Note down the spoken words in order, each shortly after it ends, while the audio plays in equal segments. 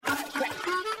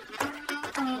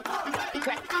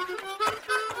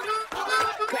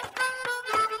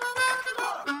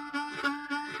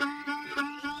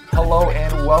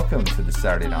welcome to the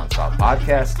Saturday Down South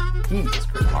podcast. He is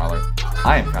Chris Marler.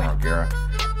 I am Connor O'Gara.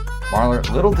 Marler,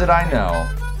 little did I know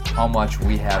how much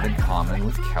we have in common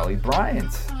with Kelly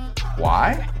Bryant.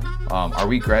 Why? Are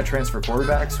we grad transfer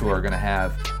quarterbacks who are going to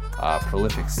have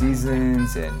prolific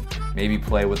seasons and maybe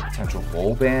play with a potential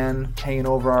bowl ban hanging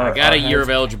over our I got a heads? year of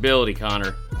eligibility,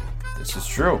 Connor. This is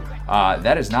true.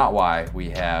 That is not why we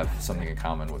have something in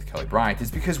common with Kelly Bryant. It's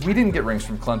because we didn't get rings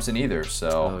from Clemson either.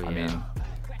 So, I mean,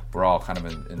 we're all kind of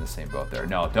in the same boat there.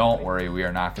 No, don't worry. We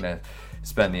are not going to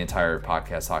spend the entire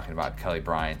podcast talking about Kelly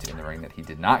Bryant in the ring that he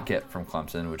did not get from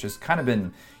Clemson, which has kind of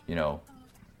been,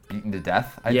 beaten to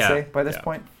death, I'd say, by this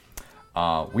point.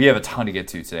 We have a ton to get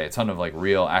to today, a ton of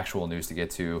real, actual news to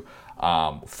get to.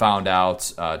 Found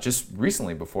out just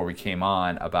recently before we came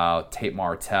on about Tate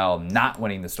Martell not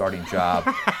winning the starting job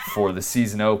for the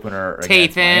season opener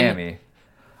against Miami.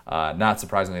 Not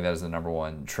surprisingly, that is the number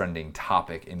one trending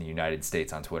topic in the United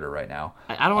States on Twitter right now.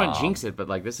 I don't want to jinx it, but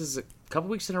this is a couple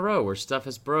weeks in a row where stuff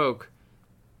has broke,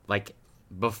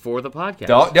 before the podcast.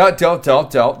 Don't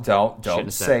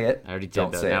say it. I already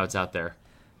did that. Now it's out there.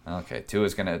 Okay,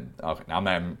 Tua's gonna. Okay, now I'm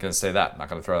not even gonna say that. I'm not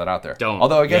gonna throw that out there. Don't.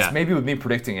 Although I guess maybe with me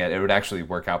predicting it, it would actually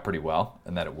work out pretty well,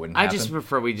 and that it wouldn't happen. I just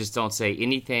prefer we just don't say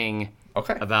anything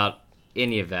about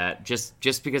any of that,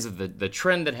 just because of the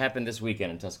trend that happened this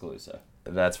weekend in Tuscaloosa.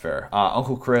 That's fair.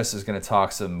 Uncle Chris is going to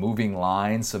talk some moving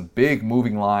lines, some big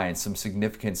moving lines, some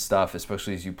significant stuff,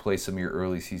 especially as you play some of your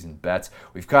early season bets.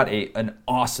 We've got an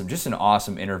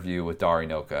awesome interview with Dari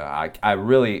Nowkhah.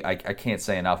 I can't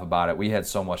say enough about it. We had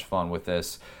so much fun with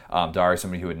this. Dari,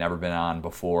 somebody who had never been on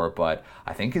before, but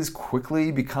I think is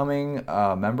quickly becoming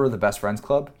a member of the Best Friends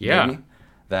Club. Yeah. Maybe.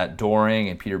 That Doring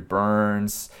and Peter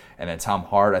Burns and then Tom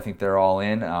Hart, I think they're all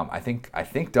in. I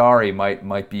think Dari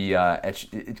might be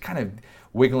kind of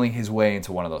wiggling his way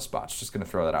into one of those spots. Just going to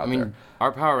throw that out there.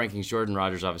 Our power rankings, Jordan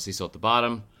Rogers obviously still at the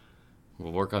bottom.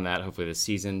 We'll work on that hopefully this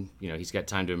season. He's got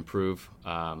time to improve.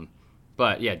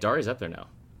 But yeah, Dari's up there now.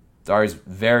 Dari's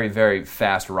very, very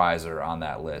fast riser on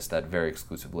that list, that very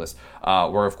exclusive list.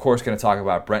 We're, of course, going to talk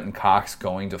about Brenton Cox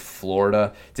going to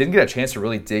Florida. Didn't get a chance to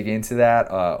really dig into that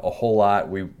a whole lot.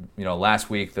 We,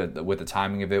 last week, with the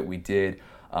timing of it, we did.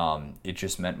 It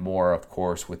just meant more, of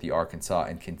course, with the Arkansas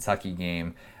and Kentucky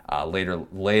game later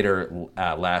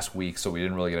last week, so we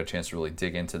didn't really get a chance to really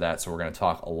dig into that. So we're going to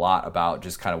talk a lot about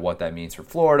just kind of what that means for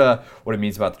Florida, what it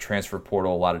means about the transfer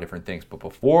portal, a lot of different things. But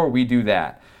before we do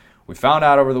that, we found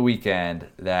out over the weekend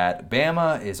that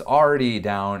Bama is already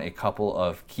down a couple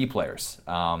of key players.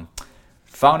 Found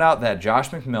out that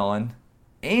Josh McMillan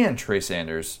and Trey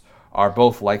Sanders are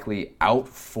both likely out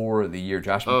for the year.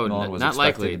 Josh McMillan was not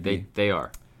expected likely. to be. They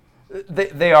are.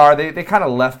 They are. They kind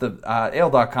of left the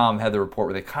AL.com had the report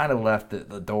where they kind of left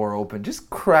the door open, just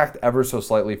cracked ever so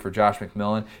slightly for Josh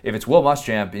McMillan. If it's Will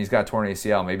Muschamp and he's got a torn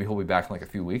ACL, maybe he'll be back in a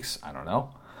few weeks. I don't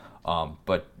know.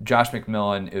 But Josh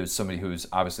McMillan is somebody who's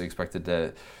obviously expected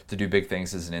to do big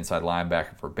things as an inside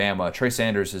linebacker for Bama. Trey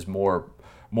Sanders is more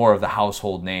of the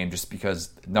household name just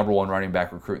because number one running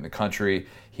back recruit in the country.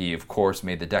 He, of course,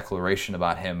 made the declaration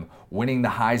about him winning the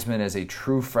Heisman as a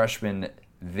true freshman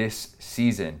this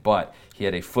season. But he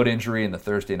had a foot injury in the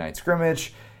Thursday night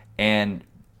scrimmage, and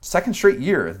second straight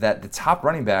year that the top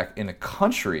running back in the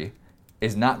country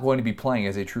is not going to be playing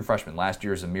as a true freshman. Last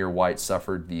year, Zamir White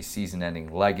suffered the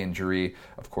season-ending leg injury.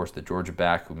 Of course, the Georgia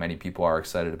back, who many people are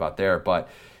excited about there. But,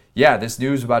 yeah, this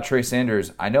news about Trey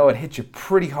Sanders, I know it hit you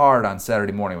pretty hard on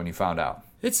Saturday morning when you found out.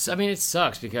 It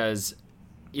sucks because,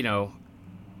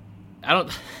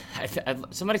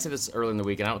 somebody said this early in the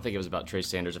week, and I don't think it was about Trey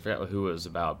Sanders. I forgot who it was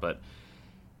about, but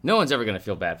no one's ever going to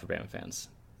feel bad for Bama fans.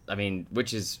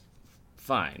 Which is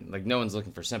fine. No one's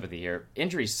looking for sympathy here.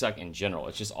 Injuries suck in general.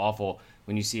 It's just awful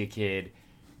when you see a kid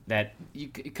that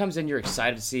it comes in you're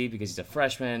excited to see because he's a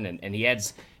freshman and he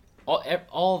adds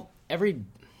every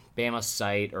Bama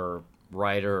site or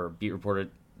writer or beat reporter,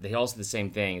 they all say the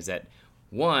same thing, is that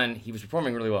one, he was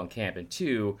performing really well in camp, and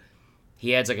two,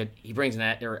 he adds he brings an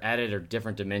added or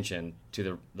different dimension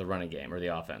to the running game or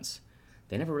the offense.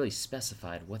 They never really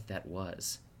specified what that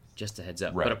was. Just a heads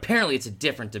up. Right. But apparently it's a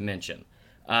different dimension.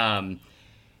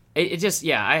 I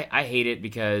hate it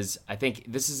because I think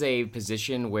this is a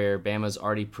position where Bama's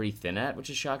already pretty thin at, which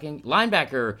is shocking.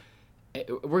 Linebacker,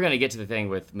 we're going to get to the thing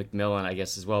with McMillan, I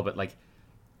guess, as well, but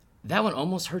that one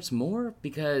almost hurts more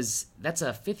because that's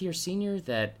a fifth-year senior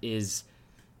that is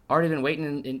already been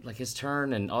waiting in his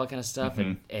turn and all that kind of stuff,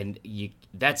 and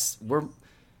there's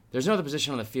no other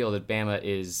position on the field that Bama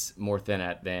is more thin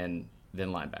at than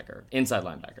linebacker, inside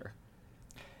linebacker.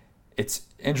 it's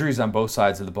injuries on both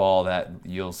sides of the ball that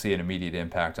you'll see an immediate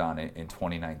impact on it in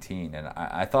 2019. And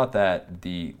I thought that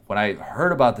when I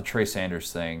heard about the Trey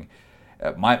Sanders thing,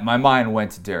 my mind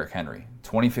went to Derrick Henry,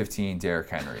 2015 Derrick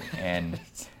Henry. And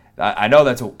I know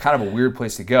that's kind of a weird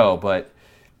place to go, but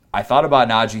I thought about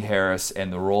Najee Harris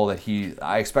and the role that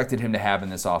I expected him to have in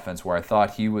this offense, where I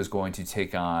thought he was going to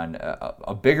take on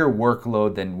a bigger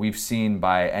workload than we've seen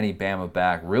by any Bama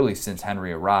back really since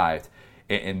Henry arrived.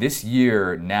 And this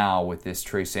year now with this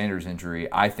Trey Sanders injury,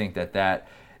 I think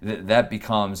that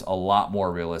becomes a lot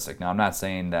more realistic. Now, I'm not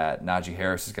saying that Najee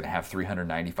Harris is going to have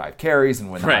 395 carries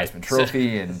and win the Heisman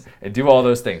Trophy and do all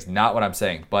those things. Not what I'm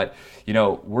saying. But,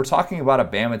 we're talking about a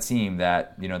Bama team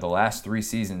that, the last 3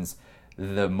 seasons,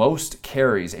 the most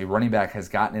carries a running back has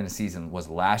gotten in a season was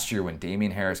last year when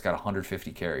Damian Harris got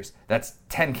 150 carries. That's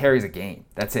 10 carries a game.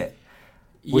 That's it.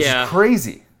 Which is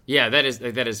crazy. Yeah, that is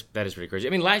pretty crazy.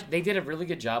 I mean, they did a really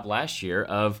good job last year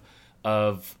of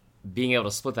being able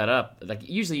to split that up. Like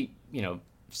usually,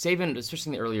 Saban,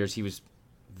 especially in the early years, he was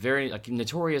very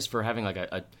notorious for having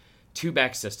a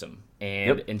 2-back system,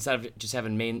 and instead of just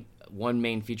having one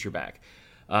main feature back,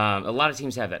 a lot of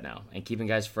teams have that now, and keeping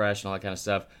guys fresh and all that kind of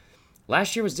stuff.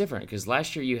 Last year was different because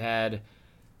last year you had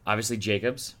obviously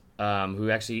Jacobs,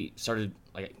 who actually started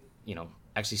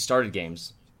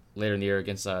games later in the year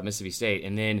against Mississippi State,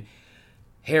 and then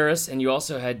Harris, and you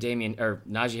also had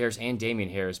Najee Harris and Damian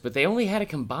Harris, but they only had a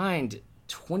combined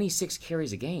 26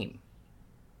 carries a game.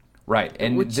 Right,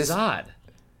 and which is odd.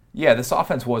 Yeah, this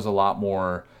offense was a lot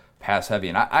more pass heavy,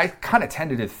 and I kind of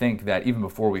tended to think that even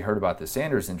before we heard about the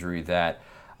Sanders injury that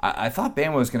I thought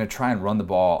Bama was going to try and run the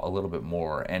ball a little bit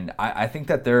more, and I think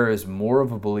that there is more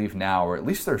of a belief now, or at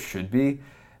least there should be,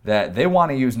 that they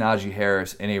want to use Najee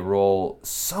Harris in a role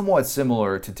somewhat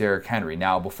similar to Derrick Henry.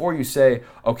 Now, before you say,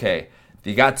 okay,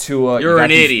 you got Tua, you're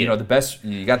an idiot.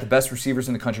 You got the best receivers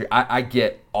in the country. I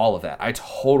get all of that. I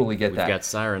totally get that. We've got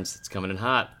sirens. It's coming in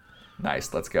hot.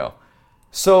 Nice. Let's go.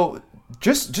 So,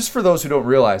 just for those who don't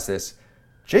realize this,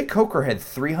 Jake Coker had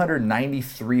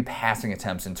 393 passing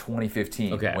attempts in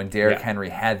 2015 when Derrick Henry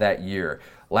had that year.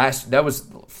 That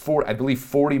was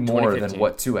 40 more than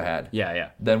what Tua had.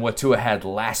 Than what Tua had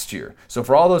last year. So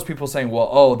for all those people saying,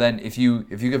 well, then if you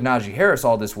give Najee Harris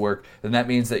all this work, then that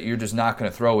means that you're just not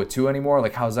going to throw with Tua anymore.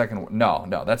 Like, how's that going to work? No,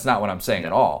 that's not what I'm saying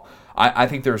at all. I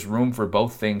think there's room for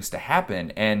both things to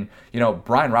happen. And,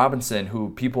 Brian Robinson, who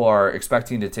people are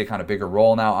expecting to take on a bigger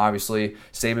role now, obviously,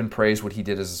 Saban praised what he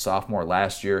did as a sophomore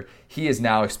last year. He is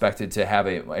now expected to have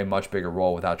a much bigger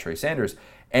role without Trey Sanders.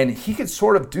 And he could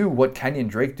sort of do what Kenyon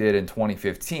Drake did in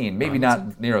 2015. Maybe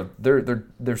not,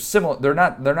 they're similar. They're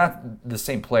not the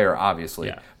same player,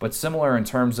 obviously, but similar in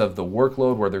terms of the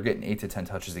workload where they're getting 8 to 10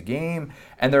 touches a game,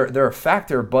 and they're a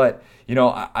factor. But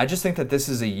I just think that this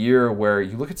is a year where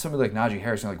you look at somebody like Najee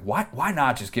Harris and you're like, why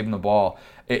not just give him the ball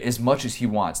as much as he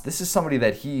wants? This is somebody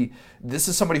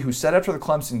who said after the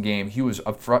Clemson game he was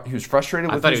frustrated with his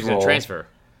role. I thought he was going to transfer.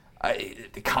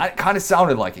 It kind of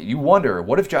sounded like it. You wonder,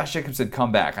 what if Josh Jacobs had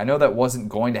come back? I know that wasn't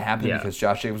going to happen because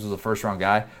Josh Jacobs was a first-round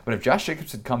guy, but if Josh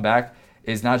Jacobs had come back,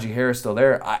 is Najee Harris still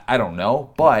there? I don't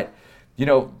know. But, you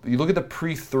look at the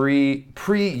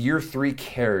pre-year 3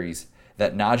 carries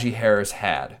that Najee Harris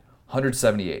had,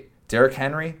 178. Derrick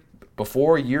Henry,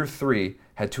 before year 3,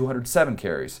 had 207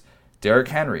 carries. Derrick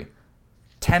Henry,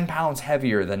 10 pounds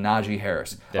heavier than Najee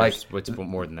Harris. There's what's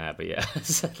more than that, but yeah.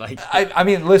 I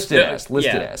mean, listed as.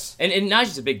 And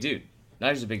Najee's a big dude.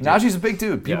 Najee's a big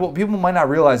dude. People might not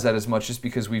realize that as much just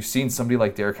because we've seen somebody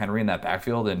like Derrick Henry in that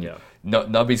backfield, and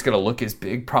nobody's going to look as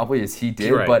big probably as he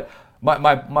did. Right. But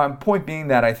my point being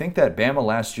that I think that Bama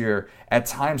last year at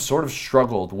times sort of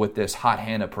struggled with this hot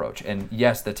hand approach. And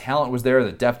yes, the talent was there,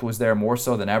 the depth was there more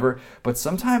so than ever. But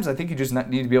sometimes I think you just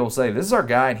need to be able to say, this is our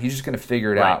guy, and he's just going to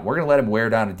figure it out. We're going to let him wear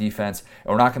down a defense,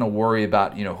 and we're not going to worry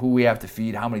about who we have to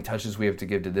feed, how many touches we have to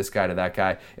give to this guy, to that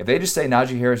guy. If they just say,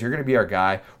 Najee Harris, you're going to be our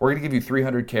guy, we're going to give you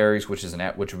 300 carries, which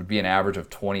would be an average of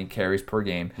 20 carries per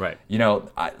game. Right.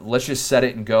 Let's just set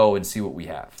it and go and see what we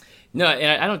have. No,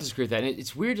 and I don't disagree with that. And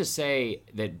it's weird to say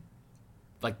that,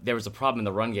 there was a problem in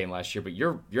the run game last year, but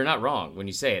you're not wrong when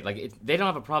you say it. They don't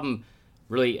have a problem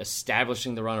really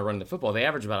establishing the run or running the football. They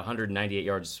averaged about 198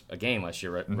 yards a game last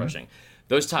year rushing.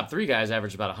 Those top 3 guys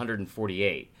averaged about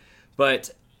 148. But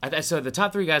so the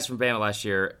top 3 guys from Bama last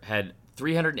year had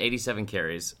 387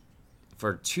 carries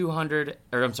for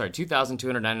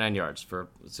 2,299 yards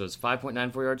so it's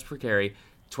 5.94 yards per carry,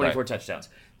 24 touchdowns.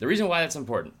 The reason why that's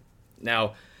important.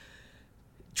 Now,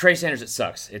 Trey Sanders, it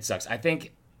sucks. I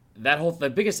think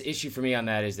the biggest issue for me on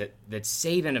that is that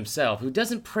Saban himself, who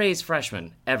doesn't praise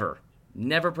freshmen ever,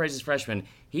 never praises freshmen.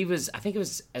 I think it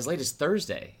was as late as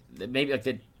Thursday, maybe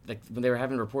like when they were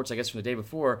having reports, I guess from the day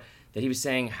before, that he was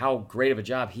saying how great of a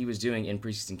job he was doing in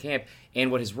preseason camp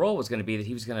and what his role was going to be, that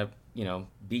he was going to,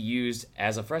 be used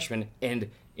as a freshman and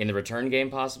in the return game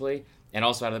possibly, and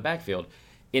also out of the backfield.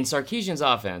 In Sarkisian's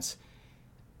offense,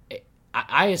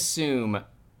 I assume,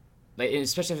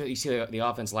 especially if you see the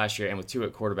offense last year and with Tua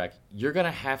at quarterback, you're going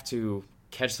to have to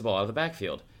catch the ball out of the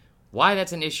backfield. Why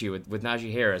that's an issue with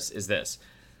Najee Harris is this.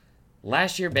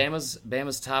 Last year,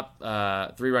 Bama's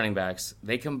top 3 running backs,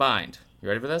 they combined, you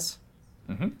ready for this?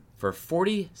 Mm-hmm. For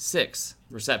 46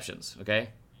 receptions, okay?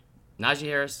 Najee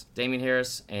Harris, Damian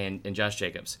Harris, and Josh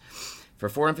Jacobs. For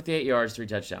 458 yards, 3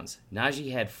 touchdowns.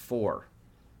 Najee had 4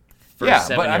 for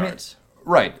 7 yards.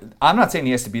 Right. I'm not saying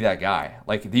he has to be that guy.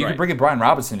 Like, you could bring in Brian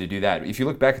Robinson to do that. If you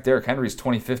look back at Derrick Henry's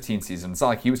 2015 season, it's not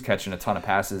like he was catching a ton of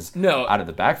passes out of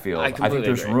the backfield. I think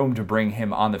there's room to bring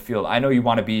him on the field. I know you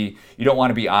don't want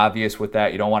to be obvious with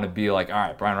that. You don't want to be like, all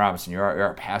right, Brian Robinson, you're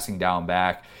a passing down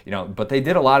back. But they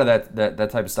did a lot of that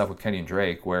type of stuff with Kenyon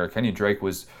Drake, where Kenyon Drake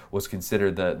was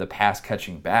considered the pass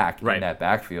catching back in that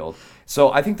backfield.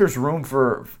 So I think there's room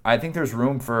for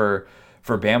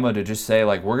Bama to just say,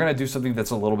 like, we're going to do something that's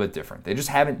a little bit different. They just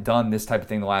haven't done this type of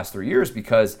thing the last 3 years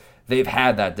because they've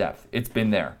had that depth. It's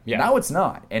been there. Yeah. Now it's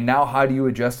not. And now how do you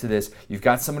adjust to this? You've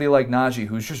got somebody like Najee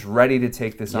who's just ready to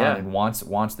take this on and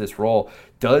wants this role.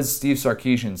 Does Steve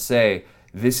Sarkisian say,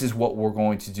 this is what we're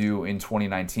going to do in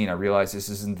 2019? I realize this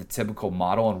isn't the typical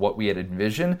model and what we had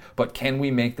envisioned, but can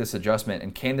we make this adjustment?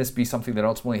 And can this be something that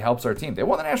ultimately helps our team? They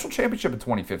won the national championship in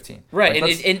 2015. Right.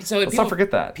 Like, and so let's not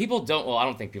forget that. People don't, I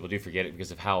don't think people do forget it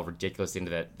because of how ridiculous the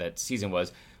end of that season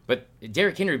was. But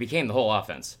Derrick Henry became the whole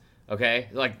offense. Okay?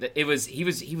 Like,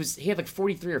 he had like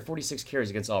 43 or 46 carries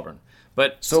against Auburn.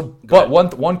 But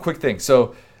one quick thing.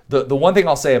 So, The one thing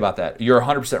I'll say about that, you're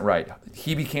 100% right.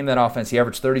 He became that offense. He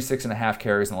averaged 36.5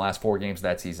 carries in the last 4 games of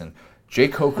that season. Jay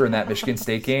Coker in that Michigan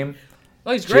State game.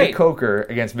 Oh, he's great. Jay Coker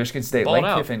against Michigan State. Lane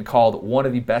Kiffin called one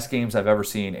of the best games I've ever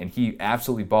seen, and he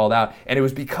absolutely balled out. And it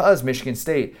was because Michigan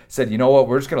State said, you know what,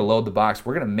 we're just going to load the box.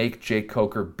 We're going to make Jay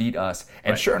Coker beat us.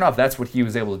 And sure enough, that's what he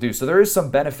was able to do. So there is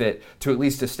some benefit to at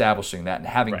least establishing that and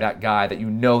having that guy that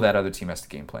that other team has to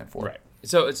game plan for. Right.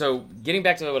 So getting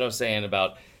back to what I was saying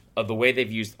about of the way they've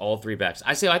used all 3 backs.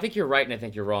 I think you're right and I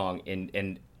think you're wrong,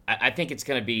 and I think it's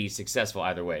going to be successful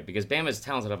either way because Bama is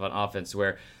talented enough on offense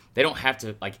where they don't have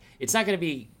to, like, it's not going to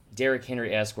be Derrick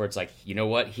Henry-esque where it's like, you know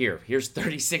what, here's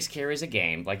 36 carries a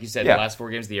game, like you said, the last 4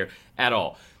 games of the year, at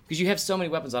all. Because you have so many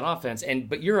weapons on offense,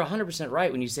 but you're 100% right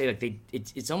when you say like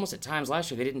it's almost at times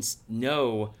last year they didn't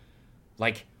know,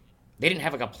 like, they didn't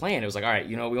have like a plan. It was like, all right,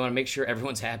 we want to make sure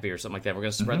everyone's happy or something like that. We're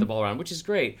going to spread the ball around, which is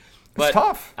great. But it's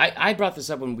tough. I brought this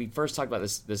up when we first talked about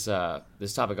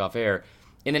this topic off air.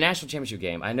 In the national championship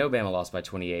game, I know Bama lost by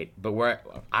 28, but where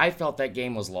I felt that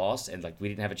game was lost and like we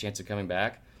didn't have a chance of coming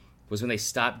back was when they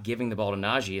stopped giving the ball to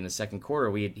Najee in the second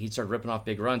quarter. He started ripping off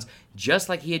big runs, just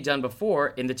like he had done before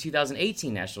in the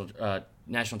 2018 national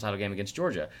title game against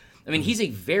Georgia. I mean, he's a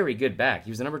very good back.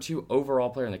 He was the number 2 overall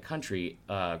player in the country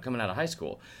coming out of high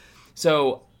school.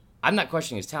 So I'm not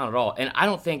questioning his talent at all, and I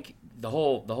don't think the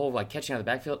whole like catching out of the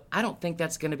backfield, I don't think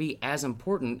that's going to be as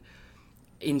important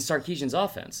in Sarkisian's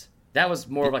offense. That was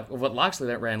more of like what Loxley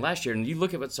ran last year. And you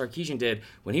look at what Sarkisian did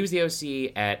when he was the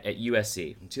OC at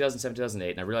USC in 2007,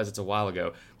 2008, and I realize it's a while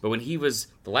ago, but when he was,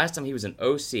 the last time he was an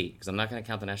OC, because I'm not going to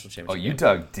count the national championship. Oh, you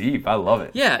dug deep. I love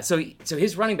it. Yeah, so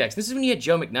his running backs, this is when he had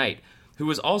Joe McKnight, who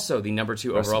was also the number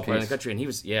 2 overall player in the country, and he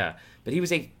was, but he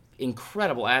was a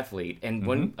incredible athlete, and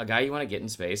when a guy you want to get in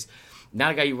space,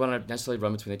 not a guy you want to necessarily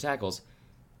run between the tackles.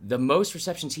 The most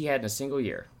receptions he had in a single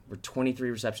year were 23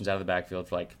 receptions out of the backfield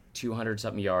for like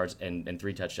 200-something yards and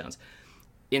 3 touchdowns.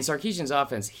 In Sarkisian's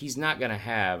offense, he's not going to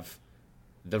have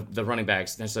the running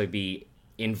backs necessarily be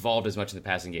involved as much in the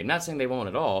passing game. Not saying they won't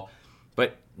at all,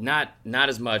 but not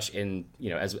as much in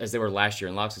as they were last year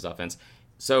in Loxley's offense.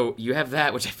 So you have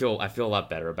that, which I feel a lot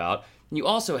better about. And you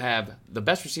also have the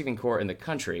best receiving core in the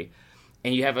country,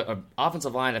 and you have an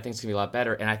offensive line I think is going to be a lot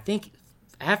better. And I think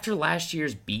after last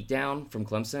year's beatdown from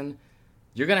Clemson,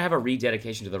 you're going to have a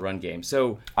rededication to the run game.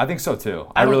 So I think so too.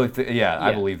 I believe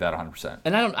that 100%.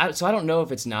 And I don't know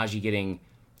if it's Najee getting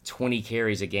 20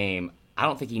 carries a game. I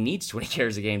don't think he needs 20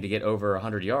 carries a game to get over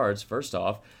 100 yards. First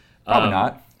off, probably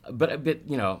not. But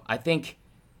I think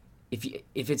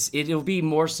it'll be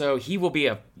more so he will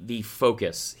be the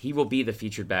focus. He will be the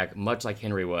featured back, much like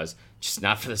Henry was, just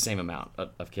not for the same amount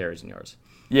of carries and yards.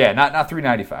 Yeah, not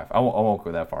 395. I won't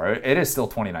go that far. It is still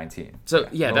 2019. So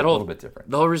yeah, a little bit different.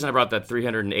 The whole reason I brought that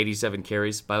 387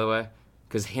 carries, by the way,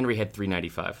 because Henry had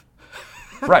 395.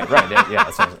 Right.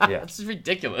 Yeah, It's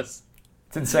ridiculous.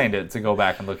 It's insane to go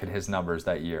back and look at his numbers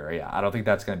that year. Yeah, I don't think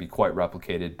that's going to be quite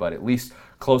replicated, but at least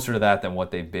closer to that than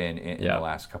what they've been in the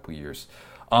last couple of years.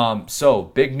 So,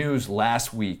 big news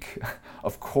last week.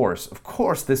 Of course,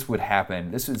 this would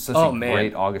happen. This is such a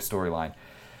great August storyline.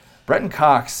 Brenton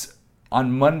Cox,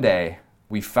 on Monday,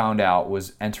 we found out,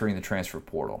 was entering the transfer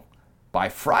portal. By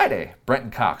Friday,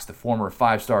 Brenton Cox, the former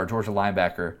 5-star Georgia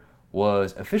linebacker,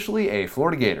 was officially a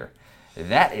Florida Gator.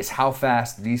 That is how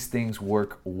fast these things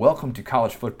work. Welcome to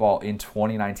college football in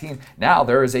 2019. Now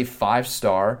there is a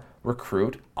 5-star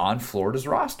recruit on Florida's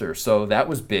roster. So that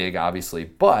was big, obviously.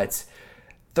 But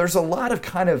there's a lot of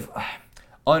kind of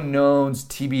unknowns,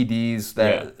 TBDs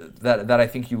that I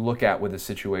think you look at with a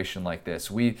situation like this.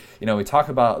 We talk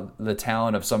about the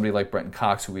talent of somebody like Brenton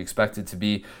Cox, who we expected to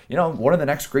be, one of the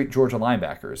next great Georgia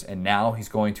linebackers, and now he's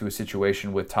going to a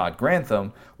situation with Todd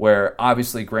Grantham, where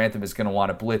obviously Grantham is going to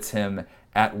want to blitz him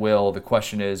at will. The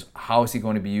question is, how is he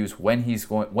going to be used? When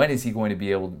is he going to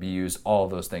be able to be used? All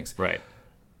of those things. Right.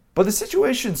 But the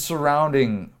situation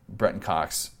surrounding Brenton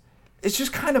Cox, it's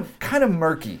just kind of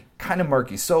murky.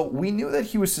 So we knew that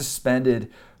he was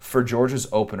suspended for Georgia's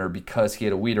opener because he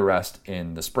had a weed arrest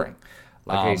in the spring.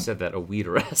 Like you said that, a weed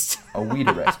arrest. A weed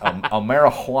arrest. A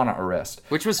marijuana arrest.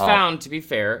 Which was found, to be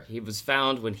fair, he was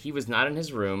found when he was not in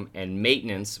his room and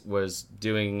maintenance was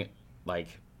doing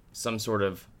like some sort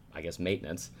of, I guess,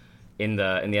 maintenance in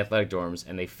the athletic dorms,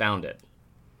 and they found it.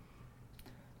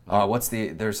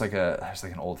 There's like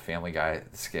an old Family Guy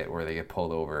skit where they get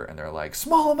pulled over and they're like,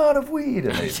 small amount of weed,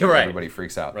 and everybody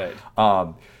freaks out. Right.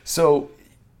 So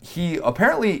he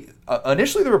apparently,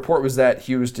 initially the report was that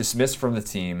he was dismissed from the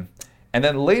team, and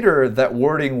then later that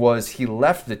wording was he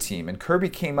left the team, and Kirby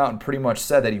came out and pretty much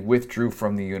said that he withdrew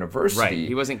from the university. Right,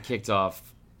 he wasn't kicked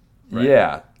off. Right.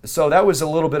 Yeah. So that was a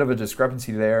little bit of a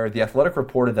discrepancy there. The Athletic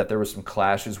reported that there was some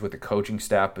clashes with the coaching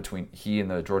staff between he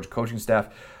and the Georgia coaching staff.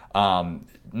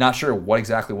 Not sure what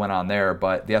exactly went on there,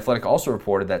 but the Athletic also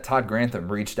reported that Todd Grantham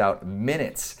reached out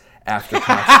minutes after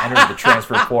Cox entered the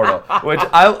transfer portal, which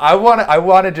I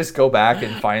want to just go back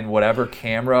and find whatever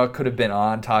camera could have been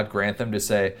on Todd Grantham to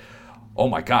say, oh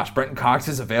my gosh, Brenton Cox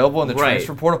is available in the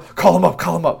transfer portal. Call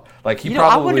him up. Like he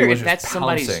probably I wonder was if that's just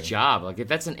somebody's pouncing. job. Like if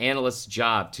that's an analyst's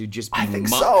job to just be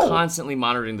so. Constantly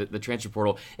monitoring the transfer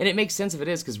portal. And it makes sense if it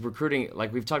is, because recruiting,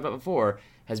 like we've talked about before,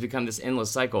 has become this endless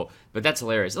cycle. But that's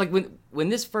hilarious. Like when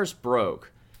this first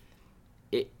broke,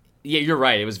 you're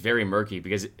right. It was very murky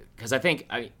because I think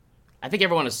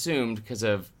everyone assumed, because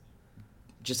of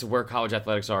just where college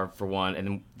athletics are for one, and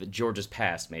then the Georgia's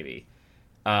past maybe.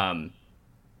 It's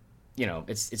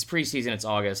preseason. It's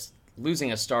August.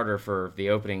 Losing a starter for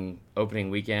the opening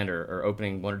weekend or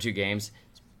opening one or two games,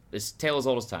 it's tale as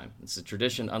old as time. It's a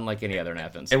tradition unlike any other in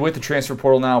Athens. And with the transfer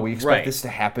portal now, we expect this to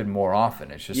happen more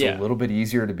often. It's just a little bit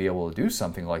easier to be able to do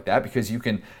something like that because you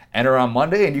can enter on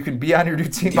Monday and you can be on your new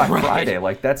team by Friday.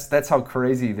 Like that's how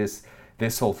crazy this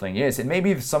whole thing is. And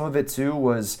maybe some of it too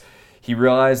was he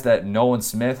realized that Nolan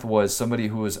Smith was somebody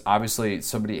who was obviously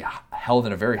somebody held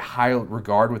in a very high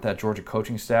regard with that Georgia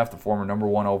coaching staff, the former number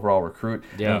 1 overall recruit,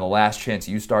 and the last chance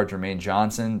U-star Jermaine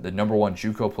Johnson, the number 1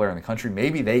 JUCO player in the country.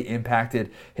 Maybe they impacted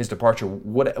his departure.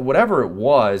 Whatever it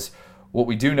was, what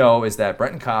we do know is that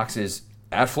Brenton Cox is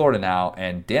at Florida now,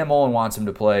 and Dan Mullen wants him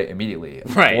to play immediately.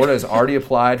 Right. Florida has already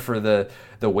applied for the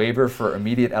waiver for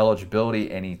immediate eligibility,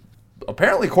 and he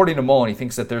apparently, according to Mullen, he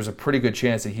thinks that there's a pretty good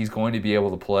chance that he's going to be able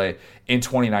to play in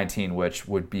 2019, which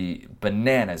would be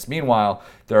bananas. Meanwhile,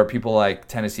 there are people like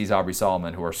Tennessee's Aubrey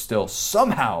Solomon who are still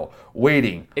somehow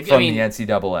waiting the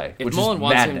NCAA, which Mullen is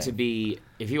wants maddening. him to be,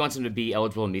 if he wants him to be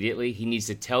eligible immediately, he needs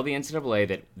to tell the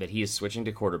NCAA that he is switching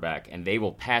to quarterback, and they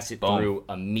will pass it through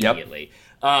immediately.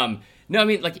 Yep.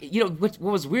 What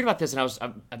was weird about this, and I was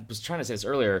trying to say this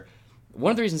earlier,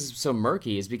 one of the reasons it's so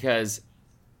murky is because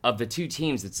of the two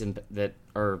teams that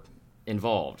are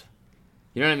involved.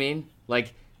 You know what I mean?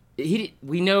 Like, we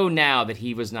know now that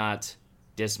he was not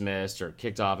dismissed or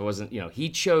kicked off. It wasn't, he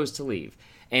chose to leave.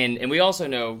 And we also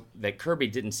know that Kirby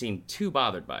didn't seem too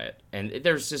bothered by it. And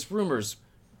there's just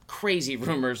crazy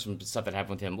rumors from stuff that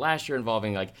happened with him last year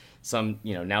involving like some,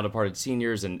 now departed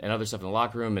seniors and other stuff in the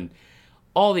locker room and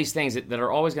all these things that are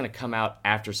always going to come out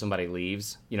after somebody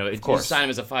leaves. If you sign him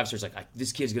as a 5-star, it's like,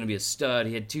 this kid's going to be a stud.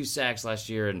 He had 2 sacks last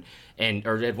year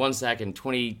or had 1 sack and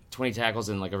 20 tackles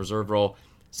in like a reserve role.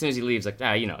 As soon as he leaves,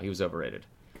 he was overrated.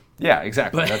 Yeah,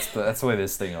 exactly. That's the way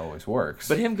this thing always works.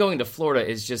 But him going to Florida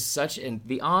is just such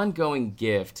the ongoing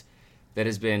gift that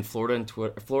has been Florida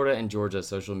and Georgia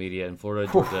social media and Florida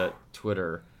and Georgia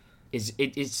Twitter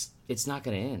it's not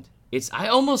going to end.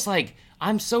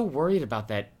 I'm so worried about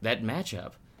that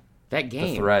matchup. That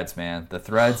game. The threads, man. The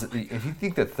threads. If you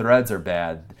think the threads are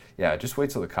bad, yeah, just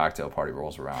wait till the cocktail party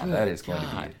rolls around. That is going to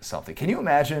be something. Can you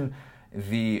imagine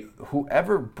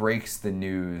whoever breaks the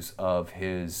news of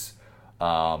his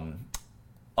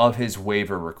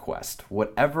waiver request,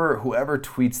 whoever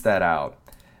tweets that out,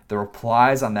 the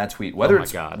replies on that tweet,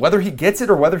 whether he gets it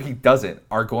or whether he doesn't,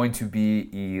 are going to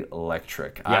be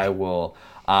electric. Yeah. We'll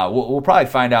probably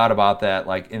find out about that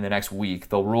like in the next week.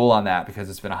 They'll rule on that because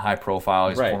it's been a high profile.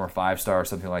 He's a former 5-star or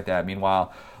something like that.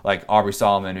 Meanwhile, like Aubrey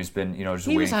Solomon, who's been just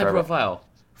waiting was high forever. Profile.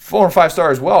 Former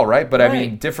 5-star as well, right? But I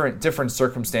mean, different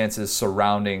circumstances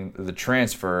surrounding the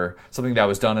transfer. Something that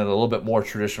was done in a little bit more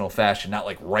traditional fashion, not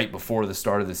like right before the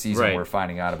start of the season. We're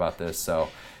finding out about this. So,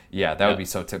 yeah, that would be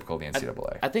so typical of the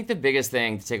NCAA. I think the biggest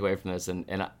thing to take away from this,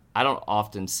 and I don't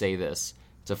often say this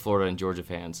to Florida and Georgia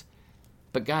fans,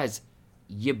 but guys,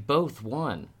 you both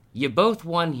won. You both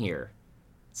won here.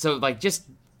 So, like, just,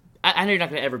 I know you're not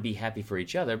going to ever be happy for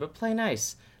each other, but play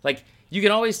nice. Like, you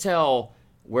can always tell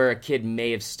where a kid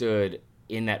may have stood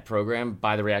in that program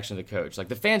by the reaction of the coach. Like,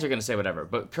 the fans are going to say whatever,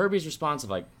 but Kirby's response of,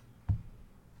 like,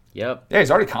 yep. Yeah, he's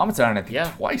already commented on it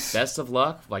twice. Best of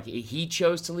luck. Like, he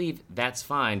chose to leave. That's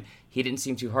fine. He didn't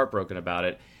seem too heartbroken about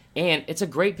it. And it's a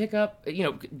great pickup.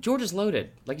 Georgia's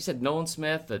loaded. Like you said, Nolan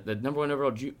Smith, the number one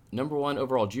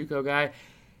overall JUCO guy.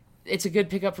 It's a good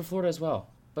pickup for Florida as well.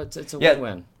 But it's a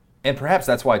win-win. And perhaps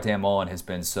that's why Dan Mullen has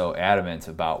been so adamant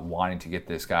about wanting to get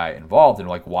this guy involved and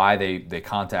like why they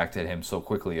contacted him so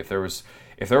quickly. If there was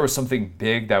something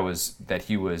big that was being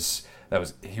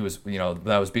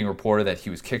reported that he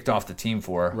was kicked off the team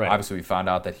for, obviously we found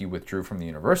out that he withdrew from the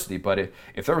university. But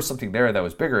if there was something there that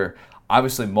was bigger,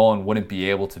 obviously Mullen wouldn't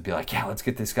be able to be like, yeah, let's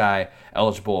get this guy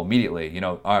eligible immediately.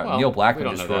 Neil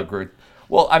Blackman just wrote a great.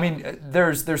 Well, I mean,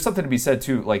 there's something to be said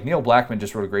too. Like Neil Blackman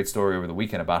just wrote a great story over the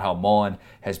weekend about how Mullen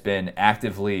has been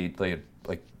actively like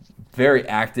very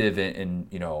active in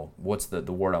what's the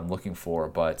word I'm looking for,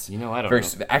 but I don't know.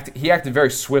 He acted very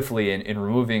swiftly in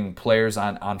removing players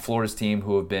on Florida's team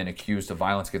who have been accused of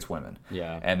violence against women.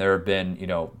 Yeah, and there have been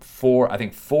four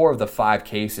of the 5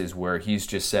 cases where he's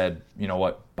just said, you know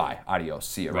what, bye, adios,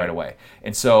 see you right away,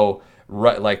 and so.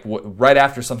 Right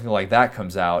after something like that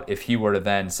comes out, if he were to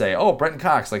then say, "Oh, Brenton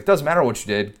Cox, like doesn't matter what you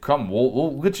did, come,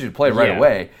 we'll get you to play right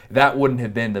away," that wouldn't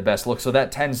have been the best look. So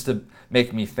that tends to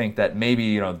make me think that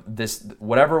maybe this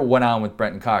whatever went on with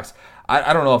Brenton Cox,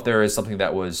 I don't know if there is something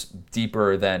that was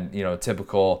deeper than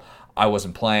typical. I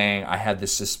wasn't playing. I had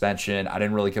this suspension. I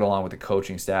didn't really get along with the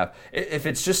coaching staff. If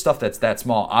it's just stuff that's that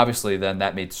small, obviously then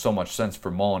that made so much sense for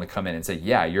Mullen to come in and say,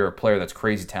 yeah, you're a player that's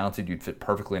crazy talented. You'd fit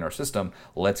perfectly in our system.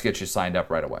 Let's get you signed up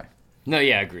right away. No,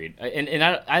 yeah, agreed. And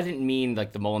I didn't mean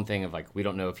like the Mullen thing of like we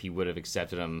don't know if he would have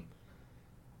accepted him,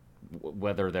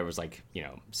 whether there was like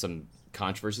some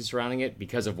controversy surrounding it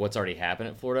because of what's already happened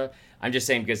at Florida. I'm just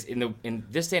saying because in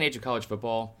this day and age of college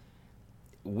football,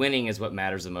 winning is what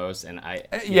matters the most, and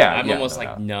I'm almost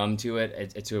numb to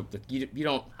it.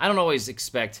 I don't always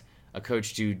expect a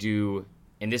coach to do,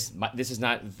 and this is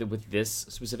not with this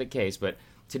specific case, but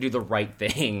to do the right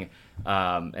thing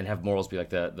and have morals be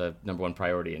like the number one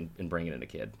priority in bringing in a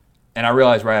kid. And I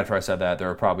realized right after I said that, there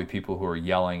are probably people who are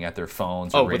yelling at their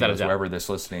phones or radios, wherever they're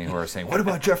listening, who are saying, what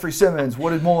about Jeffrey Simmons? What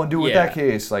did Mullen do with that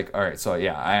case? Like, all right, so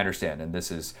yeah, I understand. And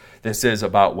this is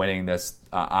about winning. This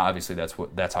obviously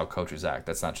that's how coaches act.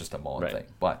 That's not just a Mullen thing.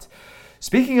 But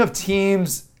speaking of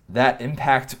teams that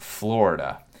impact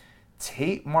Florida,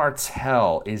 Tate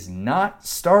Martell is not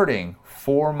starting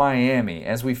for Miami.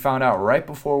 As we found out right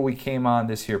before we came on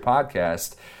this here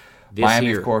podcast,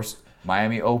 of course,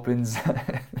 Miami opens.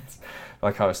 I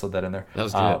like how I slid that in there. That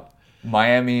was good.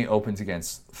 Miami opens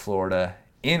against Florida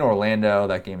in Orlando.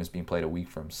 That game is being played a week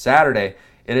from Saturday.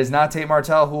 It is not Tate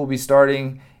Martell who will be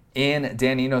starting in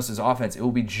Dan Enos' offense. It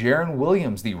will be Jaron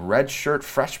Williams, the redshirt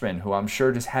freshman, who I'm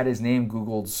sure just had his name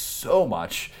Googled so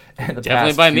much in the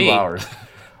past few hours.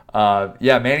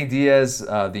 Manny Diaz,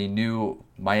 the new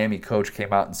Miami coach,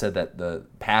 came out and said that the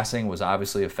passing was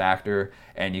obviously a factor.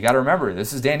 And you got to remember,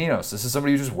 this is Dan Enos. This is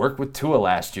somebody who just worked with Tua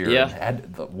last year and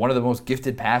had one of the most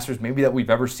gifted passers maybe that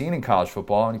we've ever seen in college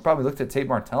football. And he probably looked at Tate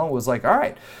Martell and was like, all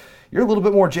right, you're a little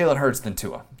bit more Jalen Hurts than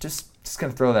Tua. Just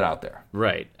going to throw that out there.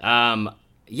 Right.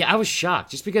 I was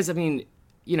shocked just because,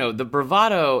 the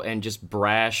bravado and just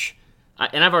brash.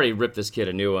 And I've already ripped this kid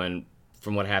a new one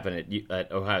from what happened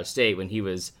at Ohio State when he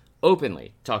was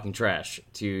openly talking trash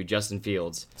to Justin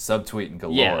Fields. Subtweeting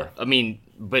galore. Yeah,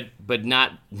 but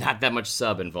not that much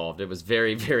sub involved. It was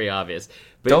very, very obvious.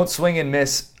 But don't swing and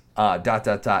miss, ...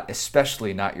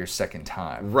 especially not your second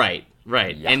time. Right.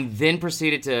 Yeah. And then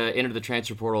proceeded to enter the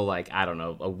transfer portal like, I don't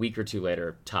know, a week or two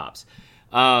later, tops.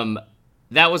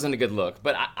 that wasn't a good look.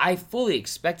 But I fully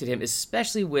expected him,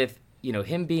 especially with,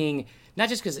 him being, not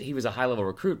just because he was a high-level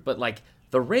recruit, but, like,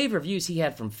 the rave reviews he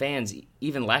had from fans,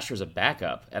 even last year as a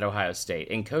backup at Ohio State,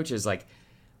 and coaches, like,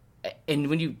 and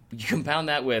when you compound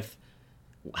that with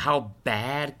how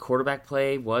bad quarterback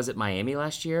play was at Miami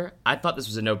last year, I thought this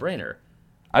was a no-brainer.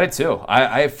 I did too.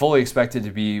 I fully expected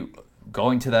to be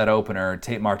going to that opener,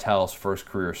 Tate Martell's first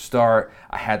career start.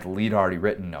 I had the lead already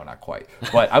written. No, not quite.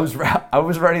 But I was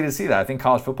ready to see that. I think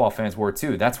college football fans were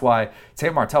too. That's why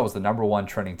Tate Martell was the #1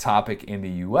 trending topic in the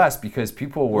U.S. because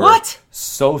people were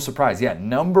so surprised. Yeah,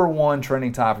 #1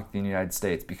 trending topic in the United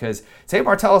States because Tate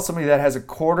Martell is somebody that has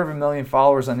 250,000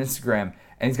 followers on Instagram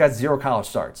and he's got 0 college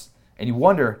starts. And you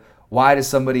wonder, why does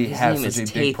somebody have such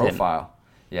a big profile?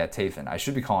 Yeah, Tathan. I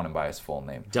should be calling him by his full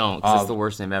name. Don't, because it's the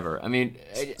worst name ever. I mean,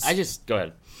 I just... Go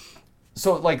ahead.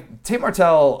 So, like, Tate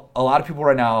Martell, a lot of people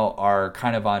right now are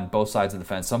kind of on both sides of the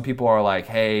fence. Some people are like,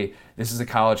 hey, this is a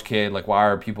college kid. Like, why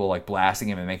are people, like, blasting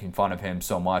him and making fun of him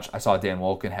so much? I saw Dan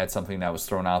Wolken had something that was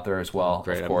thrown out there as well.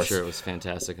 Great, of course, I'm sure it was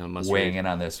fantastic. I must weighing in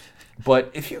on this.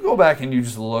 But if you go back and you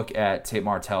just look at Tate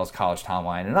Martell's college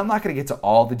timeline, and I'm not going to get to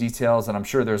all the details, and I'm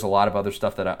sure there's a lot of other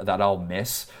stuff that I'll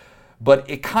miss, but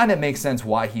it kind of makes sense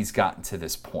why he's gotten to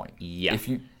this point. Yeah.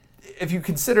 If you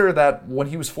consider that when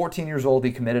he was 14 years old,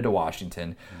 he committed to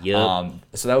Washington. Yep.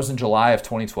 So that was in July of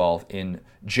 2012. In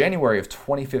January of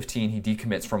 2015, he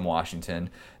decommits from Washington.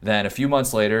 Then a few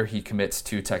months later, he commits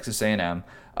to Texas A&M.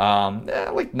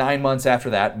 Like 9 months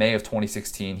after that, May of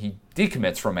 2016, he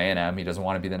decommits from A&M. He doesn't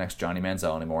want to be the next Johnny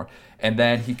Manziel anymore. And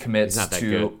then he commits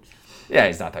to... Yeah,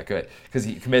 he's not that good because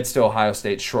he commits to Ohio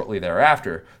State shortly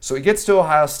thereafter. So he gets to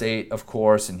Ohio State, of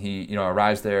course, and he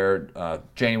arrives there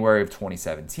January of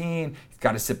 2017. He's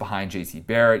got to sit behind J.C.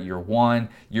 Barrett year 1.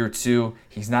 Year 2,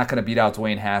 he's not going to beat out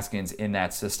Dwayne Haskins in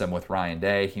that system with Ryan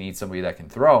Day. He needs somebody that can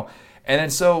throw. And then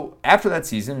so after that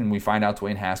season, and we find out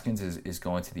Dwayne Haskins is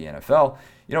going to the NFL,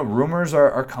 rumors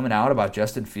are coming out about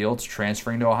Justin Fields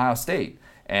transferring to Ohio State.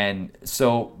 And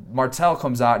so Martell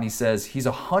comes out and he says he's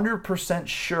 100%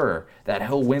 sure that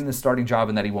he'll win the starting job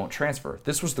and that he won't transfer.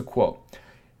 This was the quote.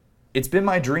 "It's been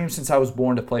my dream since I was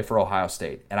born to play for Ohio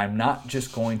State, and I'm not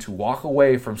just going to walk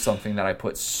away from something that I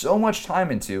put so much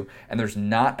time into, and there's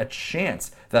not a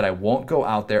chance that I won't go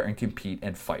out there and compete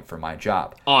and fight for my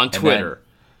job." On Twitter.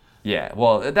 Yeah,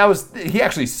 well, he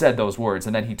actually said those words,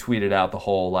 and then he tweeted out the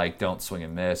whole, like, don't swing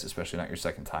and miss, especially not your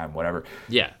second time, whatever.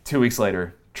 Yeah. 2 weeks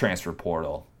later, transfer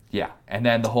portal. Yeah. And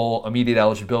then the whole immediate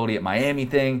eligibility at Miami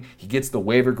thing, he gets the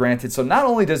waiver granted. So not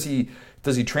only does he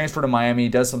transfer to Miami, he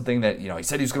does something that, he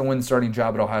said he was going to win the starting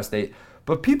job at Ohio State,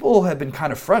 but people have been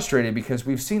kind of frustrated because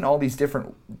we've seen all these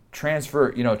different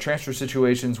transfer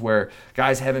situations where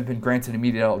guys haven't been granted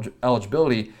immediate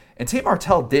eligibility. And Tate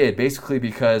Martell did, basically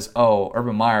because,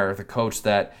 Urban Meyer, the coach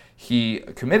that he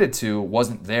committed to,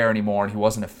 wasn't there anymore, and he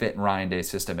wasn't a fit in Ryan Day's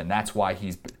system, and that's why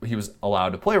he was allowed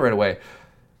to play right away.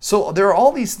 So there are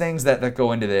all these things that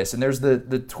go into this, and there's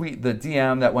the tweet, the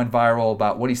DM that went viral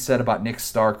about what he said about Nick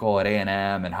Starkel at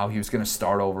A&M and how he was going to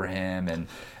start over him,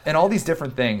 and all these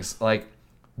different things. Like,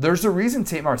 there's a reason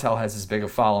Tate Martell has as big a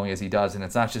following as he does, and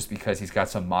it's not just because he's got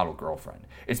some model girlfriend.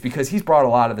 It's because he's brought a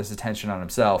lot of this attention on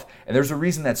himself, and there's a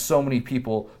reason that so many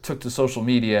people took to social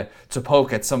media to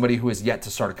poke at somebody who has yet to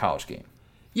start a college game.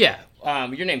 Yeah,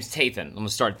 your name's Tathan. I'm gonna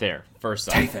start there first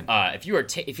off. Tathan. If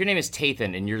your name is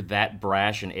Tathan and you're that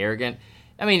brash and arrogant,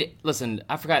 I mean, listen,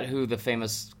 I forgot who the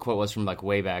famous quote was from like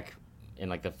way back in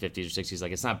like the 50s or 60s.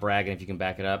 Like, it's not bragging if you can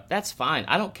back it up. That's fine.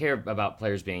 I don't care about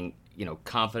players being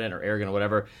confident or arrogant or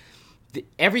whatever.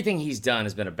 Everything he's done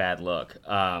has been a bad look.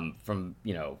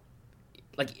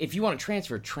 Like, if you want to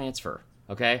transfer.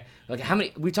 Okay, like how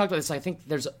many? We talked about this. I think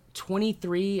there's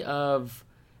 23 of.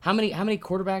 How many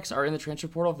quarterbacks are in the transfer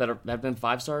portal that have been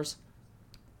 5 stars?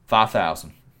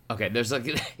 5,000. Okay,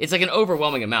 it's like an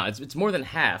overwhelming amount. It's more than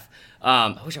half.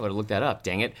 I wish I would have looked that up.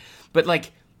 Dang it! But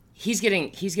like he's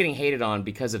getting hated on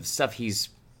because of stuff It's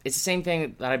the same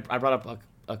thing that I brought up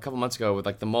a couple months ago with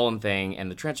like the Mullen thing and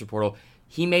the transfer portal.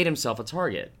 He made himself a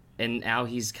target, and now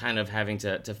he's kind of having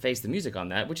to face the music on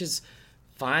that, which is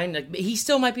fine. Like, he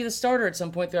still might be the starter at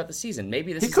some point throughout the season.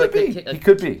 Maybe this he could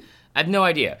be. I have no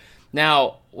idea.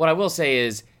 Now, what I will say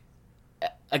is,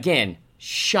 again,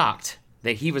 shocked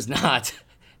that he was not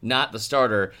the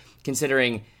starter,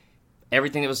 considering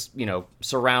everything that was,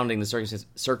 surrounding the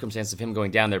circumstance of him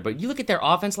going down there. But you look at their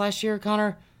offense last year,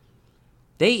 Connor,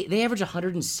 they averaged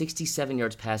 167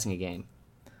 yards passing a game.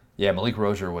 Yeah, Malik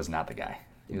Rozier was not the guy.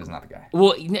 He was not the guy.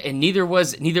 Well, and neither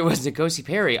was N'Kosi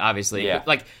Perry, obviously. Yeah. But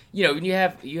like, when you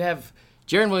have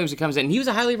Jaron Williams who comes in, and he was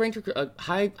a highly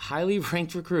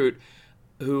ranked recruit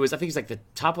who was, I think he's like the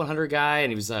top 100 guy,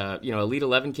 and he was a Elite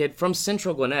 11 kid from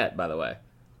Central Gwinnett, by the way.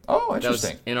 Oh,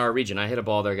 interesting. That was in our region. I hit a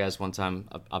ball there, guys, one time.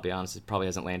 I'll be honest, it probably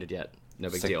hasn't landed yet. No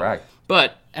big deal. Brag.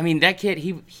 But, I mean, that kid,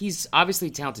 he's obviously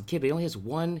a talented kid, but he only has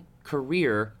one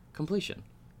career completion.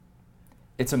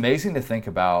 It's amazing to think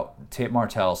about Tate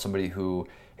Martell, somebody who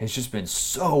has just been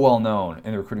so well known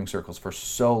in the recruiting circles for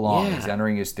so long. Yeah. He's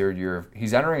entering his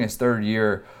third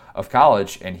year of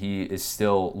college, and he is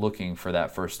still looking for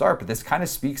that first start. But this kind of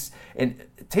speaks, and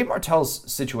Tate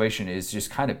Martell's situation is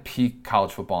just kind of peak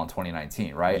college football in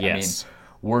 2019, right? Yes. I mean,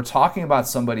 we're talking about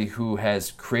somebody who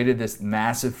has created this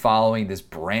massive following, this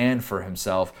brand for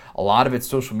himself. A lot of it's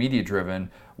social media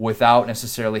driven, without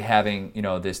necessarily having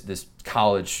this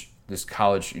college.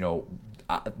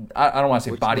 I don't want to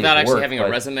say body without of work, actually having a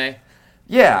resume.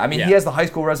 Yeah, I mean, he has the high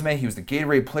school resume. He was the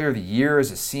Gatorade Player of the Year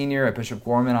as a senior at Bishop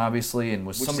Gorman, obviously, and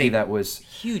was somebody that was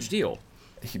huge deal.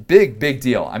 Big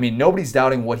deal. I mean, nobody's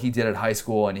doubting what he did at high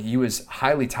school, and he was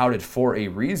highly touted for a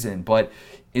reason. But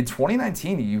in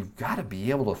 2019, you've got to be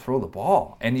able to throw the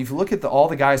ball. And if you look at all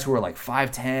the guys who are like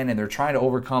 5'10", and they're trying to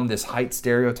overcome this height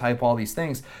stereotype, all these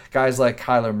things, guys like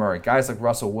Kyler Murray, guys like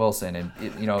Russell Wilson, and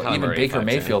even Murray, Baker 5'10".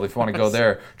 Mayfield, if you want to go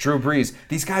there, Drew Brees,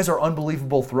 these guys are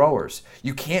unbelievable throwers.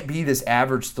 You can't be this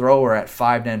average thrower at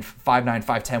 5'9",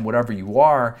 5'10", whatever you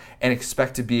are, and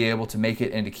expect to be able to make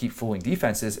it and to keep fooling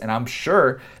defenses. And I'm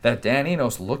sure that Dan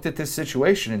Enos looked at this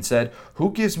situation and said,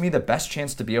 who gives me the best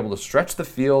chance to be able to stretch the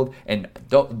field and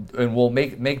will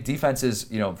make defenses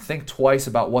think twice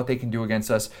about what they can do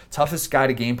against us. Toughest guy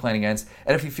to game plan against.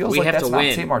 And if he feels like that's not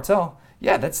Tate Martell,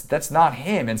 that's not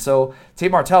him. And so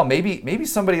Tate Martell, maybe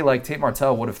somebody like Tate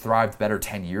Martell would have thrived better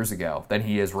 10 years ago than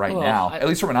he is right now, at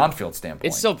least from an on-field standpoint.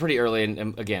 It's still pretty early,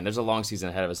 and again, there's a long season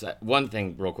ahead of us. One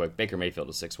thing real quick, Baker Mayfield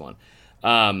is 6'1".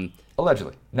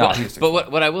 Allegedly. No,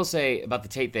 but what I will say about the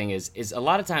Tate thing is a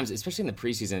lot of times, especially in the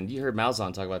preseason, you heard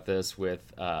Malzahn talk about this with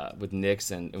Nix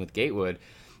and with Gatewood,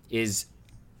 is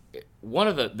one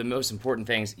of the most important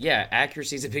things. Yeah,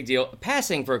 accuracy is a big deal.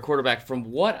 Passing for a quarterback,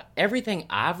 from everything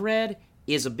I've read,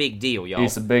 is a big deal, y'all.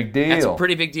 It's a big deal. That's a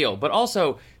pretty big deal. But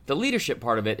also the leadership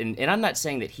part of it, and I'm not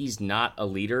saying that he's not a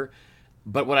leader,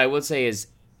 but what I would say is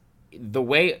the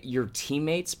way your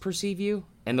teammates perceive you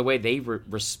and the way they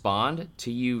respond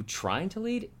to you trying to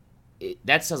lead,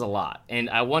 that says a lot. And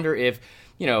I wonder if,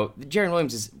 Jaron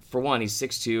Williams is, for one, he's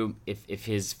 6'2". If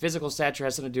his physical stature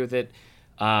has something to do with it,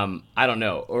 I don't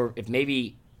know. Or if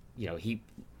maybe, he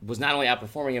was not only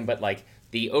outperforming him, but like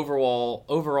the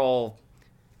overall,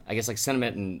 I guess, like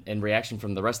sentiment and reaction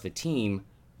from the rest of the team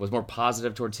was more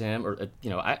positive towards him. Or,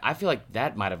 I feel like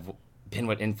that might have been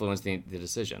what influenced the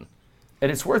decision. And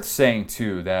it's worth saying,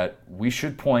 too, that we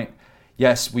pointed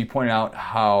out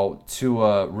how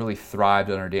Tua really thrived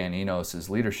under Dan Enos'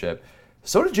 leadership.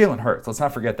 So did Jalen Hurts. Let's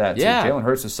not forget that, too. Yeah. Jalen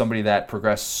Hurts is somebody that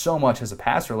progressed so much as a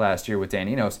passer last year with Dan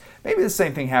Enos. Maybe the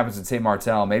same thing happens to Tate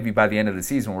Martell. Maybe by the end of the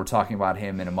season, we're talking about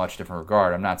him in a much different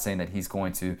regard. I'm not saying that he's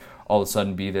going to all of a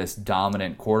sudden be this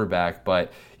dominant quarterback,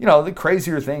 but, the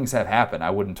crazier things have happened. I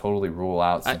wouldn't totally rule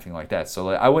out something like that. So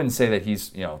I wouldn't say that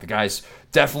he's, the guy's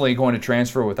definitely going to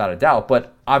transfer without a doubt,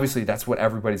 but obviously that's what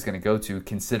everybody's going to go to,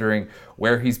 considering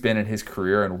where he's been in his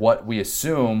career and what we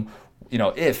assume,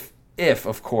 if,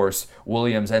 of course,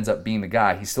 Williams ends up being the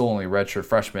guy. He's still only a redshirt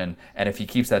freshman, and if he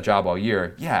keeps that job all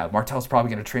year, Martell's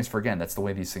probably going to transfer again. That's the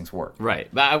way these things work. Right.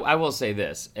 But I will say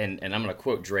this, and I'm going to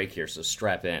quote Drake here, so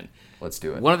strap in. Let's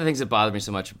do it. One of the things that bothered me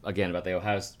so much, again, about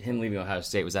him leaving Ohio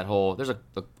State was that there's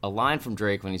a line from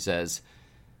Drake when he says,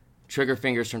 trigger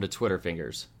fingers turn to Twitter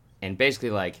fingers. And basically,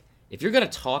 like, if you're going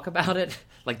to talk about it,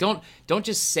 like, don't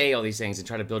just say all these things and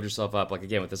try to build yourself up, like,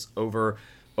 again, with this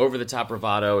over-the-top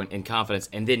bravado and confidence,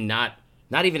 and then not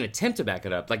even attempt to back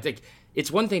it up. Like,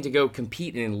 it's one thing to go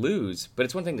compete and lose, but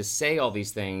it's one thing to say all these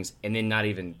things and then not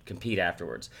even compete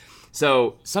afterwards.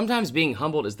 So sometimes being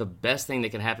humbled is the best thing that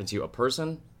can happen to a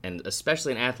person, and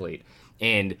especially an athlete.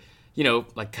 And,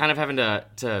 like, kind of having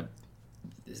to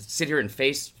sit here and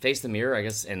face the mirror, I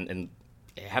guess, and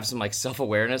have some, like,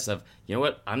 self-awareness of,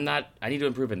 what, I need to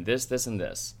improve in this, this, and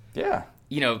this. Yeah.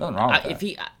 Nothing wrong with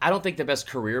that. I don't think the best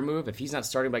career move, if he's not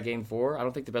starting by game 4, I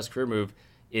don't think the best career move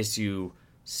is to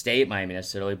stay at Miami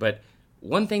necessarily. But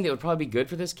one thing that would probably be good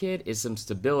for this kid is some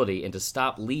stability and to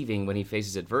stop leaving when he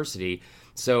faces adversity.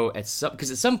 So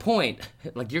because at some point,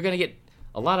 like, you're going to get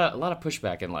a lot of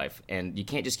pushback in life, and you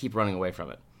can't just keep running away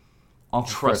from it.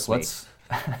 Uncle Trust Chris,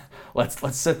 me.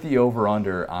 let's set the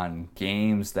over-under on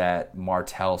games that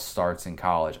Martell starts in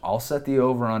college. I'll set the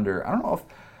over-under. I don't know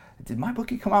did my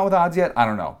bookie come out with odds yet? I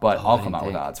don't know, but I'll come out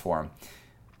with odds for him.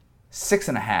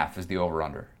 6.5 is the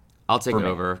over-under. I'll take it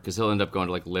over because he'll end up going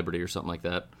to, like, Liberty or something like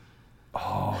that.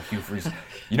 Oh, Hugh Freeze.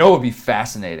 You know what would be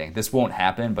fascinating? This won't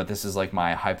happen, but this is like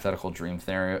my hypothetical dream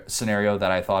scenario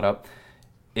that I thought up.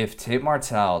 If Tate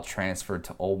Martell transferred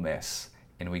to Ole Miss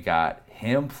and we got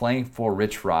him playing for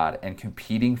Rich Rod and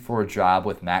competing for a job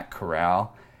with Matt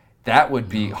Corral, that would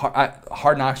be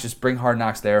Hard Knocks. Just bring Hard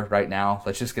Knocks there right now.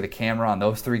 Let's just get a camera on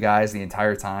those three guys the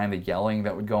entire time. The yelling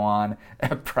that would go on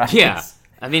at practice. Yeah.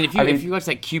 I mean, if you watch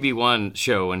that QB1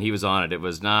 show when he was on it, it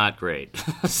was not great.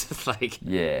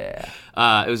 Yeah.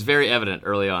 It was very evident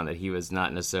early on that he was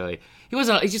not necessarily.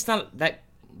 He's just not that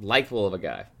likable of a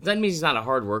guy. That means he's not a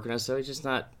hard worker necessarily. He's just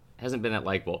hasn't been that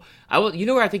likable. You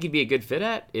know where I think he'd be a good fit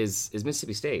at is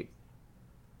Mississippi State.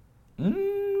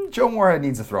 Joe Moorhead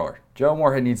needs a thrower.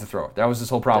 That was his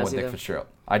whole problem with Nick Fitzgerald.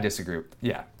 I disagree.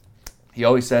 Yeah. He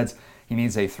always says he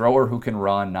needs a thrower who can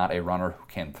run, not a runner who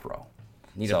can throw.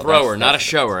 Need a thrower, not a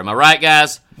shower. Am I right,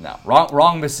 guys? No,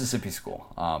 wrong Mississippi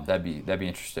school. That'd be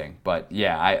interesting. But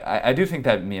yeah, I do think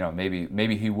that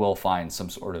maybe he will find some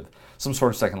sort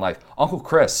of second life. Uncle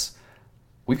Chris,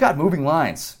 we've got moving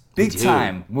lines, big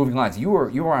time moving lines. You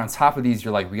were on top of these.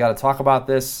 You're like, we got to talk about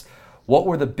this. What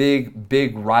were the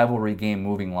big rivalry game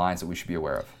moving lines that we should be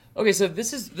aware of? Okay, so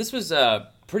this was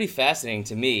pretty fascinating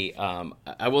to me.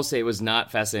 I will say it was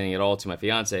not fascinating at all to my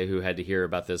fiance, who had to hear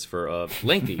about this for a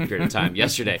lengthy period of time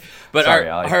yesterday. But Sorry,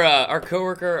 our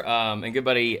coworker and good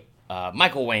buddy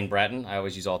Michael Wayne Bratton. I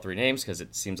always use all three names because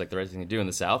it seems like the right thing to do in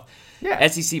the South. Yeah.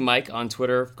 SEC Mike on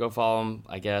Twitter. Go follow him.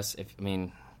 I guess if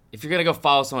you're gonna go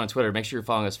follow someone on Twitter, make sure you're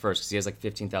following us first because he has like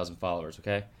 15,000 followers.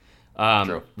 Okay.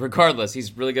 True. Regardless,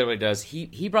 he's really good at what he does.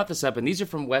 He brought this up, and these are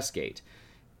from Westgate.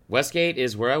 Westgate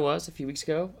is where I was a few weeks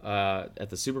ago at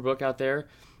the Superbook out there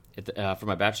for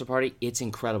my bachelor party. It's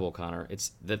incredible, Connor.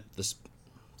 It's the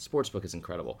sports book is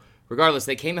incredible. Regardless,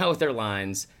 they came out with their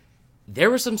lines.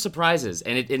 There were some surprises,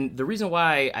 and the reason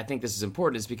why I think this is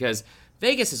important is because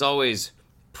Vegas is always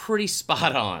pretty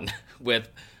spot on with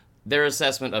their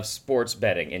assessment of sports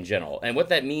betting in general. And what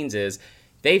that means is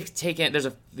they've taken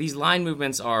these line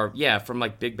movements are from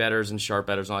like big bettors and sharp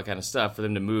bettors and all that kind of stuff for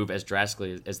them to move as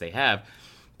drastically as they have.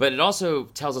 But it also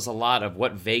tells us a lot of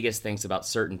what Vegas thinks about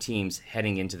certain teams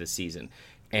heading into the season.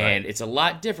 And It's a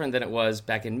lot different than it was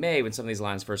back in May when some of these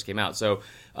lines first came out. So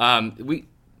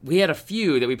we had a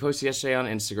few that we posted yesterday on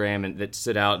Instagram and that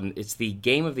stood out, and it's the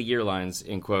game of the year lines,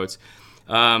 in quotes.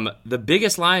 The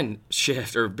biggest line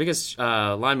shift or biggest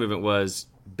line movement was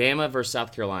Bama versus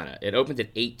South Carolina. It opened at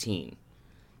 18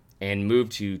 and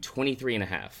moved to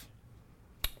 23.5.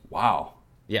 Wow.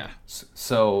 Yeah.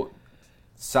 So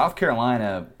South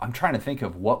Carolina, I'm trying to think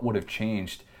of what would have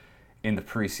changed in the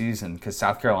preseason because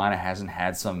South Carolina hasn't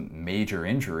had some major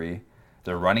injury.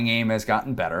 Their running game has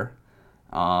gotten better.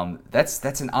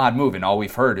 That's an odd move, and all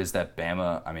we've heard is that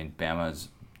Bama is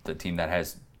the team that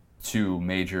has two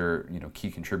major key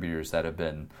contributors that have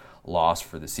been lost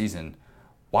for the season.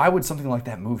 Why would something like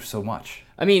that move so much?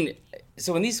 I mean,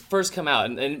 so when these first come out,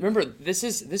 and remember, this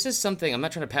is something, I'm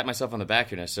not trying to pat myself on the back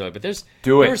here necessarily, but there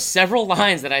were several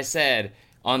lines that I said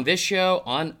on this show,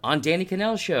 on Danny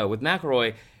Cannell's show with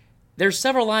McElroy. There's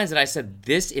several lines that I said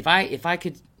this if I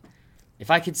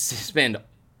could spend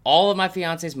all of my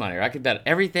fiance's money, or I could bet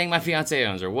everything my fiance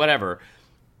owns, or whatever,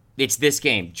 it's this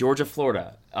game, Georgia,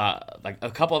 Florida, like a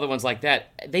couple other ones like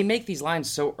that. They make these lines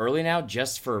so early now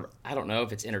just for, I don't know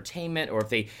if it's entertainment or if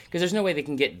because there's no way they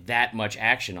can get that much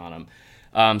action on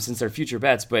them since they're future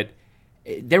bets. But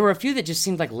there were a few that just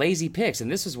seemed like lazy picks, and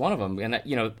this was one of them. And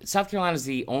South Carolina is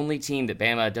the only team that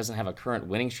Bama doesn't have a current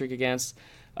winning streak against.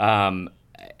 I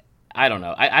don't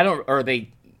know. I don't, or they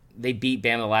beat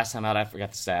Bama the last time out. I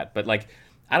forgot the stat, but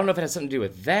I don't know if it has something to do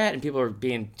with that, and people are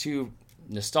being too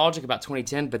nostalgic about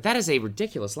 2010. But that is a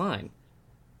ridiculous line.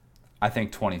 I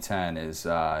think 2010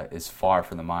 is far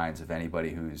from the minds of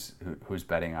anybody who's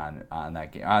betting on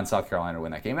that game, on South Carolina to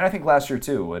win that game. And I think last year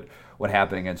too, what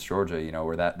happened against Georgia,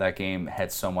 where that game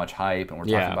had so much hype, and we're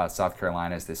talking about South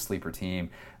Carolina as this sleeper team,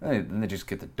 and they just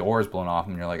get the doors blown off,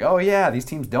 and you're like, oh yeah, these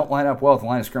teams don't line up well at the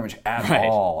line of scrimmage at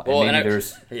all. And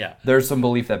maybe there's some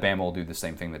belief that Bama will do the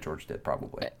same thing that Georgia did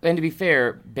probably. And to be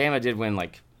fair, Bama did win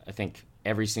I think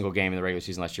every single game in the regular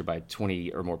season last year by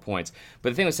 20 or more points. But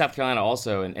the thing with South Carolina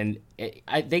also,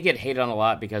 they get hated on a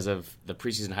lot because of the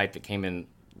preseason hype that came in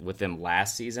with them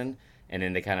last season, and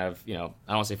then they kind of, I don't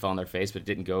want to say fell on their face, but it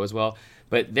didn't go as well.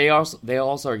 But they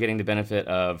also are getting the benefit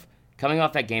of coming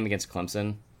off that game against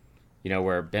Clemson,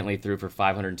 where Bentley threw for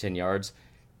 510 yards.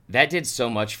 That did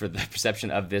so much for the perception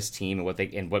of this team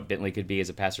and what Bentley could be as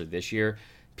a passer this year.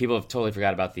 People have totally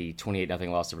forgot about the 28-0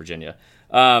 loss to Virginia.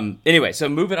 Anyway, so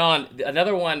moving on.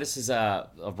 Another one, this is a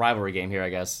rivalry game here, I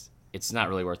guess. it's not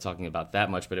really worth talking about that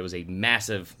much, but it was a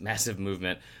massive, massive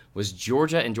movement, was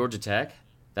Georgia and Georgia Tech.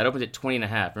 That opened at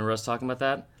 20.5. Remember us talking about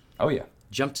that? Oh, yeah.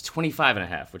 Jumped to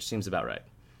 25.5, which seems about right.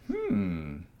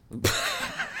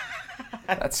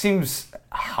 That seems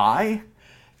high.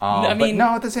 I mean, but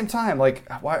no, at the same time, like,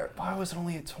 why was it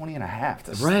only at 20.5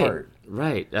 to start?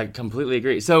 Right. I completely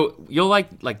agree. So you'll like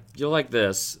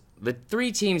this. The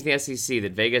three teams in the SEC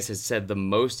that Vegas has said the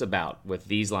most about with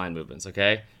these line movements,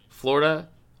 okay? Florida,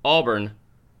 Auburn,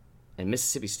 and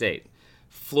Mississippi State.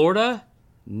 Florida,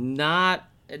 not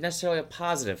necessarily a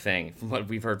positive thing from what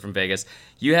we've heard from Vegas.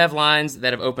 You have lines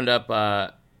that have opened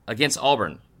up against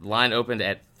Auburn. The line opened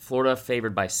at Florida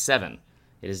favored by 7.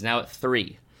 It is now at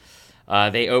 3.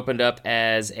 They opened up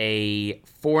as a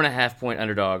 4.5-point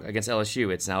underdog against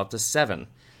LSU. It's now up to 7.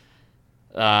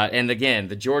 And again,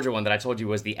 the Georgia one that I told you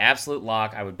was the absolute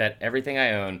lock. I would bet everything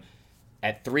I own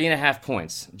at 3.5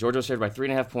 points. Georgia was favored by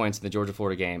 3.5 points in the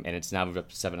Georgia-Florida game, and it's now moved up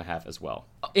to 7.5 as well.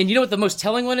 And you know what the most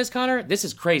telling one is, Connor? This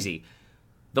is crazy.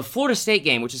 The Florida State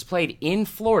game, which is played in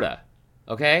Florida,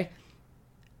 okay?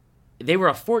 They were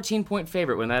a 14-point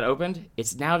favorite when that opened.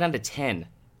 It's now down to 10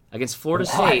 against Florida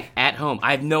State at home.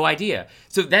 I have no idea.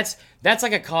 So that's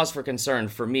like a cause for concern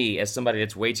for me as somebody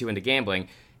that's way too into gambling.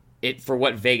 For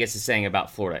what Vegas is saying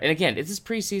about Florida. And again, this is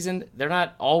preseason. They're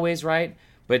not always right,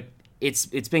 but it's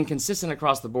been consistent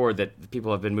across the board that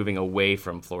people have been moving away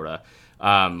from Florida,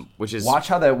 which is... Watch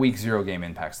how that Week 0 game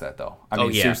impacts that, though. I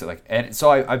mean, seriously. Like, and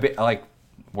so I'm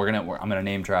gonna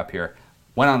name drop here.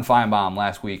 Went on Feinbaum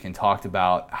last week and talked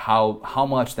about how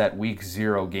much that Week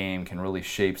 0 game can really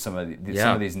shape some of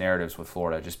these narratives with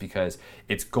Florida, just because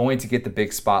it's going to get the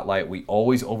big spotlight. We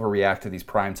always overreact to these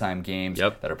primetime games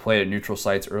that are played at neutral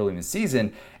sites early in the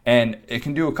season, and it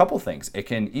can do a couple things. It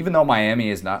can, even though Miami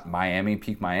is not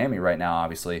peak Miami right now,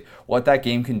 obviously, what that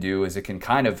game can do is it can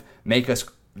kind of make us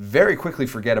very quickly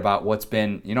forget about what's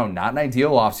been, not an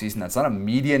ideal offseason. That's not a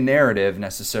media narrative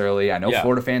necessarily. I know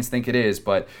Florida fans think it is,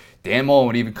 but Dan Mullen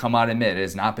would even come out and admit it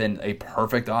has not been a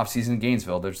perfect offseason in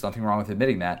Gainesville. There's nothing wrong with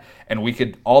admitting that. And we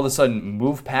could all of a sudden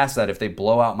move past that if they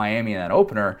blow out Miami in that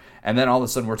opener, and then all of a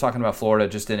sudden we're talking about Florida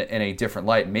just in a different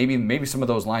light. Maybe some of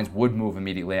those lines would move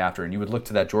immediately after, and you would look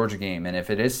to that Georgia game, and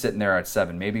if it is sitting there at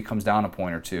 7, maybe it comes down a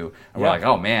point or two, and we're like,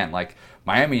 oh man, like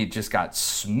Miami just got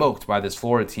smoked by this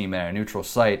Florida team at a neutral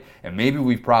site, and maybe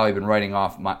we've probably been writing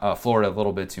off Florida a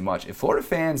little bit too much. If Florida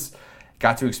fans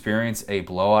got to experience a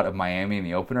blowout of Miami in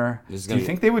the opener, do you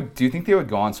think they would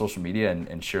go on social media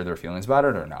and share their feelings about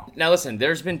it, or no? Now listen,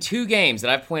 there's been 2 games that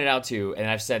I've pointed out to, and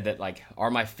I've said that like are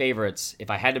my favorites.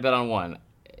 If I had to bet on one,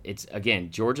 it's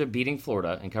again Georgia beating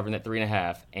Florida and covering that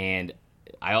 3.5, and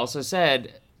I also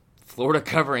said Florida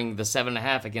covering the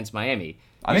 7.5 against Miami.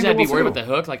 I think I'd be worried with the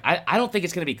hook. Like I don't think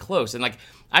it's going to be close, and like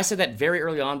I said that very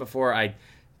early on before I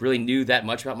really knew that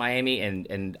much about Miami,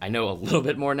 and I know a little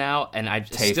bit more now, and I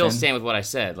still stand with what I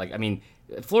said. Like, I mean,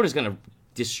 Florida's going to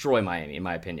destroy Miami, in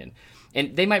my opinion.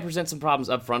 And they might present some problems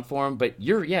up front for them, but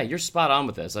you're spot on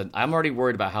with this. I'm already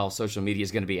worried about how social media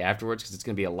is going to be afterwards, because it's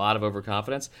going to be a lot of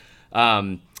overconfidence.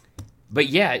 But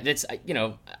yeah, it's,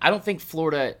 I don't think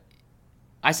Florida...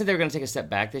 I said they were going to take a step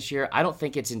back this year. I don't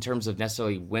think it's in terms of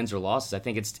necessarily wins or losses. I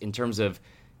think it's in terms of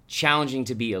challenging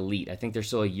to be elite. I think they're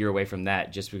still a year away from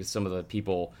that, just because some of the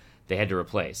people they had to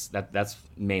replace. That's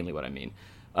mainly what I mean.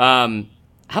 How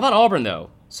about Auburn,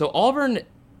 though? So Auburn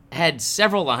had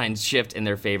several lines shift in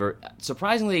their favor.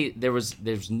 Surprisingly,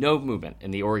 there's no movement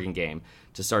in the Oregon game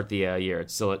to start the year.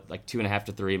 It's still at like 2.5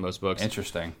 to 3 in most books.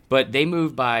 Interesting. But they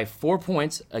moved by 4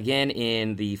 points again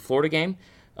in the Florida game.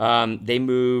 They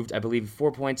moved, I believe,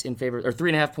 4 points in favor, or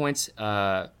 3.5 points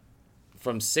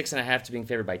from 6.5 to being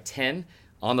favored by 10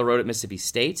 on the road at Mississippi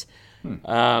State. The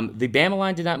Bama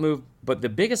line did not move, but the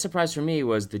biggest surprise for me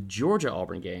was the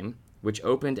Georgia-Auburn game, which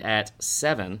opened at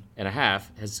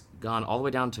 7.5, has gone all the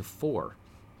way down to 4.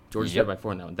 Georgia's favored by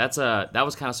 4 in that one. That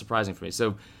was kind of surprising for me.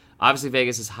 So obviously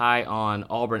Vegas is high on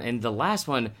Auburn. And the last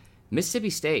one,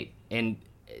 Mississippi State. And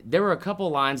there were a couple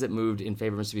lines that moved in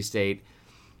favor of Mississippi State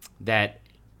that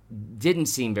didn't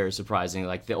seem very surprising.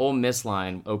 Like the Ole Miss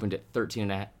line opened at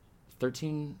 13 or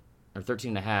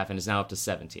 13.5 and is now up to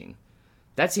 17.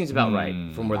 That seems about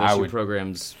right from where those two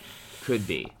programs could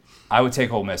be. I would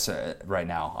take Ole Miss right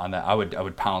now on that. I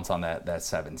would pounce on that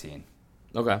 17.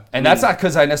 Okay. And that's not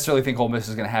because I necessarily think Ole Miss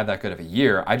is going to have that good of a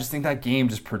year. I just think that game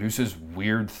just produces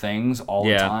weird things all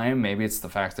the time. Maybe it's the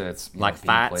fact that it's like being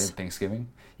fights. played Thanksgiving.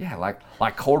 Yeah, like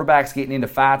quarterbacks getting into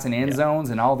fights and end zones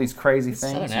and all these crazy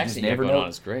things. Southern accent you going on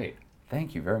is great.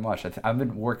 Thank you very much. I've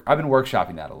been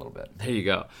workshopping that a little bit. There you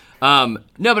go.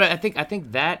 No, but I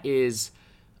think that is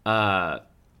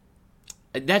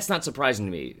That's not surprising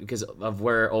to me because of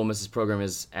where Ole Miss's program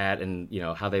is at and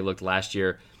how they looked last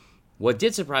year. What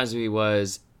did surprise me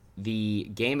was the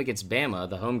game against Bama,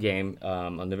 the home game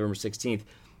on November 16th.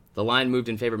 The line moved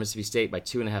in favor of Mississippi State by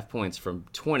 2.5 points from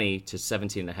 20 to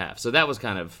 17.5. So that was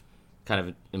kind of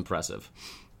impressive.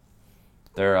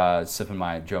 They're sipping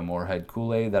my Joe Moorhead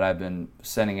Kool-Aid that I've been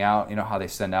sending out. You know how they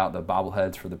send out the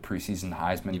bobbleheads for the preseason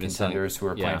Heisman contenders who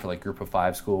are playing for like Group of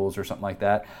 5 schools or something like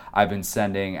that. I've been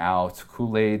sending out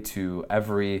Kool-Aid to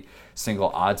every single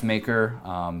odds maker,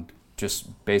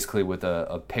 just basically with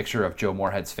a picture of Joe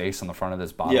Moorhead's face on the front of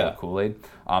this bottle of Kool-Aid.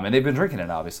 And they've been drinking it,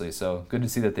 obviously. So good to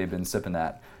see that they've been sipping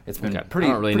that. It's been pretty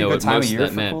good time of year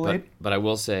for Kool-Aid. But I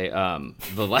will say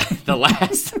the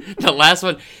last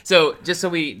one. So just so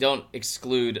we don't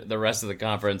exclude the rest of the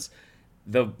conference,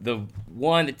 the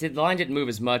one that the line didn't move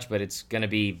as much, but it's going to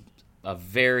be a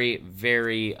very,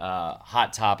 very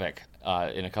hot topic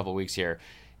in a couple weeks here,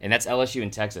 and that's LSU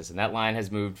and Texas. And that line has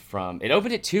moved from it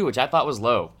opened at 2, which I thought was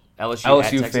low.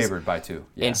 LSU favored by 2.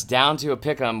 Yeah. And it's down to a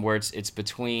pick'em where it's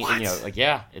between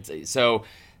it's so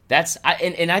that's I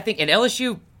think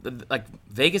LSU. Like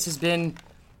Vegas has been,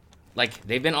 like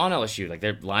they've been on LSU. Like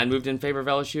their line moved in favor of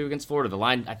LSU against Florida. The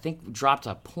line I think dropped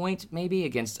a point maybe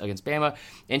against Bama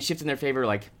and shifted in their favor.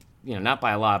 Like not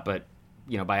by a lot, but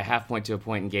by a half point to a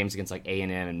point in games against like A&M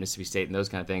and Mississippi State and those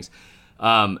kind of things.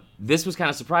 This was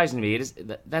kind of surprising to me.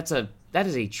 That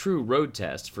is a true road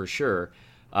test for sure.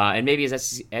 And maybe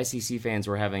as SEC fans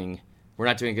we're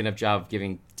not doing a good enough job of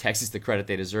giving Texas the credit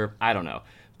they deserve. I don't know,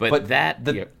 but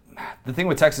the thing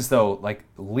with Texas, though, like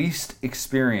least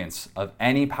experience of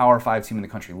any Power 5 team in the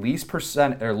country,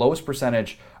 lowest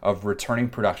percentage of returning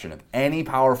production of any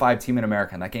Power 5 team in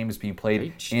America, and that game is being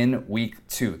played in week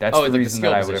 2. That's the reason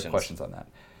that I would have questions on that.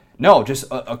 No, just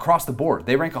across the board.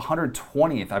 They rank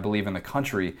 120th, I believe, in the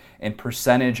country in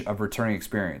percentage of returning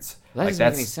experience. That doesn't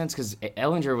make any sense because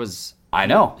Ellinger was... I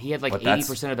know. He had like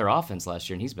 80% of their offense last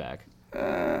year, and he's back.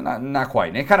 Not quite.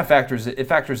 And it kind of factors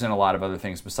in a lot of other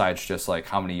things besides just like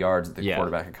how many yards the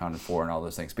quarterback accounted for and all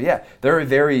those things. But yeah, they're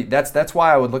very. That's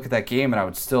why I would look at that game and I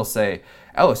would still say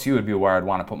LSU would be where I'd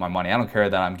want to put my money. I don't care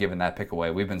that I'm giving that pick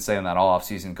away. We've been saying that all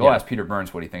offseason. Go ask Peter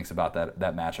Burns what he thinks about that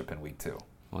matchup in week 2.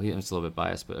 Well, he's a little bit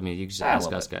biased, but I mean, you can just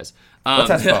ask us guys. Let's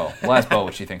ask Bo. We'll ask Bo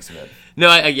what she thinks of it. No,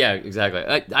 exactly.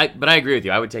 But I agree with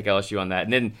you. I would take LSU on that.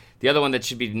 And then the other one that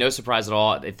should be no surprise at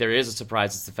all, if there is a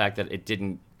surprise, it's the fact that it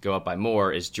didn't go up by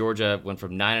more, is Georgia went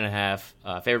from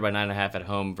 9.5, favored by 9.5 at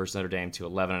home versus Notre Dame to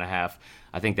 11.5.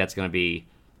 I think that's going to be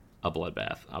a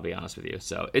bloodbath, I'll be honest with you.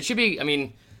 So it should be, I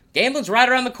mean, gambling's right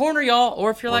around the corner, y'all.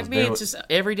 Or if you're like me, it's just an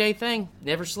everyday thing.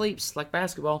 Never sleeps, like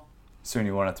basketball. Soon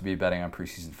you won't have to be betting on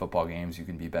preseason football games. You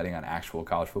can be betting on actual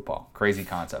college football. Crazy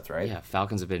concept, right? Yeah,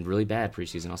 Falcons have been really bad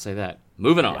preseason, I'll say that.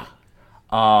 Moving on. Yeah.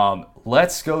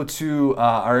 Let's go to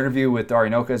our interview with Dari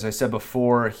Nowkhah. As I said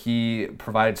before, he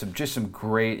provided some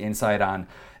great insight on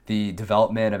the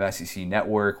development of SEC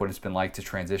Network, what it's been like to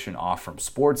transition off from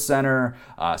SportsCenter,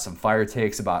 some fire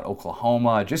takes about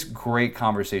Oklahoma. Just great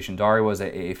conversation. Dari was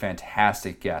a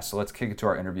fantastic guest. So let's kick it to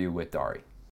our interview with Dari.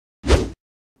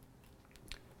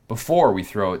 Before we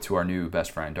throw it to our new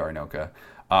best friend, Dari Nowkhah,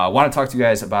 I want to talk to you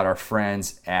guys about our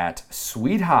friends at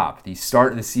Sweet Hop. The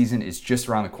start of the season is just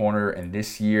around the corner, and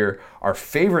this year, our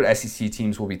favorite SEC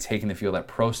teams will be taking the field at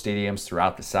pro stadiums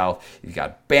throughout the South. You've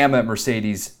got Bama at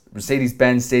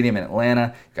Mercedes-Benz Stadium in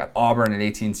Atlanta. You've got Auburn at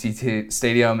AT&T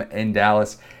Stadium in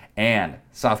Dallas, and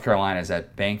South Carolina is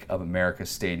at Bank of America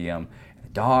Stadium. The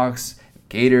Dogs,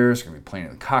 Gators are going to be playing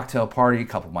at the cocktail party. A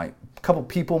couple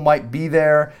people might be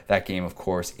there. That game, of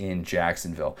course, in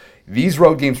Jacksonville. These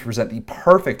road games present the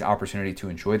perfect opportunity to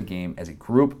enjoy the game as a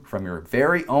group from your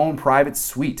very own private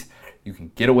suite. You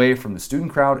can get away from the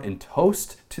student crowd and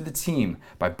toast to the team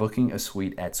by booking a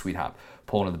suite at Sweet Hop.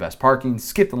 Pull into the best parking,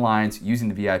 skip the lines, using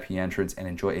the VIP entrance, and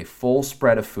enjoy a full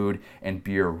spread of food and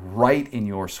beer right in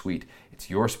your suite. It's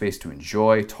your space to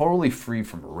enjoy, totally free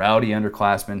from rowdy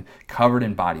underclassmen covered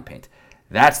in body paint.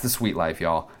 That's the sweet life,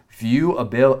 y'all. View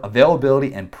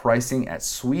availability and pricing at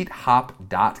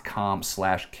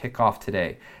sweethop.com/kickoff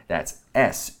today. That's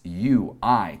SUITE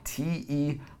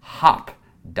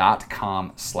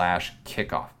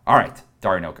hop.com/kickoff. All right,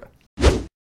 Dari Nowkhah.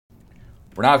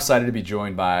 We're now excited to be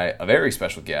joined by a very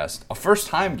special guest, a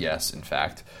first-time guest, in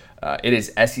fact. It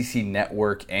is SEC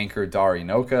Network anchor Dari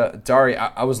Nowkhah. Dari,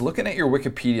 I was looking at your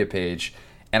Wikipedia page,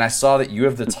 and I saw that you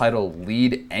have the title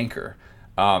lead anchor.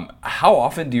 How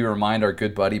often do you remind our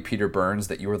good buddy Peter Burns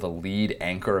that you are the lead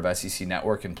anchor of SEC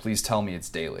Network? And please tell me it's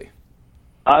daily.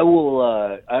 I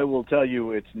will tell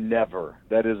you it's never.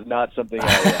 That is not something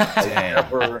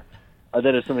I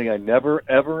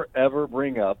never ever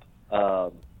bring up.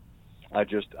 I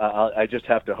just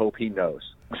have to hope he knows.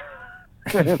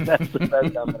 That's the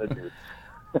best I'm going to do.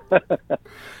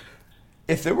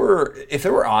 If there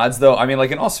were odds, though, I mean,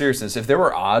 like in all seriousness, if there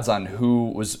were odds on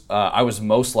who was I was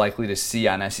most likely to see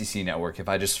on SEC Network, if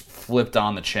I just flipped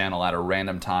on the channel at a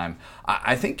random time,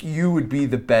 I think you would be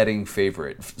the betting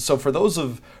favorite. So for those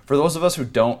of us who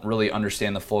don't really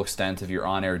understand the full extent of your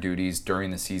on-air duties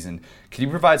during the season, can you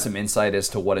provide some insight as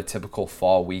to what a typical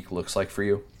fall week looks like for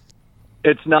you?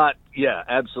 It's not, yeah,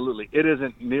 absolutely. It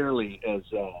isn't nearly as.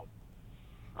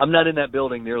 I'm not in that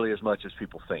building nearly as much as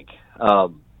people think.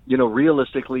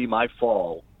 Realistically, my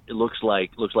fall it looks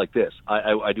like this.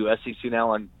 I do SEC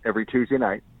now on every Tuesday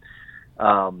night,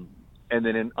 and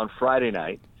then on Friday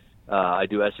night I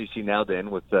do SEC Now then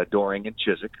with Doring and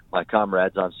Chiswick, my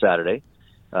comrades, on Saturday.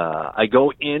 I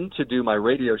go in to do my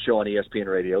radio show on ESPN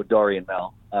Radio, Dari and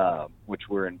Mel, which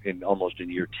we're in almost in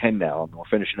year 10 now. We're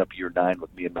finishing up year 9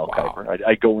 with me and Mel Kiper.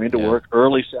 I go into work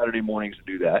early Saturday mornings to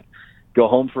do that. Go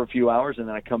home for a few hours, and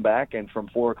then I come back, and from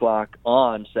 4 o'clock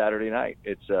on Saturday night,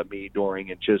 it's me,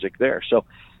 Doring, and Chiswick there. So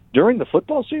during the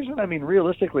football season, I mean,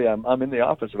 realistically, I'm in the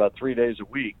office about 3 days a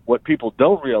week. What people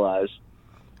don't realize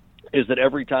is that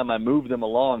every time I move them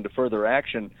along to further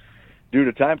action due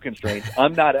to time constraints,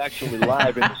 I'm not actually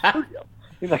live in the studio.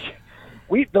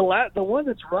 The one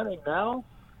that's running now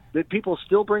that people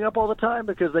still bring up all the time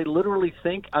because they literally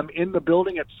think I'm in the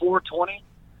building at 4:20,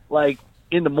 like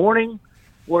in the morning,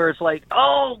 where it's like,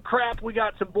 oh, crap, we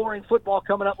got some boring football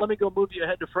coming up. Let me go move you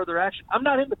ahead to further action. I'm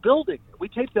not in the building. We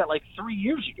taped that like 3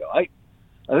 years ago. I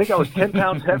think I was 10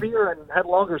 pounds heavier and had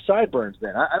longer sideburns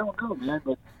then. I don't know, man.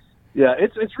 But, yeah,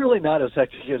 it's really not as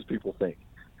hectic as people think.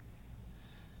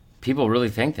 People really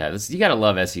think that. You got to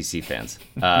love SEC fans.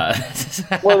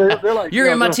 Well, they're like,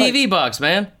 you're in my TV box,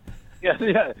 man.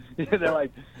 Yeah. They're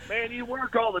like, man, you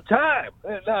work all the time.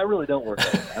 No, I really don't work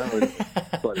all the time. I don't really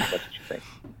but that's what you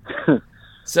think.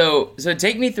 So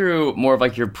take me through more of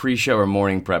like your pre-show or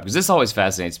morning prep, because this always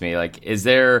fascinates me. Like, is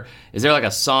there like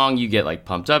a song you get like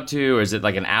pumped up to, or is it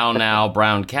like an Owl Now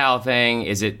Brown Cow thing?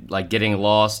 Is it like getting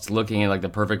lost looking at like the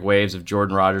perfect waves of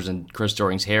Jordan Rodgers and Chris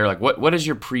Doring's hair? Like, what is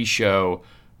your pre-show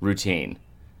routine?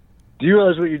 Do you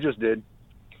realize what you just did?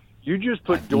 You just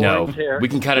put Doring's hair. We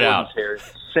can cut it out. Hair,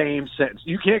 same sentence.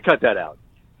 You can't cut that out.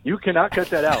 You cannot cut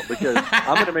that out because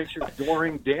I'm going to make sure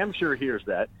Doring damn sure hears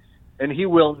that, and he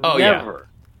will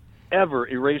ever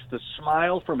erase the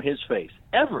smile from his face.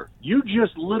 Ever. You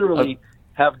just literally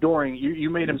have Doring. You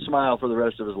made him smile for the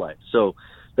rest of his life. So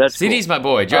that's CD's cool. My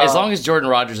boy. As long as Jordan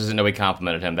Rodgers doesn't know we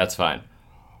complimented him, that's fine.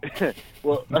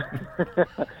 Well,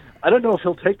 I don't know if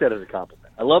he'll take that as a compliment.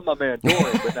 I love my man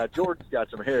Doring, but now Jordan's got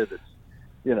some hair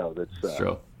that's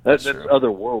true. That's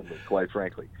otherworldly, quite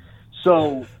frankly.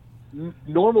 So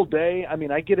normal day, I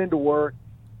mean, I get into work,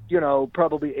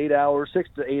 probably 8 hours, 6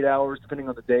 to 8 hours, depending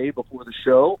on the day before the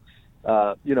show.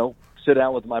 Sit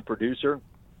down with my producer,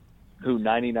 who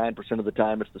 99% of the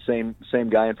time it's the same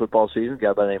guy in football season, a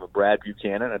guy by the name of Brad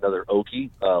Buchanan, another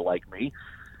Okie like me.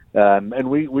 And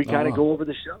we kind of go over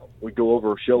the show. We go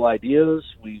over show ideas.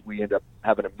 We end up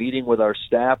having a meeting with our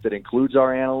staff that includes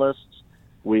our analysts.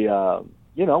 We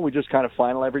just kind of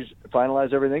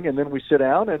finalize everything, and then we sit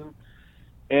down and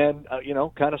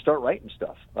kind of start writing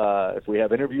stuff. If we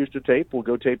have interviews to tape, we'll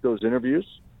go tape those interviews.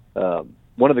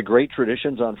 One of the great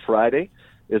traditions on Friday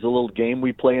is a little game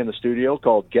we play in the studio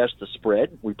called Guess the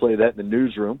Spread. We play that in the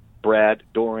newsroom, Brad,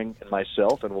 Doring, and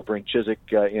myself, and we'll bring Chiswick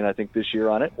in, I think, this year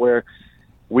on it, where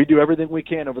we do everything we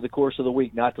can over the course of the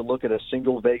week not to look at a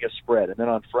single Vegas spread. And then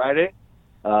on Friday,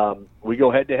 we go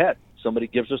head-to-head. Somebody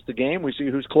gives us the game. We see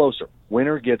who's closer.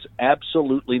 Winner gets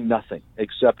absolutely nothing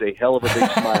except a hell of a big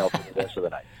smile for the rest of the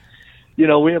night.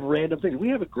 We have random things. We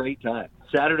have a great time.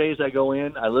 Saturdays I go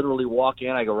in. I literally walk in.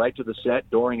 I go right to the set.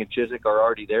 Doring and Chiswick are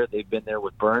already there. They've been there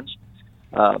with Burns.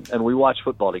 And we watch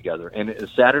football together. And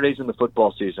Saturdays in the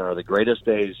football season are the greatest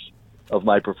days of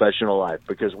my professional life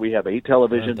because we have 8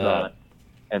 televisions on,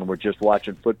 and we're just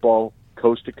watching football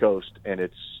coast to coast, and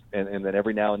then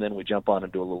every now and then we jump on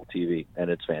and do a little TV, and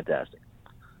it's fantastic.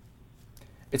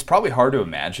 It's probably hard to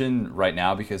imagine right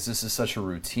now because this is such a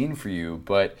routine for you,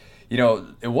 but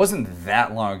it wasn't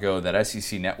that long ago that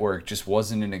SEC Network just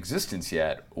wasn't in existence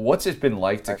yet. What's it been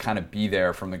like to kind of be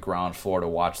there from the ground floor to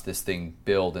watch this thing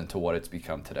build into what it's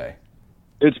become today?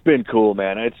 It's been cool,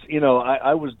 man. It's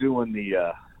I was doing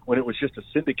the when it was just a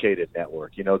syndicated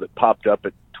network, that popped up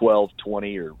at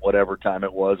 12:20 or whatever time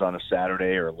it was on a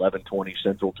Saturday, or 11:20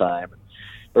 Central Time,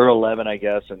 or 11, I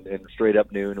guess, and straight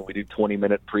up noon, and we do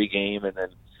 20-minute pregame, and then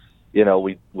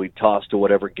we toss to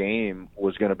whatever game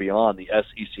was going to be on. The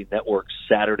SEC Network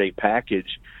Saturday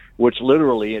package which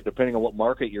literally, depending on what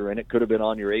market you're in, it could have been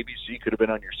on your ABC, could have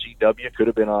been on your CW, could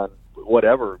have been on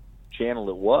whatever channel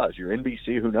it was, your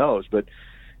NBC, who knows. But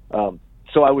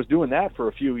so I was doing that for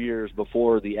a few years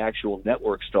before the actual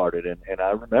network started, and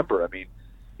I remember, I mean,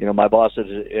 you know, my boss at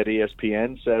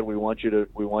ESPN said, we want you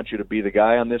to be the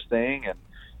guy on this thing, and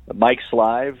Mike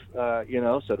Slive, you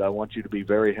know, said, I want you to be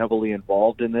very heavily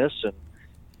involved in this. And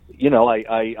you know,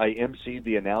 I emceed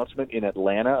the announcement in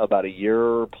Atlanta about a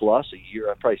year,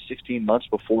 probably 16 months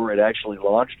before it actually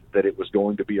launched, that it was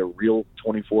going to be a real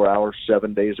 24-hour,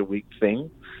 7 days a week thing.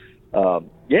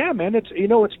 Yeah, man,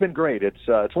 it's been great.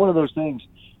 It's one of those things.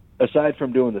 Aside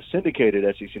from doing the syndicated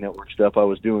SEC Network stuff, I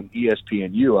was doing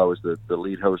ESPNU. I was the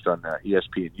lead host on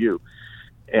ESPNU,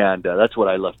 and that's what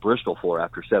I left Bristol for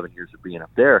after 7 years of being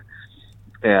up there,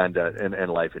 and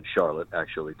life in Charlotte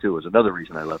actually too was another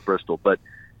reason I left Bristol. But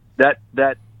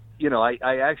that you know,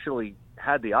 I actually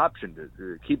had the option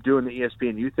to keep doing the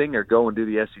ESPNU thing or go and do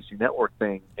the SEC Network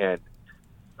thing, and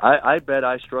I bet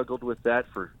I struggled with that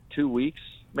for 2 weeks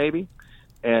maybe.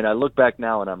 And I look back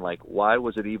now and I'm like, why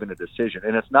was it even a decision?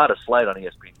 And it's not a slight on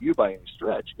ESPNU by any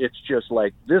stretch. It's just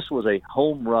like, this was a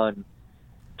home run,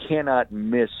 cannot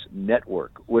miss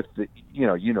network with the, you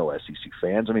know, SEC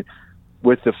fans. I mean,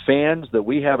 with the fans that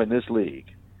we have in this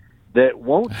league that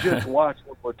won't just watch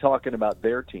when we're talking about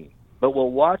their team, but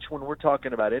will watch when we're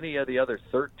talking about any of the other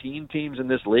 13 teams in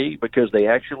this league because they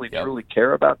actually truly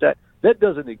care about that. That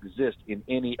doesn't exist in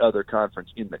any other conference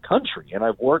in the country. And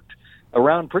I've worked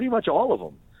around pretty much all of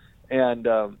them. And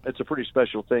it's a pretty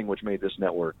special thing, which made this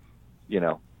network, you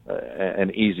know,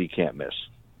 an easy can't miss.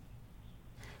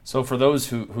 So for those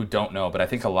who don't know, but I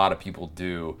think a lot of people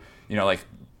do, you know, like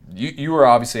you were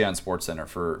obviously on SportsCenter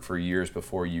for years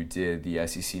before you did the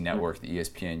SEC Network, the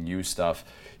ESPNU stuff.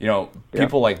 You know,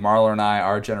 people like Marler and I,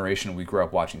 our generation, we grew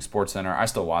up watching SportsCenter. I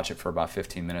still watch it for about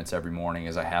 15 minutes every morning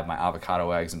as I have my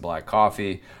avocado eggs and black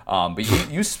coffee.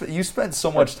 But you spent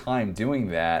so much time doing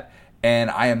that.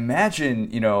 And I imagine,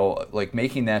 you know, like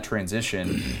making that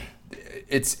transition,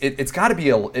 it's got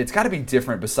to be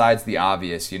different besides the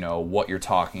obvious, you know, what you're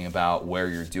talking about, where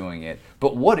you're doing it.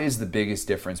 But what is the biggest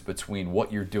difference between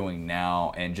what you're doing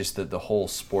now and just the whole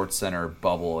SportsCenter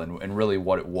bubble and really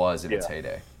what it was in its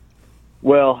heyday?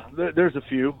 Well, there's a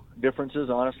few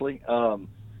differences, honestly.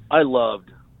 I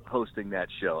loved hosting that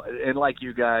show, and like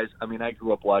you guys, I mean, I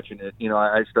grew up watching it. You know,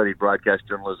 I studied broadcast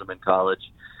journalism in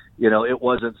college. You know, it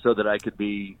wasn't so that I could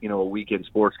be, you know, a weekend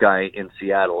sports guy in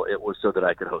Seattle. It was so that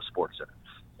I could host SportsCenter.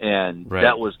 And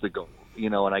that was the goal, you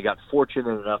know, and I got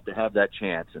fortunate enough to have that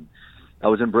chance. And I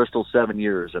was in Bristol 7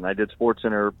 years, and I did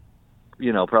SportsCenter,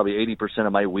 you know, probably 80%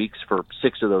 of my weeks for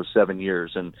 6 of those 7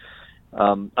 years. And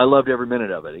I loved every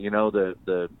minute of it. You know,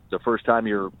 the first time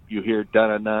you hear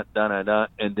da-na-na, da-na-na,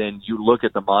 and then you look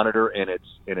at the monitor and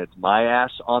it's my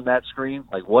ass on that screen.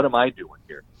 Like, what am I doing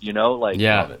here? You know, like,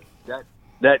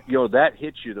 that, you know, that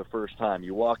hits you the first time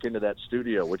you walk into that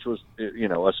studio, which was, you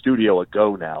know, a studio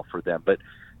ago now for them. But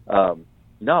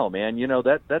no, man, you know,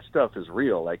 that stuff is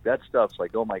real. Like, that stuff's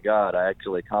like, oh my God, I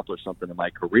actually accomplished something in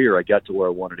my career. I got to where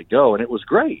I wanted to go, and it was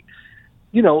great.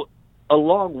 You know,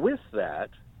 along with that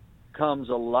comes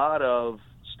a lot of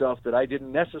stuff that I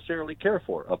didn't necessarily care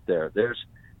for up there. There's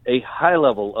a high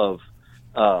level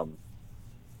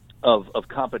of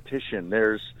competition.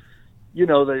 There's, you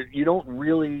know, you don't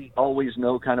really always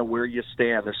know kind of where you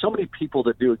stand. There's so many people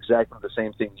that do exactly the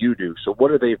same thing you do. So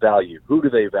what do they value? Who do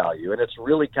they value? And it's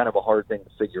really kind of a hard thing to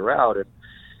figure out.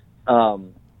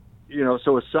 And, you know,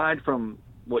 so aside from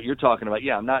what you're talking about,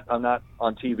 I'm not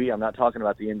on TV. I'm not talking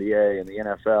about the NBA and the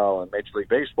NFL and Major League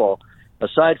Baseball.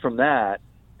 Aside from that,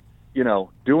 you know,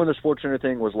 doing the SportsCenter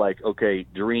thing was like, okay,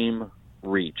 dream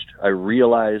reached. I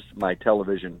realized my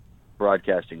television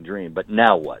broadcasting dream, but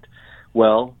now what?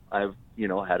 Well, I've, you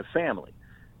know, had a family.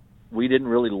 We didn't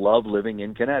really love living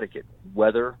in Connecticut.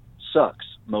 Weather sucks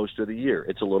most of the year.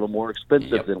 It's a little more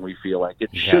expensive than we feel like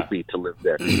it should be to live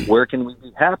there. Where can we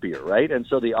be happier, right? And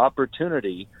so the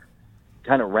opportunity,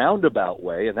 kind of roundabout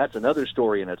way, and that's another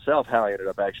story in itself, how I ended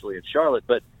up actually in Charlotte.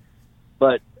 But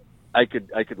I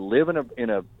could live in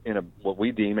a what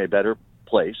we deem a better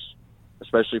place,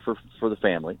 especially for the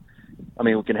family. I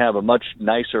mean, we can have a much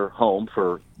nicer home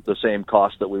for the same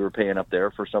cost that we were paying up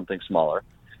there for something smaller.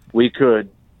 We could,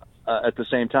 at the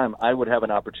same time, I would have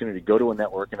an opportunity to go to a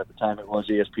network, and at the time it was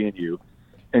ESPNU,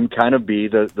 and kind of be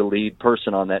the lead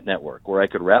person on that network, where I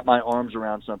could wrap my arms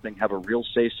around something, have a real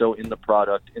say-so in the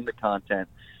product, in the content,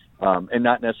 and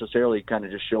not necessarily kind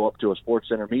of just show up to a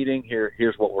SportsCenter meeting.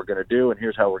 Here's what we're going to do, and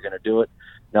here's how we're going to do it.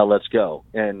 Now let's go.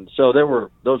 And so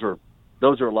those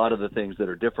are a lot of the things that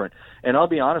are different. And I'll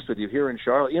be honest with you, here in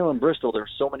Charlotte, you know, in Bristol,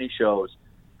 there's so many shows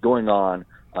going on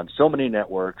so many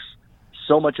networks,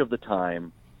 so much of the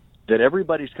time, that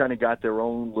everybody's kind of got their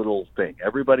own little thing.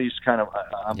 Everybody's kind of,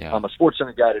 I'm a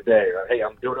SportsCenter guy today, or hey,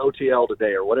 I'm doing OTL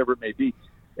today, or whatever it may be.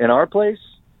 In our place,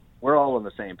 we're all on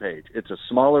the same page. It's a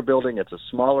smaller building, it's a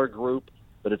smaller group,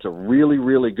 but it's a really,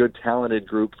 really good, talented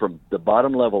group from the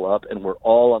bottom level up, and we're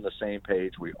all on the same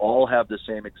page. We all have the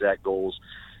same exact goals.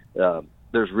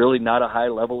 There's really not a high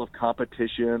level of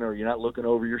competition, or you're not looking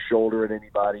over your shoulder at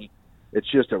anybody. It's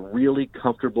just a really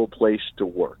comfortable place to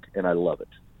work, and I love it.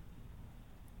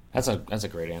 That's a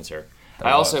great answer.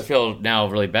 I also feel now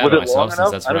really bad about myself since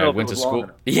that's where I went to school.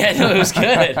 Yeah, no, it was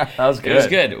good. That was good. It was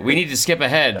good. We need to skip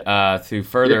ahead through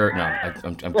further. No,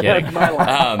 I'm kidding.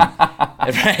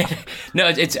 Right? No,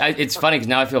 it's funny because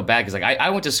now I feel bad because like I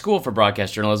went to school for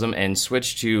broadcast journalism and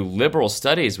switched to liberal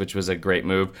studies, which was a great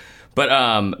move. But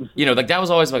like that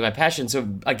was always like my passion. So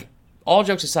like all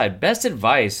jokes aside, best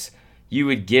advice you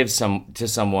would give to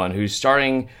someone who's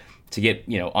starting to get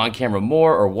on camera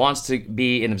more or wants to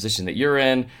be in the position that you're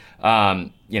in.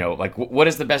 Like what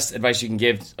is the best advice you can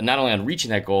give not only on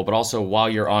reaching that goal but also while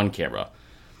you're on camera?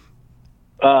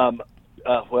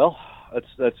 Well,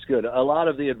 that's good. A lot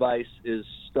of the advice is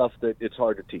stuff that it's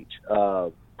hard to teach.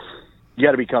 You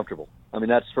got to be comfortable. I mean,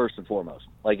 that's first and foremost.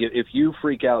 Like if you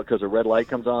freak out because a red light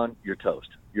comes on, you're toast.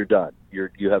 You're done.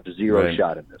 You have zero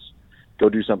shot in this. Go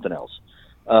do something else.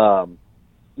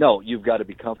 No, you've got to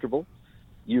be comfortable.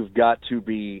 You've got to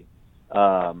be.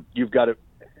 You've got to.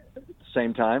 At the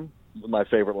same time, my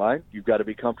favorite line, you've got to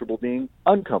be comfortable being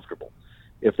uncomfortable,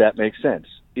 if that makes sense.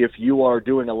 If you are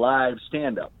doing a live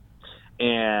stand-up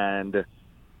and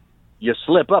you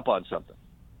slip up on something,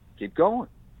 keep going.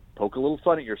 Poke a little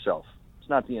fun at yourself. It's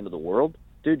not the end of the world.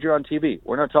 Dude, you're on TV.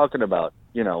 We're not talking about,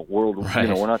 we're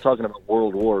not talking about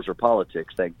world wars or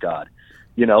politics, thank God.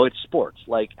 It's sports.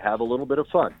 Like, have a little bit of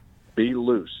fun. Be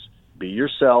loose. Be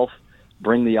yourself.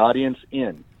 Bring the audience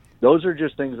in. Those are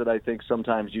just things that I think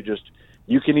sometimes you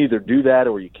can either do that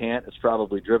or you can't. It's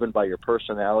probably driven by your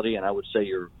personality, and I would say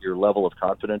your level of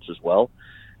confidence as well.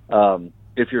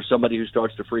 If you're somebody who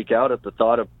starts to freak out at the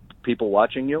thought of people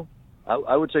watching you,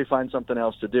 I would say find something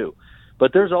else to do.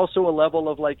 But there's also a level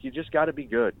of, like, you just got to be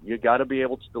good. You got to be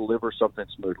able to deliver something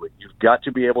smoothly. You've got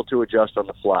to be able to adjust on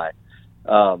the fly.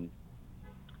 One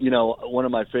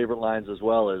of my favorite lines as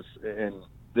well is,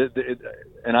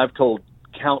 and I've told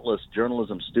countless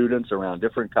journalism students around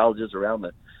different colleges around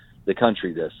the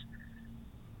country this.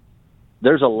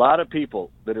 There's a lot of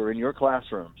people that are in your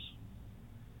classrooms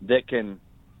that can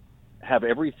have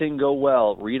everything go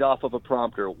well, read off of a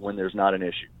prompter when there's not an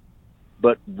issue.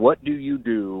 But what do you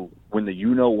do when the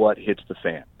you-know-what hits the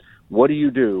fan? What do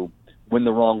you do when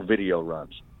the wrong video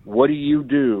runs? What do you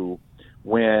do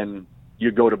when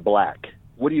you go to black?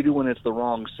 What do you do when it's the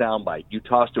wrong soundbite? You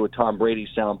toss to a Tom Brady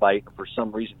soundbite, and for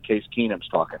some reason Case Keenum's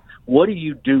talking. What do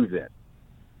you do then?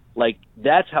 Like,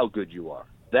 that's how good you are.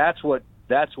 That's what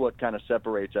kind of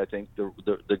separates, I think,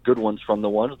 the good ones from the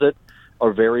ones that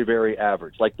are very, very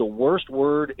average. Like, the worst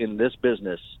word in this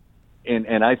business,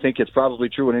 and I think it's probably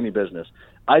true in any business,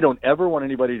 I don't ever want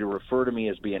anybody to refer to me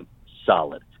as being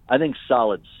solid. I think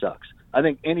solid sucks. I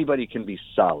think anybody can be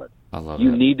solid. I love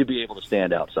you it. need to be able to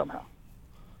stand out somehow.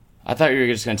 I thought you were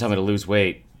just going to tell me to lose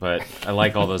weight, but I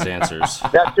like all those answers.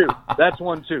 That too. That's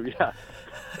one too, yeah.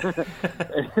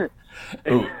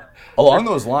 Ooh. Along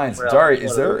those lines, Well, Dari,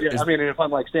 is there... I mean, if I'm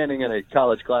like standing in a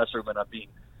college classroom and I'm being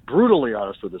brutally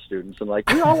honest with the students and like,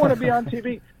 we all want to be on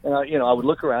TV. And I would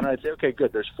look around and I'd say, okay,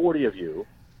 good, there's 40 of you.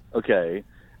 Okay.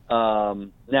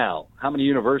 Now, how many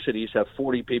universities have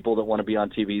 40 people that want to be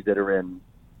on TV that are in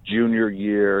junior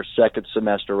year, second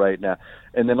semester right now?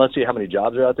 And then let's see how many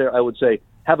jobs are out there. I would say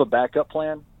have a backup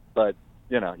plan, but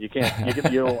you don't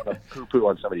want to poo-poo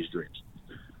on somebody's dreams.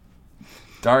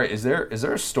 Dari, is there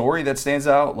a story that stands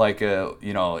out? Like,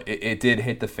 it did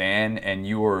hit the fan, and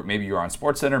you were on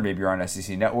SportsCenter, maybe you were on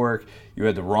SEC Network. You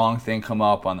had the wrong thing come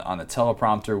up on the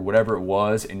teleprompter, whatever it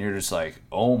was, and you're just like,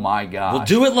 oh my god, we'll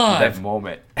do it live. That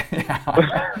moment,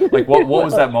 like what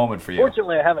was that moment for you?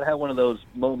 Fortunately, I haven't had one of those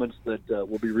moments that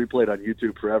will be replayed on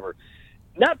YouTube forever.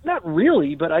 Not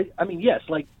really, but I mean, yes,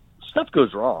 like stuff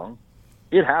goes wrong.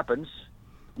 It happens,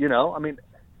 I mean.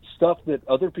 Stuff that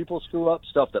other people screw up,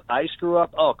 stuff that I screw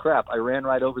up. Oh crap! I ran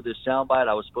right over this soundbite.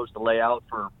 I was supposed to lay out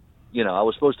for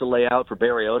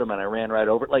Barry Odom, and I ran right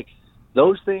over it. Like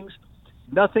those things,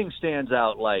 nothing stands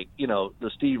out like the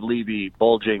Steve Levy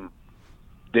bulging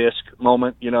disc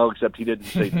moment. Except he didn't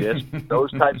say disc.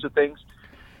 Those types of things.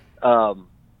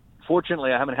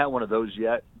 Fortunately, I haven't had one of those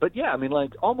yet. But yeah, I mean,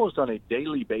 like almost on a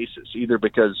daily basis, either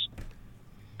because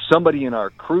somebody in our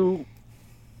crew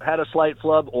had a slight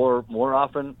flub, or more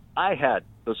often I had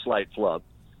the slight flub.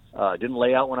 didn't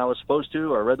lay out when I was supposed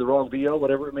to, or I read the wrong VO,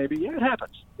 whatever it may be. Yeah, it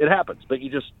happens. It happens. But you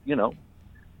just,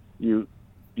 you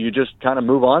just kind of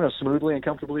move on as smoothly and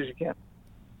comfortably as you can.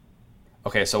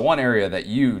 Okay, so one area that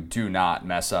you do not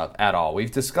mess up at all.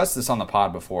 We've discussed this on the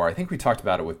pod before. I think we talked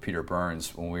about it with Peter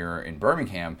Burns when we were in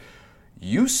Birmingham.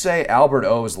 You say Albert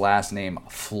O's last name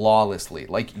flawlessly.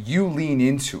 Like, you lean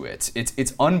into it.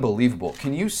 It's unbelievable.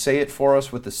 Can you say it for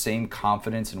us with the same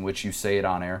confidence in which you say it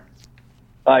on air?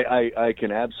 I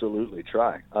can absolutely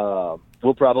try.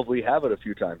 We'll probably have it a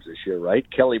few times this year, right?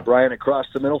 Kelly Bryant across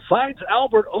the middle finds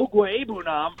Albert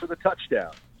Ooooooh for the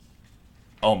touchdown.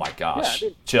 Oh, my gosh. Yeah,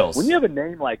 Chills. When you have a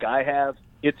name like I have,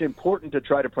 it's important to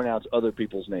try to pronounce other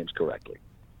people's names correctly.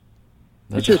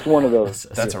 It's just one of those.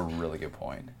 That's a really good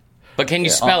point. But can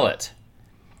you spell it?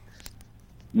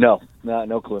 No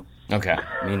clue. Okay,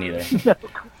 me neither.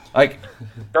 Like,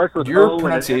 Starts with your O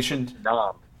pronunciation.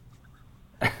 Nom.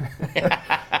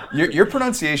 Your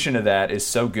pronunciation of that is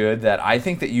so good that I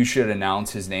think that you should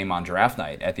announce his name on draft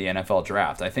night at the NFL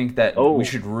draft. I think that we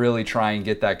should really try and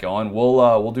get that going.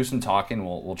 We'll do some talking.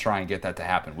 We'll try and get that to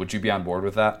happen. Would you be on board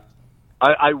with that?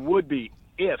 I would be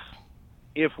if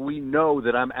we know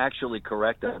that I'm actually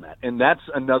correct on that. And that's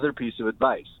another piece of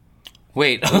advice.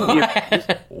 Wait.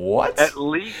 What? At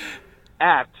least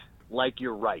act like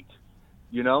you're right.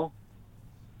 You know?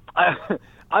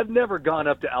 I've never gone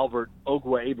up to Albert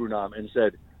Ooooooh and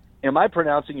said, "Am I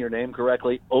pronouncing your name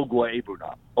correctly? Ooooooh.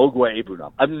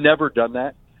 I've never done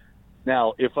that.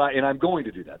 Now, and I'm going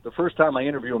to do that. The first time I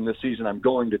interview him this season, I'm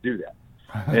going to do that.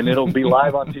 And it'll be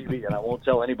live on TV, and I won't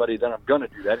tell anybody that I'm going to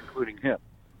do that, including him.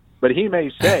 But he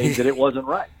may say that it wasn't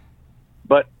right.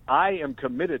 But I am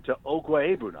committed to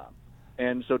Ooooooh.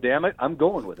 And so, damn it, I'm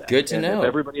going with that. Good to know. If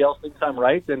everybody else thinks I'm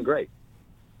right, then great.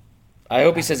 I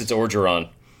hope he says it's Orgeron.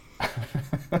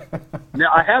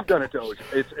 Now, I have done it to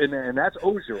Ogeron. And that's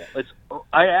Ogeron.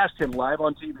 I asked him live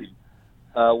on TV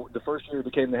the first year he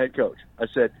became the head coach. I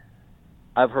said,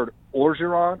 I've heard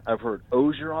Orgeron. I've heard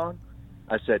Ogeron.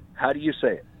 I said, how do you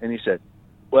say it? And he said,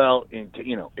 well, in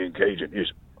Cajun,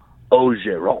 it's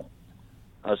Ogeron.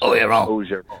 I said,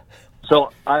 Ogeron.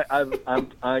 So I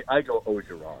go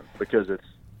Ogeron because it's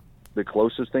the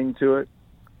closest thing to it.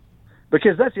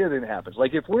 Because that's the other thing that happens.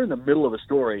 Like, if we're in the middle of a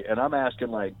story and I'm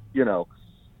asking,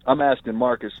 I'm asking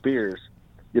Marcus Spears,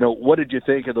 what did you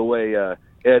think of the way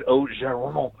Ed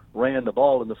Ogeron ran the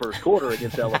ball in the first quarter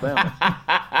against Alabama?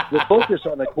 The focus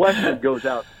on the question goes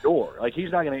out the door. Like,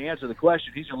 he's not going to answer the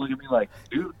question. He's going to look at me like,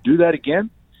 do that again?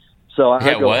 So I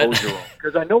go Ogeron.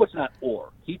 Because I know it's not or.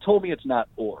 He told me it's not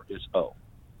or, it's O.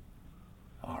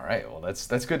 All right. Well,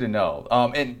 that's good to know.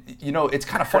 And, it's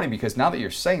kind of funny because now that you're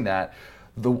saying that,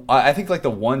 I think like the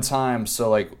one time, so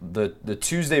like the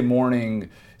Tuesday morning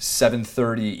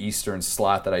 7:30 Eastern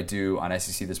slot that I do on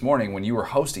SEC This Morning, when you were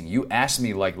hosting, you asked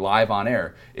me like live on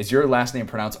air, is your last name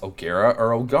pronounced O'Gara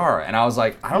or O'Gara? And I was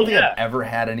like, I don't think I've ever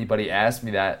had anybody ask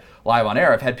me that live on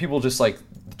air. I've had people just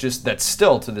that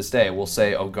still to this day will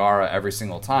say O'Gara every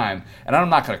single time, and I'm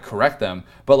not going to correct them,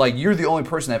 but like you're the only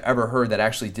person I've ever heard that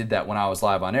actually did that when I was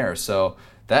live on air. So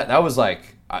that was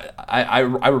like, I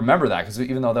remember that because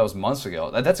even though that was months ago,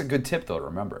 that's a good tip though to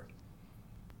remember.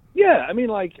 Yeah, I mean,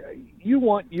 like, you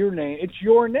want your name. It's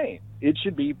your name. It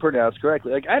should be pronounced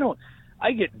correctly. Like,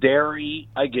 I get Dari,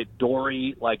 I get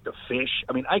Dory, like the fish.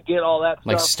 I mean, I get all that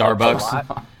like stuff. Like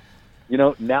Starbucks.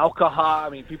 Nowkhah. I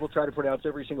mean, people try to pronounce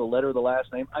every single letter of the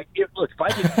last name. Look, if I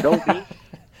didn't know me,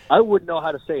 I wouldn't know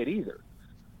how to say it either.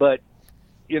 But,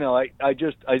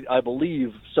 I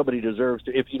believe somebody deserves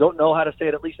to. If you don't know how to say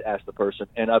it, at least ask the person.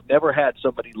 And I've never had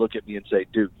somebody look at me and say,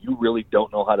 dude, you really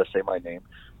don't know how to say my name.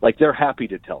 Like, they're happy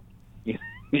to tell me,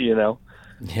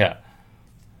 Yeah.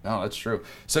 No, that's true.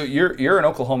 So you're an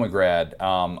Oklahoma grad.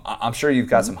 I'm sure you've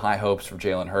got some high hopes for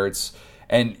Jalen Hurts.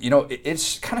 And,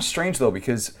 it's kind of strange, though,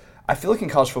 because I feel like in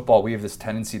college football we have this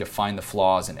tendency to find the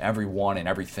flaws in everyone and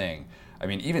everything. I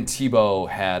mean, even Tebow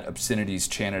had obscenities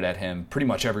chanted at him pretty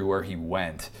much everywhere he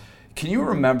went. Can you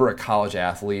remember a college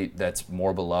athlete that's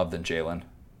more beloved than Jalen?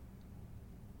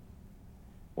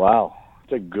 Wow.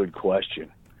 That's a good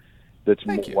question.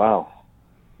 Thank you. Wow.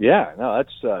 Yeah, no,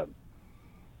 that's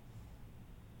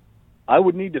I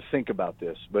would need to think about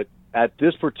this, but at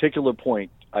this particular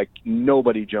point,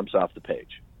 nobody jumps off the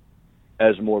page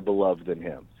as more beloved than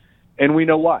him. And we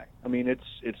know why. I mean,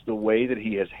 it's the way that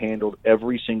he has handled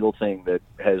every single thing that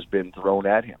has been thrown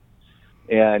at him.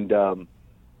 And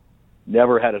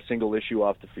never had a single issue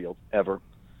off the field, ever.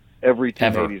 Every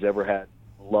teammate he's ever had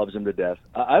loves him to death.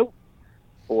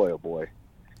 Boy, oh boy.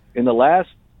 In the last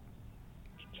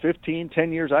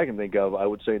 10 years I can think of, I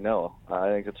would say no. I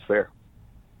think it's fair.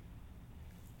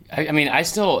 I mean, I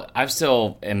still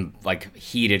am like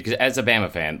heated because as a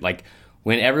Bama fan, like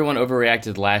when everyone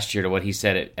overreacted last year to what he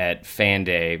said at Fan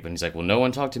Day, when he's like, "Well, no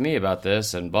one talked to me about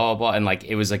this," and blah blah blah, and like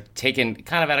it was like taken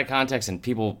kind of out of context, and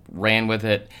people ran with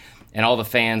it, and all the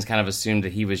fans kind of assumed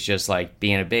that he was just like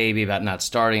being a baby about not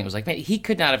starting. It was like, man, he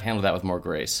could not have handled that with more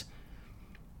grace.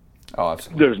 Oh,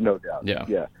 absolutely. There's no doubt.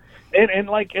 Yeah. And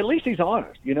like at least he's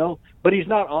honest, you know. But he's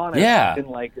not honest. Yeah.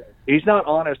 He's not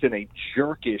honest in a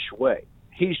jerkish way.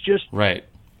 He's just right.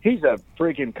 He's a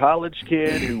freaking college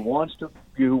kid who wants to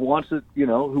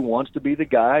be the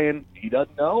guy, and he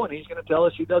doesn't know, and he's going to tell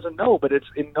us he doesn't know. But it's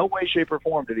in no way, shape, or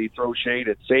form did he throw shade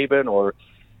at Saban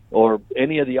or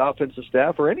any of the offensive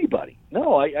staff or anybody.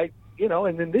 No, I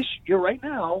and then this year right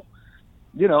now,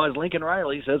 as Lincoln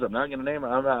Riley says, I'm not going to name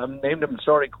him. I'm named him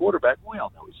starting quarterback. We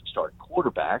all know he's a starting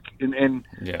quarterback, and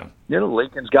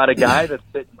Lincoln's got a guy that's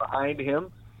sitting behind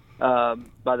him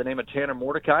by the name of Tanner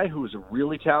Mordecai, who's a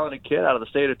really talented kid out of the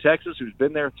state of Texas who's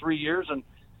been there 3 years, and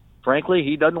frankly,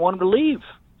 he doesn't want him to leave.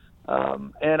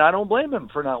 And I don't blame him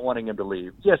for not wanting him to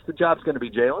leave. Yes, the job's going to be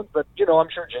Jalen, but I'm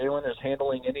sure Jalen is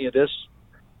handling any of this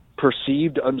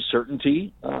perceived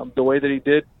uncertainty the way that he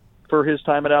did for his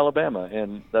time at Alabama,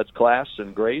 and that's class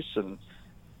and grace, and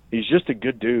he's just a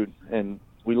good dude, and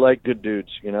we like good dudes,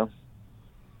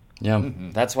 Yeah,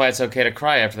 That's why it's okay to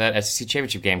cry after that SEC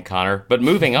championship game, Connor. But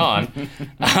moving on,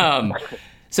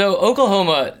 so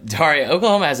Oklahoma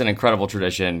has an incredible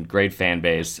tradition, great fan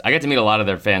base. I got to meet a lot of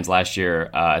their fans last year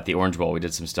at the Orange Bowl. We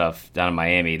did some stuff down in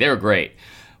Miami. They were great.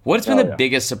 What's been the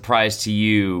biggest surprise to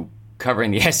you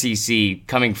covering the SEC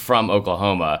coming from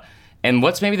Oklahoma? And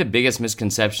what's maybe the biggest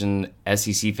misconception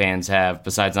SEC fans have,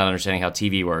 besides not understanding how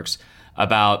TV works,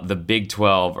 about the Big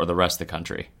 12 or the rest of the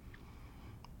country?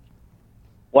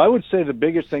 Well, I would say the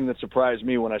biggest thing that surprised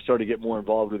me when I started to get more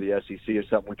involved with the SEC is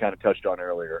something we kind of touched on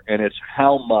earlier, and it's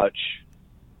how much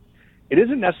 – it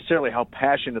isn't necessarily how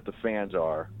passionate the fans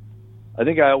are. I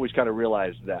think I always kind of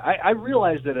realized that. I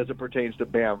realized that as it pertains to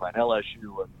Bama and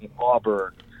LSU and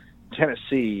Auburn,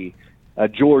 Tennessee –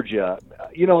 Georgia,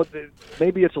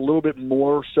 maybe it's a little bit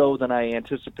more so than I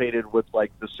anticipated with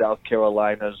like the South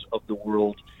Carolinas of the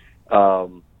world.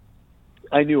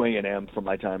 I knew A&M from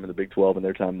my time in the Big 12 and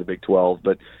their time in the Big 12,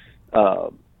 but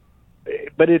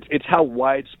it's how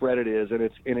widespread it is, and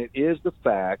it is the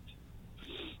fact,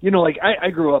 I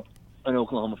grew up an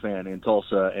Oklahoma fan in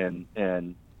Tulsa,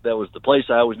 and that was the place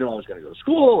I always knew I was going to go to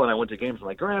school, and I went to games with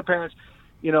my grandparents.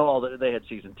 They had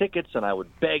season tickets, and I would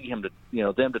beg them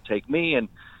to take me,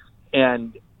 but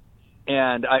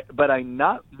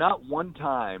not one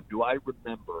time do I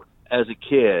remember as a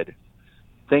kid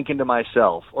thinking to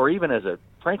myself, or even as a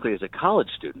college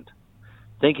student,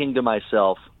 thinking to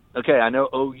myself, okay, I know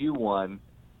OU won,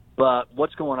 but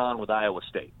what's going on with Iowa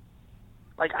State?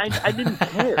 Like, I didn't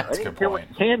care. I didn't care what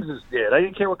Kansas did. I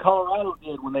didn't care what Colorado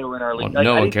did when they were in our league. Well,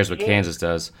 no one cares what Kansas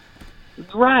does.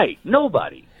 Right,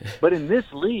 nobody. But in this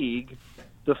league,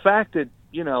 the fact that,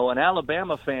 an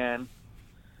Alabama fan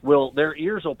their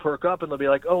ears will perk up and they'll be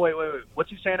like, oh, wait, what's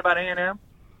he saying about A&M?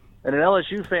 And an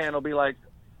LSU fan will be like,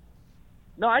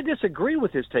 no, I disagree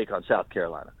with his take on South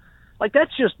Carolina. Like, that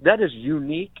is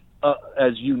unique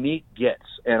as unique gets,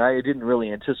 and I didn't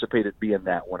really anticipate it being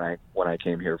that when I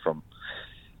came here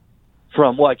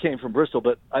I came from Bristol,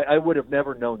 but I would have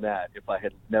never known that if I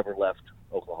had never left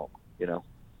Oklahoma,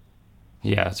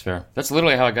 Yeah, that's fair. That's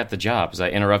literally how I got the job, is I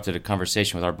interrupted a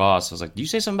conversation with our boss. I was like, "Do you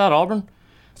say something about Auburn?"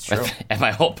 That's true. At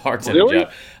my whole bartending Really?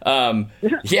 job.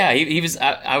 Yeah, he was.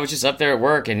 I was just up there at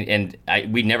work, and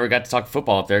we never got to talk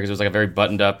football up there because it was like a very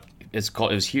buttoned up. It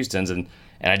was Houston's, and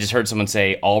I just heard someone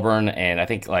say Auburn, and I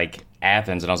think like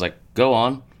Athens, and I was like, "Go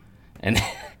on," and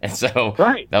so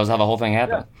right. That was how the whole thing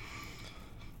happened.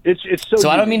 Yeah. It's so. So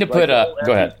I don't mean to put.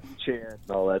 Go ahead. Chant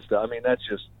and all that stuff. I mean, that's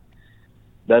just.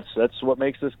 That's what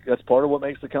makes this. That's part of what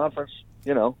makes the conference,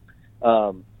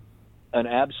 an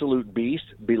absolute beast,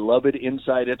 beloved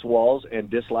inside its walls and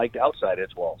disliked outside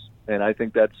its walls. And I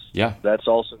think that's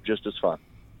also just as fun.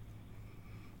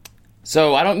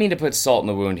 So I don't mean to put salt in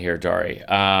the wound here, Dari.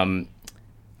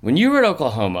 When you were at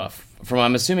Oklahoma, from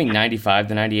I'm assuming 95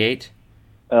 to 98.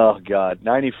 Oh God,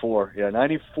 94. Yeah,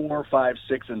 94, 5,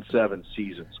 6, and 7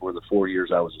 seasons were the 4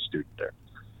 years I was a student there.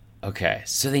 Okay,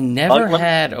 so they never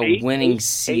had a winning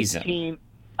season.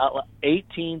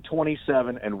 18,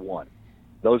 27, and 1.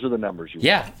 Those are the numbers you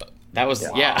want. That was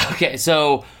okay.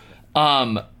 So,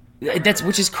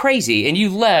 which is crazy. And you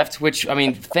left, which I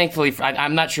mean, thankfully,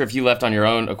 I'm not sure if you left on your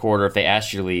own accord or if they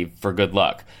asked you to leave for good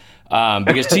luck.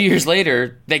 Because 2 years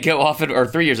later, they go off or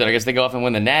 3 years later, I guess they go off and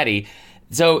win the Natty.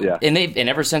 So, and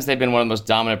ever since they've been one of the most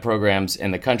dominant programs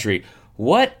in the country.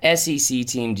 What SEC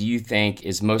team do you think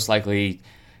is most likely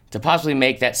to possibly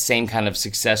make that same kind of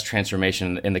success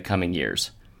transformation in the coming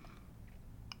years?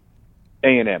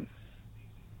 A&M.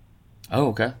 Oh,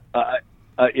 okay.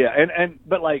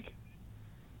 But like,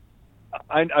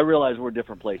 I realize we're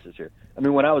different places here. I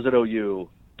mean, when I was at OU,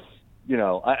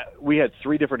 we had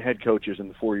 3 different head coaches in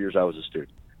the 4 years I was a student.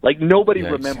 Like, nobody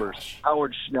remembers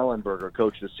Howard Schnellenberger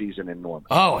coached a season in Norman.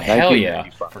 Oh, hell yeah. I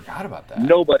forgot about that.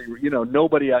 Nobody,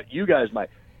 you guys might.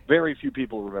 Very few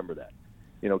people remember that.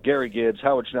 Gary Gibbs,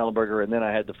 Howard Schnellenberger, and then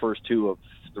I had the first 2 of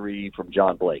 3 from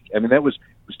John Blake. I mean, it was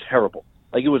terrible.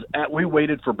 Like, we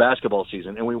waited for basketball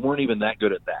season, and we weren't even that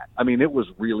good at that. I mean, it was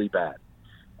really bad.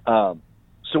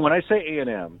 So when I say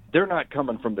A&M, they're not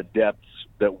coming from the depths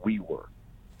that we were,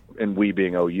 and we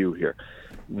being OU here.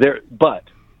 But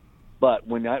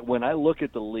when I look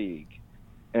at the league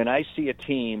and I see a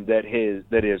team that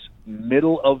is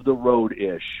middle of the road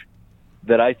ish,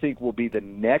 that I think will be the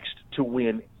next to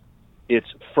win its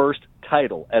first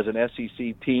title as an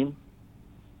SEC team.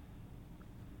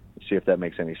 Let's see if that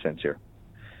makes any sense here.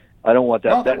 I don't want that.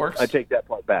 No, that works. I take that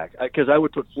part back because I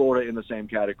would put Florida in the same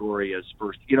category as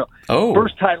first.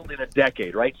 First title in a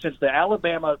decade, right? Since the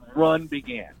Alabama run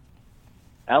began,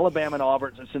 Alabama and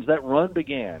Auburn. Since that run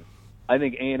began, I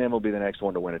think A&M will be the next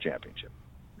one to win a championship,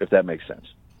 if that makes sense.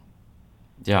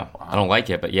 Yeah, I don't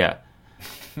like it, but yeah.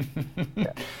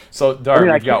 Yeah. So,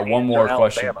 Dari, we've got one more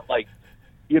question. Alabama. Like,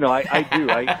 I do.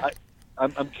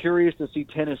 I'm curious to see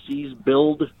Tennessee's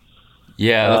build.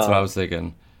 Yeah, that's what I was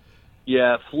thinking.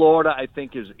 Yeah, Florida, I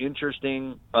think, is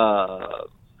interesting. Although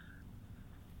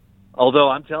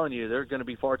I'm telling you, there's going to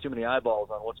be far too many eyeballs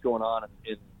on what's going on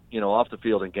in off the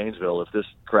field in Gainesville if this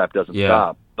crap doesn't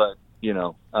stop. But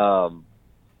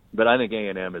but I think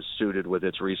A&M is suited with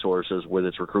its resources, with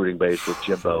its recruiting base, with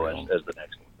Jimbo as the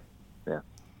next one. Yeah,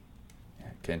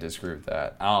 can't disagree with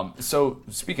that. So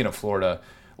speaking of Florida,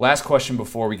 last question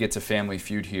before we get to Family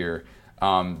Feud here.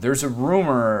 There's a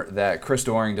rumor that Chris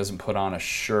Doering doesn't put on a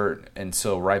shirt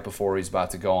until right before he's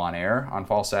about to go on air on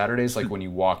Fall Saturdays. Like when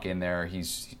you walk in there,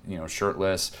 he's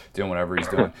shirtless, doing whatever he's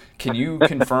doing. Can you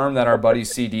confirm that our buddy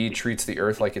CD treats the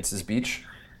earth like it's his beach?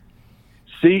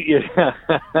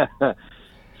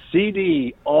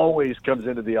 CD always comes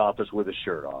into the office with a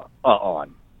shirt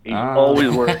on. He's always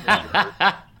wearing a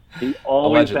shirt. He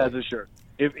always has a shirt.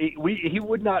 If he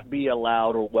would not be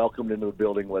allowed or welcomed into the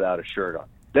building without a shirt on.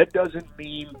 That doesn't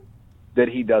mean that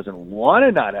he doesn't want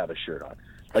to not have a shirt on.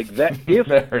 Like that, if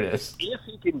there it is. If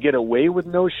he can get away with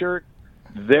no shirt,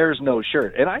 there's no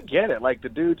shirt. And I get it. Like the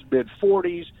dude's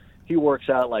mid-40s, he works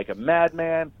out like a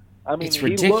madman. I mean, it's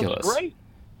ridiculous. He looks great.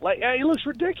 He looks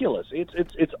ridiculous.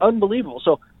 It's unbelievable.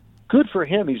 So good for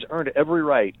him. He's earned every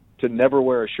right to never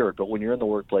wear a shirt. But when you're in the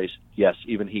workplace, yes,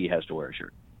 even he has to wear a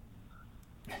shirt.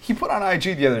 He put on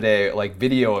IG the other day, like,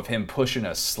 video of him pushing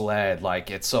a sled, like,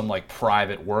 at some, like,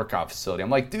 private workout facility. I'm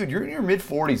like, dude, you're in your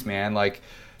mid-40s, man. Like,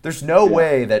 there's no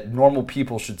way that normal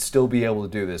people should still be able to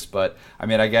do this. But, I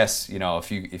mean, I guess,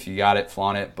 if you got it,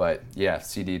 flaunt it. But, yeah,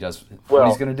 CD does what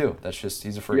he's going to do. That's just,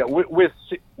 he's a freak. Yeah,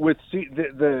 with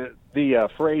the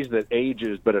phrase that age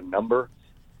is but a number,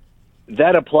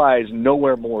 that applies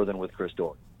nowhere more than with Chris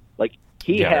Doering. Like,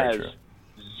 he has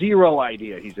zero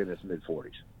idea he's in his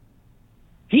mid-40s.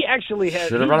 He actually has.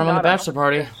 Should have run him on the bachelor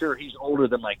party. Sure, he's older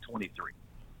than like 23.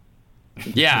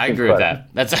 Yeah, I agree with that.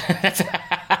 That's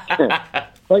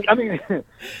like, I mean,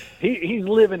 he's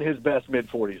living his best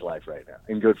mid-40s life right now,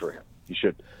 and good for him. He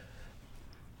should.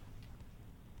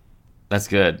 That's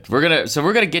good. We're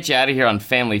gonna get you out of here on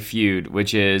Family Feud,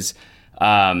 which is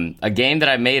a game that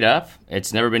I made up.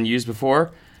 It's never been used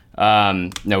before. No,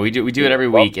 we do it every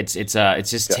week. It's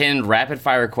just 10 rapid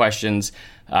fire questions.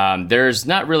 There's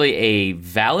not really a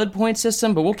valid point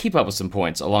system, but we'll keep up with some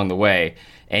points along the way.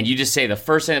 And you just say the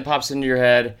first thing that pops into your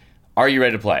head. Are you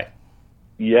ready to play?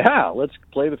 Yeah, let's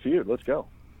play the feud. Let's go.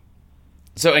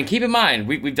 So, and keep in mind,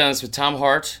 we've done this with Tom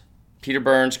Hart, Peter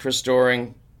Burns, Chris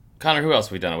Doering. Connor, who else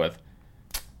have we done it with?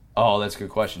 Oh, that's a good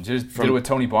question. Did it with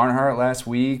Tony Barnhart last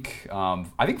week.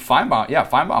 I think Feinbaum. Yeah,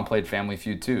 Feinbaum played Family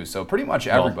Feud too. So pretty much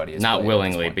everybody is not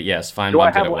willingly, but yes,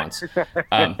 Feinbaum did it once.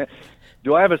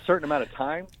 Do I have a certain amount of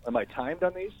time? Am I timed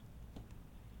on these?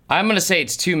 I'm going to say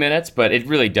it's 2 minutes, but it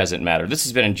really doesn't matter. This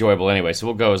has been enjoyable anyway, so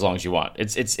we'll go as long as you want.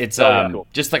 It's cool.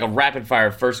 Just like a rapid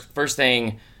fire first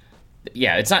thing.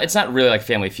 Yeah, it's not really like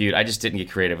Family Feud. I just didn't get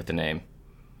creative with the name.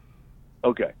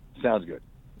 Okay, sounds good.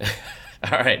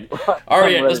 All right. All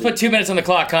right, let's put 2 minutes on the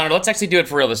clock, Connor. Let's actually do it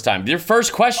for real this time. Your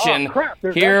first question. Oh, crap.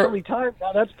 There's here. actually time.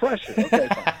 Now that's precious. Okay,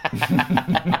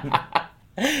 fine.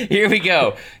 Here we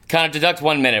go. Connor, deduct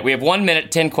 1 minute. We have 1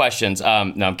 minute, 10 questions. No,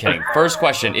 I'm kidding. First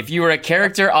question. If you were a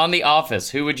character on The Office,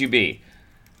 who would you be?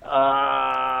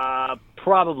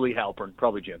 Probably Halpern.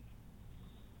 Probably Jim.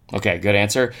 Okay, good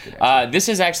answer. This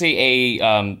is actually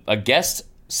a guest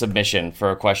submission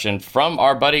for a question from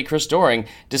our buddy Chris Doring.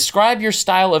 Describe your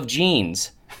style of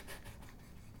jeans.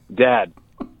 Dad.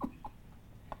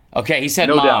 Okay, he said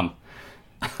No mom.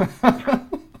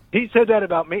 He said that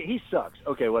about me. He sucks.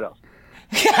 Okay, what else?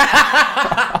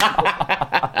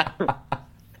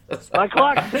 My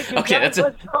clock's ticking. Okay, guys.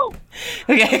 Let's go.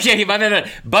 Okay.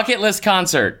 Bucket list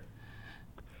concert.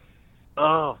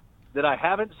 Oh, that I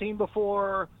haven't seen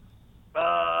before.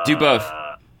 Do both.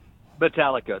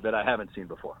 Metallica that I haven't seen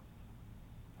before.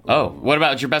 Oh, what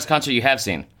about your best concert you have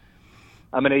seen?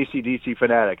 I'm an AC/DC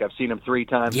fanatic. I've seen them 3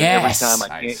 times. Yes. And every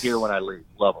time I can't hear when I leave.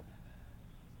 Love them.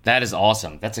 That is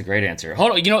awesome. That's a great answer.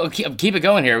 Hold on, keep it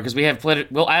going here because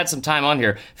we'll add some time on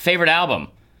here. Favorite album?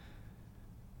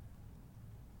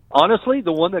 Honestly,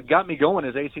 the one that got me going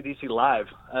is AC/DC Live.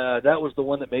 That was the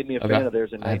one that made me a fan of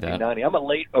theirs in 1990. I'm a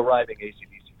late arriving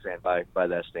AC/DC fan by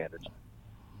that standards.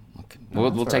 Okay.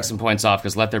 We'll take some points off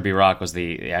because "Let There Be Rock" was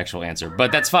the actual answer,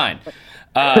 but that's fine.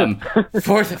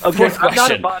 Fourth question. I'm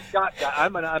not a Bon Scott guy.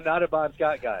 I'm not a Bon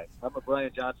Scott guy. I'm a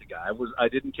Brian Johnson guy. I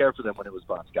didn't care for them when it was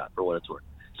Bon Scott, for what it's worth.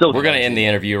 So we're going to end the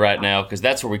interview right now because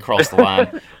that's where we cross the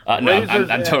line. No,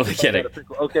 I'm totally kidding.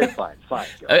 Okay, fine.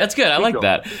 That's good. I like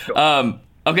that.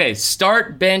 Okay,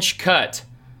 start, bench, cut.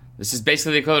 This is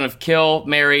basically the equivalent of kill,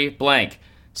 marry, blank.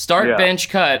 Start, bench,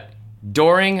 cut.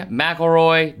 Doring,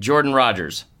 McElroy, Jordan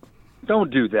Rogers.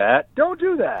 Don't do that.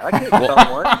 I can't tell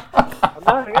one. I'm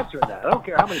not answering that. I don't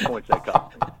care how many points that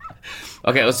costs me.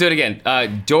 Okay, let's do it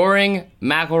again. Doring,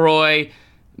 McElroy,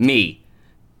 me.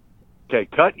 Okay,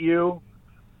 cut you.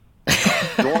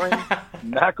 Doring,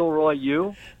 McElroy,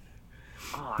 you.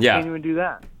 Oh, I can't even do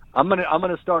that. I'm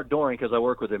gonna start Doring because I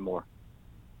work with him more.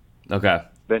 Okay.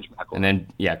 Bench McElroy. And then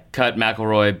cut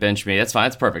McElroy, bench me. That's fine.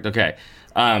 That's perfect. Okay.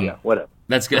 Whatever.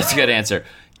 That's good. That's a good answer.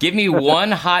 Give me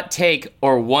one hot take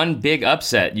or one big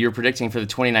upset you're predicting for the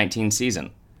 2019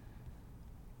 season.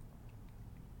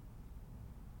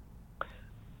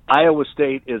 Iowa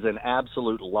State is an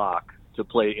absolute lock to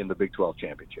play in the Big 12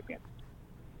 championship game.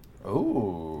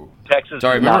 Ooh. Texas.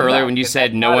 Sorry, remember earlier when you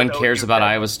said no one cares about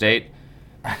Iowa State?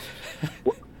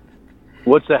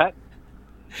 What's that?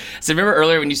 So remember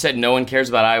earlier when you said no one cares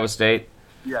about Iowa State?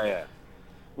 Yeah.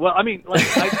 Well, I mean,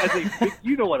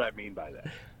 you know what I mean by that.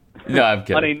 No, I'm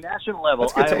kidding. On a national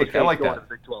level, That's a good Iowa take. State's I like going that. to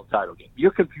the Big 12 title game.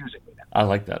 You're confusing me now. I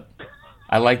like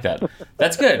that.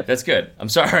 That's good. I'm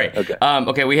sorry. Okay.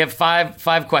 Okay, we have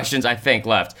five questions, I think,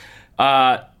 left.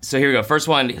 So here we go. First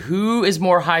one. Who is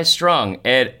more high-strung,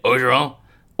 Ed Orgeron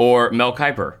or Mel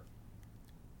Kiper?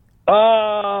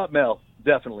 Mel.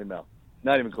 Definitely Mel.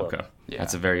 Not even close. Okay. Yeah.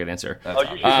 That's a very good answer.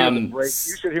 You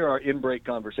should hear our in-break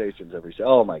conversations every day.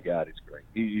 Oh, my God, he's great.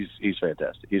 He's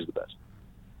fantastic. He's the best.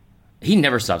 He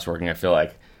never stops working, I feel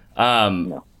like.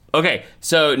 No. Okay,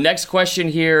 so next question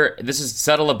here. This is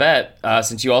settle a bet,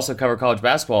 since you also cover college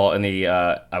basketball in the,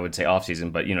 I would say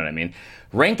off-season, but you know what I mean.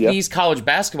 Rank these college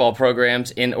basketball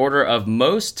programs in order of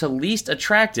most to least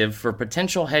attractive for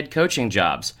potential head coaching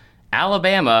jobs.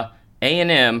 Alabama,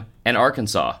 A&M, and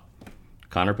Arkansas.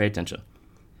 Connor, pay attention.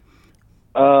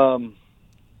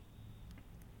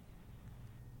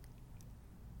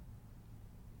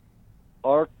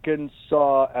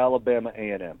 Arkansas, Alabama,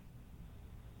 A&M.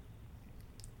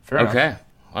 Fair enough. Okay.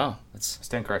 Wow.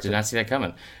 Stand corrected. Did not see that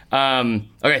coming.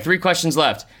 Okay, 3 questions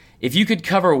left. If you could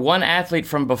cover one athlete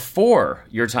from before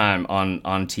your time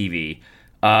on TV,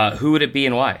 who would it be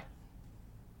and why?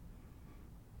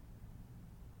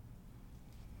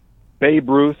 Babe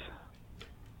Ruth,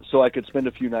 so I could spend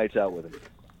a few nights out with him.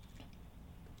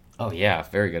 Oh, yeah.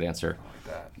 Very good answer.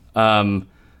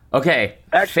 Okay.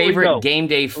 Actually, favorite no. game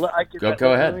day. Go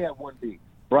ahead. Let me have one B.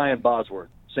 Brian Bosworth.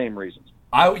 Same reasons.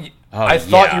 I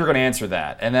thought you were going to answer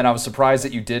that, and then I was surprised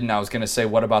that you didn't. I was going to say,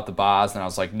 what about the Boz? And I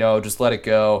was like, no, just let it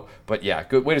go. But yeah,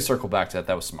 good way to circle back to that.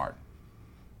 That was smart.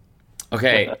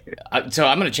 Okay, so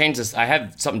I'm going to change this. I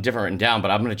have something different written down, but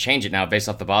I'm going to change it now based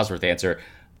off the Bosworth answer.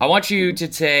 I want you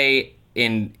to say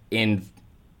in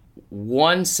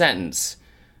one sentence,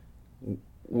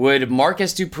 would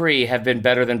Marcus Dupree have been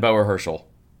better than Boa Herschel?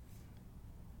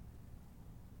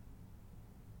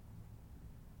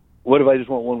 What if I just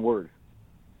want one word?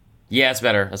 Yeah, it's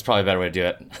better. That's probably a better way to do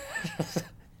it.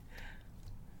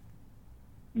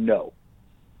 No.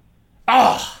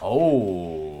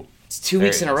 Oh. It's 2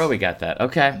 weeks in a row we got that.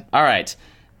 Okay. All right.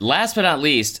 Last but not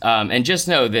least, and just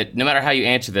know that no matter how you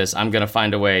answer this, I'm going to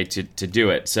find a way to do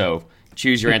it. So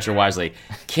choose your answer wisely.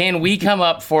 Can we come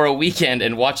up for a weekend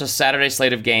and watch a Saturday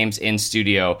slate of games in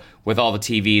studio with all the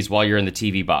TVs while you're in the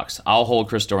TV box? I'll hold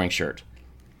Chris Doring's shirt.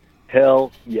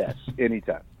 Hell yes.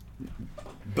 Anytime.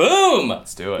 Boom!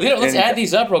 Let's do it. Let's add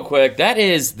these up real quick.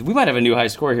 We might have a new high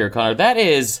score here, Connor. That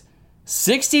is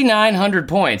 6,900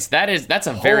 points. That's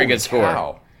a very good score.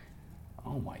 Cow.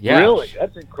 Oh my god! Yeah. Really,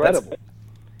 that's incredible.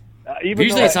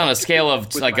 Usually it's on a scale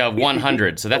of like a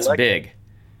 100, so that's big.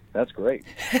 That's great.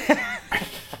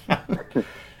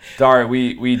 Dari,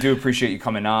 we do appreciate you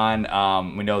coming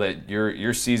on. We know that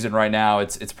your season right now,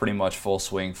 it's pretty much full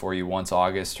swing for you once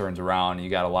August turns around. You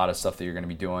got a lot of stuff that you're going to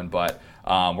be doing, but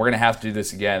we're going to have to do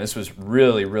this again. This was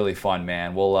really, really fun,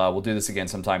 man. We'll do this again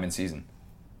sometime in season.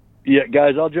 Yeah,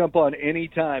 guys, I'll jump on any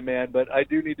time, man, but I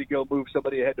do need to go move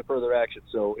somebody ahead to further action,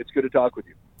 so it's good to talk with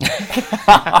you.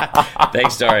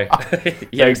 Thanks, Dari.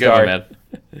 Thanks, Dari. Man.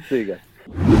 See you guys.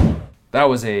 That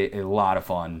was a lot of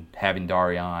fun having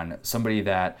Dari on. Somebody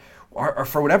that,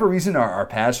 for whatever reason, our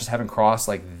paths just haven't crossed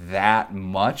like that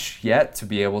much yet to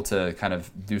be able to kind of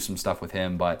do some stuff with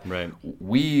him. But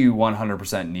we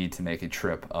 100% need to make a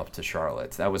trip up to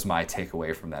Charlotte. That was my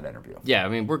takeaway from that interview. Yeah, I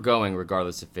mean, we're going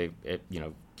regardless if they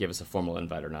give us a formal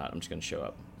invite or not. I'm just going to show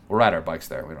up. We'll ride our bikes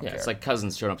there. We don't care. It's like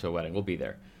cousins showing up to a wedding. We'll be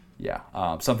there. Yeah.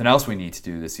 Something else we need to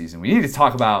do this season. We need to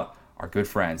talk about our good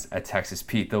friends at Texas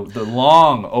Pete, the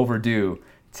long overdue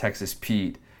Texas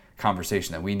Pete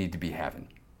conversation that we need to be having.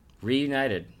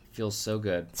 Reunited. Feels so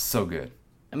good. So good.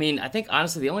 I mean, I think,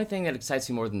 honestly, the only thing that excites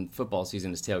me more than football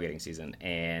season is tailgating season.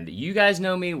 And you guys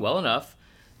know me well enough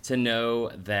to know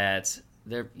that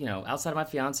they're, outside of my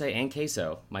fiance and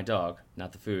Queso, my dog,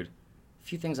 not the food, a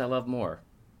few things I love more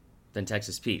than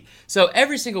Texas Pete. So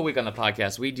every single week on the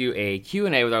podcast, we do a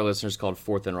Q&A with our listeners called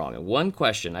Fourth and Wrong. And one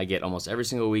question I get almost every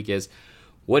single week is,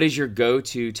 what is your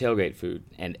go-to tailgate food?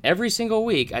 And every single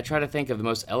week, I try to think of the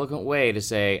most eloquent way to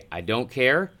say, I don't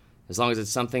care, as long as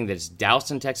it's something that's doused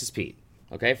in Texas Pete.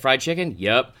 Okay, fried chicken?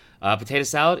 Yep. Potato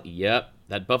salad? Yep.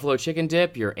 That buffalo chicken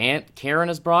dip your Aunt Karen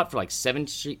has brought for like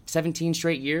 17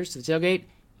 straight years to the tailgate?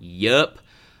 Yep.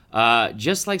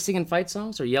 Just like singing fight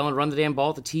songs or yelling run the damn ball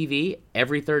at the TV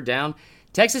every third down,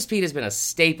 Texas Pete has been a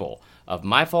staple of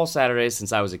my fall Saturdays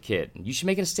since I was a kid. You should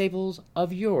make it a staple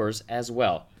of yours as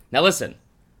well. Now listen,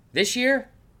 this year,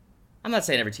 I'm not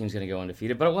saying every team's going to go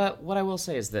undefeated, but what I will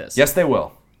say is this. Yes, they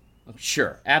will.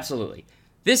 Sure, absolutely.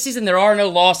 This season, there are no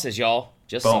losses, y'all.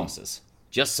 Just sauces.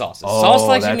 Just sauces. Oh, Sauce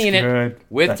like you that's mean good. it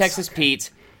with That's Texas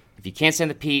Pete. If you can't stand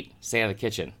the Pete, stay out of the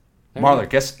kitchen. Marler,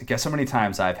 guess how many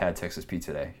times I've had Texas Pete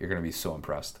today? You're going to be so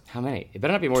impressed. How many? It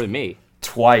better not be more than me.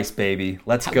 Twice, baby.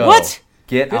 Let's go. What?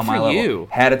 Get Good on my for level. you.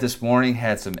 Had it this morning.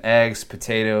 Had some eggs,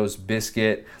 potatoes,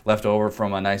 biscuit left over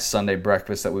from a nice Sunday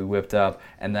breakfast that we whipped up.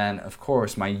 And then, of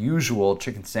course, my usual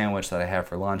chicken sandwich that I have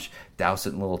for lunch. Douse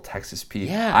it in a little Texas Pete.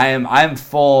 Yeah. I'm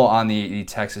full on the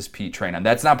Texas Pete train. And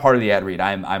that's not part of the ad read.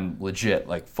 I'm legit,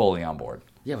 like, fully on board.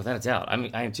 Yeah, without a doubt.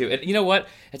 I am too. And you know what?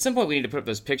 At some point, we need to put up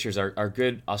those pictures. Our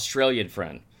good Australian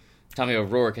friend, Tommy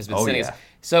O'Rourke, has been sending us.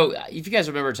 So if you guys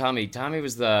remember Tommy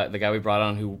was the guy we brought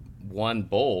on who won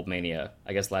Bowl Mania,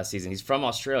 I guess, last season. He's from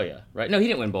Australia, right? No, he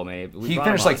didn't win Bowl Mania. He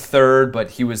finished like third,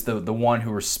 but he was the one who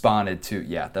responded to,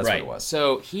 that's what it was.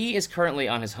 So he is currently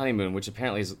on his honeymoon, which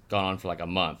apparently has gone on for like a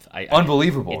month.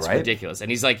 Unbelievable, it's right? It's ridiculous.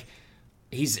 And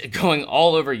he's going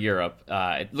all over Europe.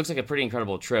 It looks like a pretty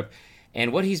incredible trip.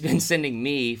 And what he's been sending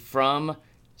me from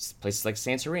places like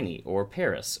Santorini or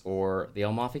Paris or the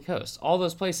Amalfi Coast, all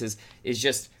those places, is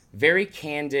just very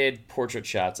candid portrait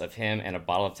shots of him and a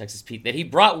bottle of Texas Pete that he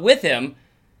brought with him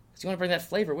because you want to bring that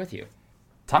flavor with you.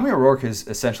 Tommy O'Rourke is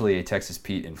essentially a Texas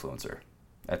Pete influencer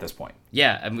at this point.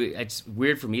 Yeah, I mean, it's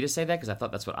weird for me to say that because I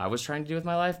thought that's what I was trying to do with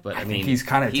my life, but I mean, think he's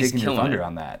kind of taking your thunder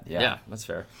on that. Yeah, that's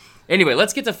fair. Anyway,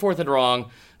 let's get to Fourth and Wrong.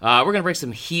 We're going to bring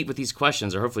some heat with these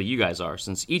questions, or hopefully you guys are,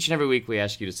 since each and every week we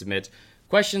ask you to submit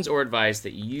questions or advice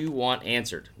that you want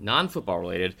answered, non-football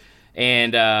related.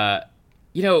 And,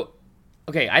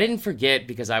 okay, I didn't forget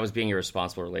because I was being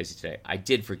irresponsible or lazy today. I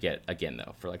did forget again,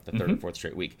 though, for like the third or fourth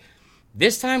straight week.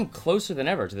 This time, closer than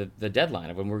ever to the deadline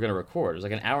of when we're going to record. It was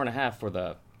like an hour and a half for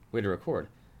the way to record.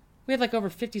 We had like over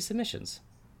 50 submissions.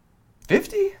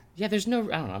 50? Yeah, there's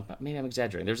no, I don't know, maybe I'm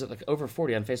exaggerating. There's like over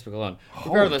 40 on Facebook alone.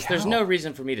 Regardless, there's no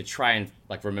reason for me to try and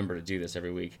like remember to do this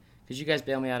every week because you guys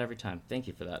bail me out every time. Thank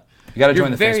you for that. You got to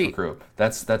join the Facebook group.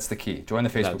 That's the key. Join the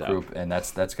Facebook group, and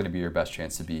that's going to be your best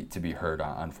chance to be heard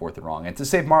on Fourth and Wrong and to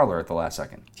save Marler at the last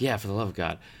second. Yeah, for the love of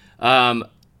God.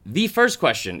 The first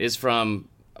question is from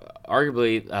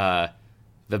arguably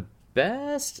the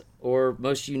best or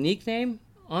most unique name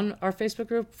on our Facebook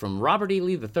group, from Robert E.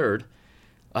 Lee III.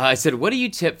 I said, what do you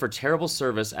tip for terrible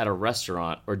service at a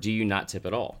restaurant, or do you not tip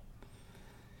at all?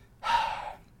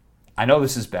 I know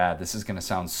this is bad. This is going to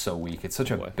sound so weak. It's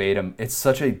such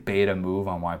a beta move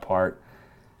on my part.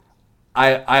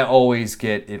 I always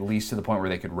get at least to the point where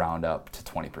they could round up to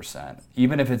 20%.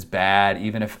 Even if it's bad,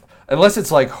 unless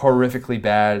it's like horrifically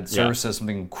bad, service says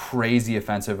something crazy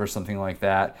offensive or something like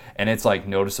that, and it's like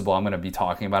noticeable, I'm going to be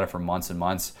talking about it for months and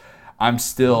months. I'm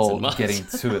still getting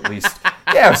to at least,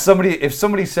 if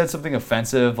somebody said something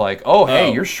offensive, like,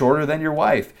 hey, you're shorter than your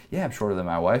wife. Yeah, I'm shorter than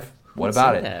my wife. What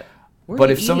about it?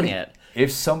 But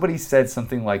if somebody said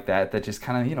something like that just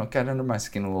kind of, got under my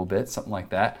skin a little bit, something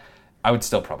like that, I would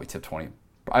still probably tip 20.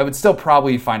 I would still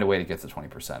probably find a way to get to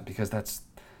 20% because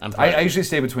I usually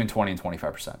stay between 20 and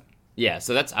 25%. Yeah,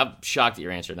 so I'm shocked at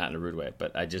your answer, not in a rude way,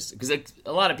 but because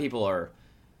a lot of people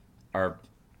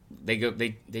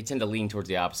they tend to lean towards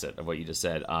the opposite of what you just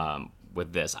said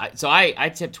with this. I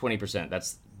tip 20%.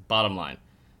 That's bottom line,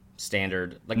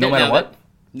 standard. Like no matter what.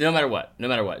 No matter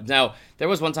what. Now there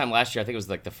was one time last year. I think it was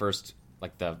like the first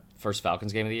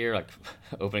Falcons game of the year, like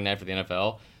opening night for the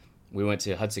NFL. We went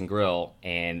to Hudson Grill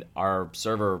and our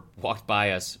server walked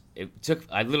by us.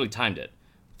 I literally timed it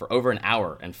for over an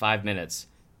hour and 5 minutes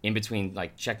in between,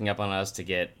 like checking up on us to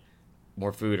get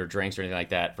more food or drinks or anything like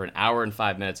that for an hour and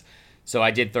 5 minutes. So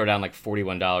I did throw down like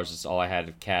 $41. That's all I had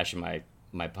of cash in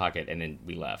my pocket, and then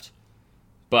we left.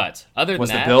 But other than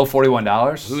that, was the bill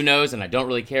 $41? Who knows? And I don't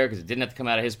really care because it didn't have to come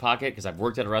out of his pocket because I've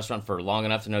worked at a restaurant for long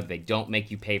enough to know that they don't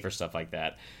make you pay for stuff like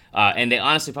that. And they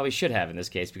honestly probably should have in this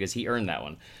case because he earned that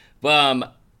one.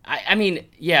 But I mean,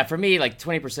 yeah, for me, like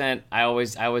 20%, I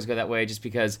always go that way just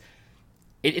because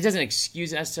it doesn't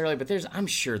excuse it necessarily. But I'm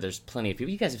sure there's plenty of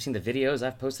people. You guys have seen the videos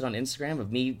I've posted on Instagram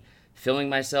of me filming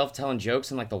myself telling jokes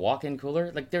in like the walk-in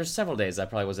cooler. Like there's several days I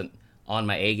probably wasn't on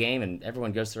my A game, and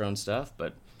everyone goes through their own stuff.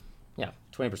 But yeah,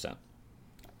 20%.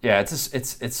 Yeah,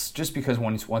 it's just because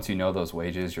once you know those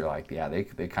wages, you're like,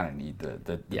 they kind of need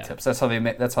the tips. That's how they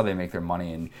make their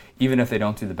money. And even if they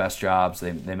don't do the best jobs,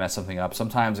 they mess something up.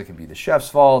 Sometimes it can be the chef's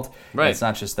fault. Right. It's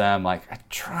not just them. Like I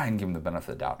try and give them the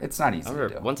benefit of the doubt. It's not easy to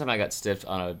do. One time I got stiffed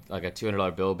on a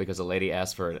 $200 bill because a lady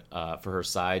asked for her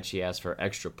side. She asked for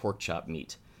extra pork chop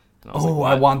meat.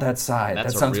 I want that side.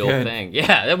 That's that sounds a real good. thing.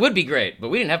 Yeah, that would be great. But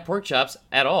we didn't have pork chops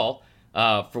at all.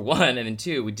 For one, and then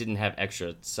two, we didn't have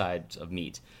extra sides of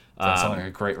meat. That sounds like a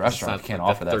great restaurant. You can't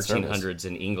offer that service. 1300s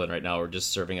in England right now are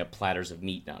just serving up platters of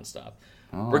meat nonstop.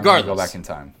 Regardless, go back in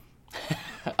time.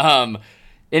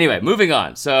 Anyway, moving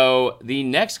on. So the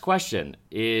next question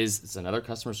it's another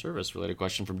customer service related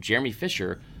question from Jeremy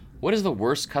Fisher. What is the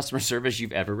worst customer service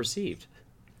you've ever received?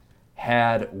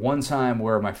 Had one time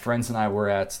where my friends and I were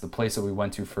at the place that we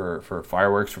went to for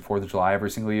fireworks for 4th of July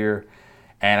every single year.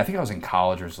 And I think I was in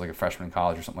college or was like a freshman in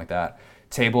college or something like that.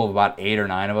 Table of about 8 or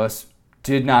 9 of us.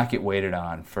 Did not get waited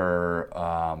on for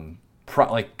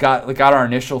got our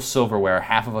initial silverware.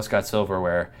 Half of us got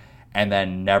silverware, and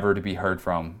then never to be heard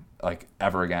from like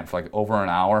ever again for like over an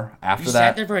hour after that. You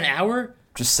sat there for an hour?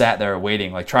 Just sat there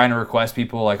waiting, like trying to request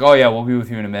people, like, oh yeah, we'll be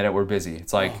with you in a minute. We're busy.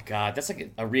 It's like, oh god, that's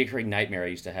like a recurring nightmare I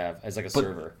used to have as like a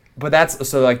server. But that's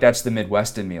the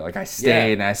Midwest in me. Like I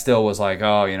stayed and I still was like,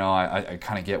 oh, I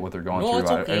kind of get what they're going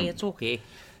through. It's okay.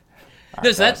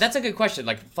 No, so that's a good question.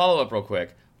 Like follow up real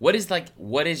quick. What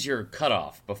is your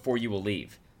cutoff before you will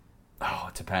leave? Oh,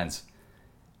 it depends.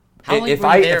 How long were you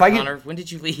there, Connor? When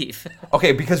did you leave?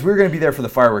 Okay, because we were going to be there for the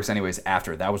fireworks anyways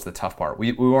after. That was the tough part.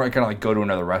 We weren't going to like go to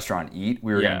another restaurant and eat.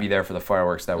 We were going to be there for the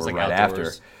fireworks that were like right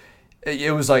outdoors. After.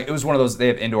 It was one of those, they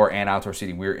have indoor and outdoor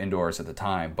seating. We were indoors at the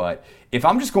time. But if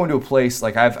I'm just going to a place,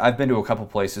 like I've been to a couple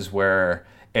places where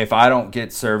if I don't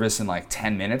get service in like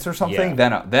 10 minutes or something,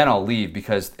 then I'll leave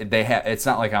because it's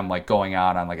not like I'm like going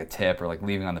out on like a tip or like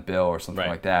leaving on the bill or something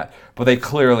like that. But they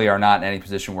clearly are not in any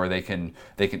position where they can.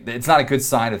 It's not a good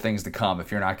sign of things to come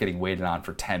if you're not getting waited on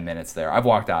for 10 minutes there. I've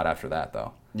walked out after that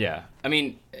though. Yeah, I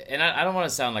mean, and I don't want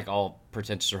to sound like all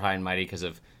pretentious or high and mighty because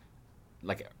of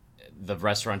like the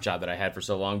restaurant job that I had for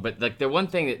so long. But like the one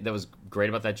thing that was great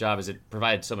about that job is it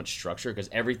provided so much structure because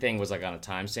everything was like on a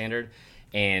time standard.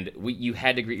 And you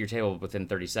had to greet your table within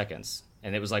 30 seconds.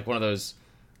 And it was like one of those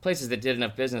places that did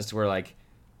enough business to where like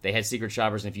they had secret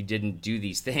shoppers, and if you didn't do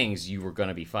these things, you were going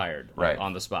to be fired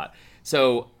on the spot.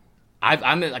 So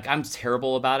I'm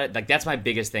terrible about it. Like that's my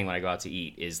biggest thing when I go out to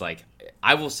eat is like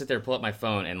I will sit there, pull up my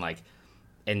phone, and like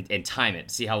and time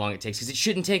it, see how long it takes because it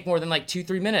shouldn't take more than like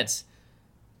 2-3 minutes.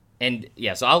 And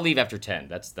yeah, so I'll leave after 10.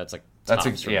 That's like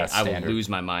tops for me. I will lose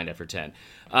my mind after 10.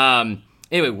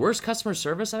 Anyway, worst customer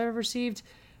service I've ever received.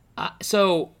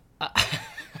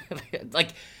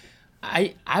 Like,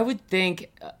 I would think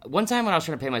one time when I was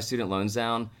trying to pay my student loans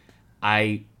down,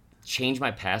 I changed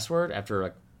my password after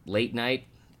a late night,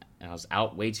 and I was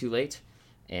out way too late,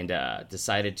 and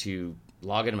decided to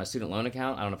log into my student loan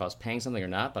account. I don't know if I was paying something or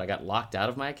not, but I got locked out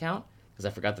of my account because I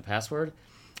forgot the password.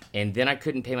 And then I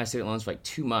couldn't pay my student loans for like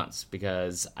 2 months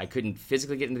because I couldn't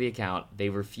physically get into the account. They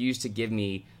refused to give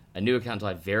me a new account until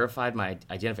I verified my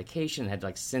identification and had to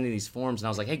like send in these forms. And I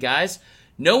was like, hey guys,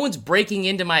 no one's breaking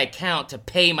into my account to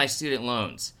pay my student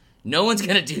loans. No one's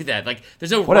going to do that. Like,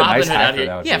 there's no Robin Hood out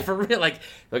here. Yeah, for real. Like,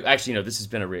 actually, no, this has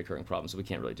been a reoccurring problem, so we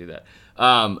can't really do that.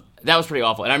 That was pretty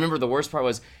awful. And I remember the worst part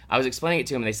was I was explaining it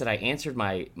to him, and they said I answered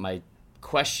my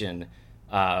question,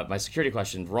 my security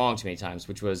question, wrong too many times,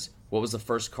 which was, what was the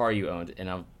first car you owned?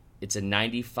 And it's a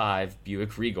 95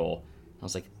 Buick Regal. I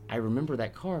was like, I remember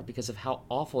that car because of how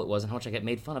awful it was and how much I got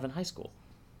made fun of in high school.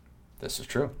 This is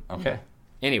true. Okay.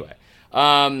 Anyway,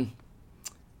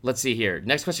 let's see here.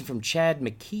 Next question from Chad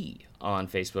McKee on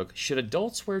Facebook. Should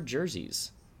adults wear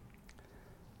jerseys?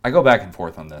 I go back and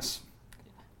forth on this.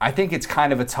 I think it's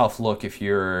kind of a tough look if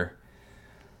you're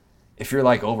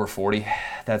like over 40.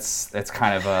 That's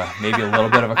kind of maybe a little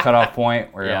bit of a cutoff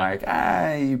point where you're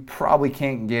like, you probably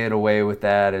can't get away with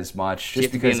that as much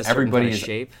just because everybody is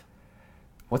shape.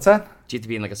 What's that? Do you have to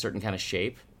be in like a certain kind of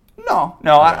shape? No, okay.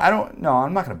 I don't. No,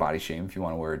 I'm not going to body shame if you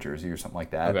want to wear a jersey or something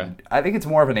like that. Okay. I think it's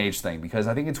more of an age thing because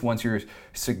I think it's once you're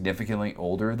significantly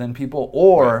older than people,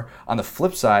 or on the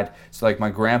flip side, so like my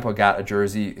grandpa got a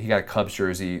jersey. He got a Cubs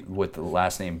jersey with the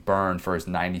last name Byrne for his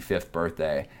 95th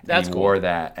birthday. That's and he cool. wore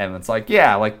that, and it's like,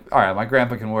 yeah, like all right, my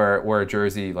grandpa can wear a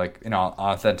jersey like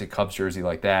authentic Cubs jersey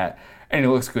like that, and he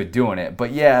looks good doing it.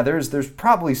 But yeah, there's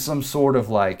probably some sort of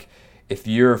like, if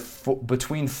you're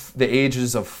between the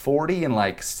ages of 40 and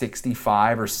like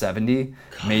 65 or 70,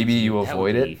 maybe you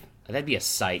avoid it. That'd be a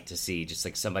sight to see, just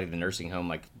like somebody in the nursing home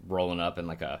like rolling up in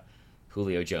like a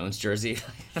Julio Jones jersey.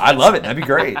 I'd love it. That'd be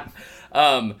great.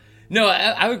 No,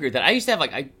 I would agree with that. I used to have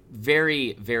like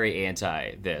very, very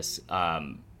anti this,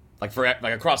 like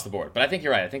across the board. But I think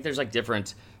you're right. I think there's like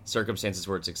different circumstances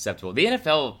where it's acceptable. The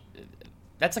NFL,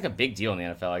 that's like a big deal in the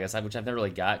NFL, I guess, which I've never really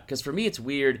got. Because for me, it's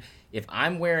weird if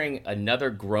I'm wearing another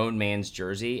grown man's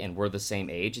jersey and we're the same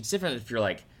age. It's different if you're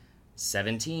like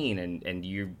 17 and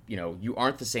you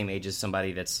aren't the same age as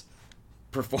somebody that's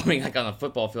performing like on a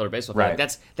football field or baseball field. Right.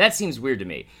 Like that seems weird to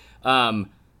me.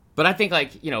 But I think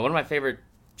like, one of my favorite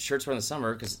shirts for in the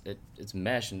summer, because it's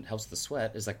mesh and helps the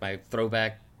sweat, is like my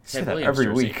throwback Ted Williams every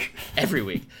jersey. week. Every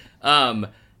week.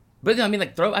 But I mean,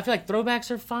 like I feel like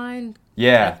throwbacks are fine.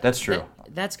 Yeah, like, that's true.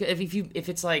 That's good. If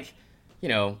it's like,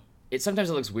 sometimes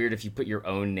it looks weird if you put your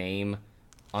own name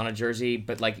on a jersey,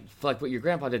 but like what your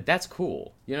grandpa did, that's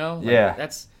cool. Like, yeah,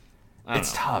 it's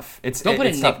tough. Don't put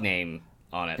a tough. nickname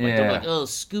on it. Like, don't be like, oh,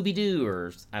 Scooby Doo,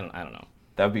 or I don't know.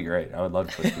 That would be great. I would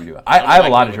love to put Scooby Doo. I have a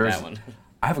lot of jerseys. One.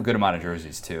 I have a good amount of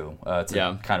jerseys too. It's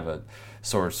kind of a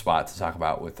sore spot to talk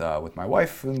about with my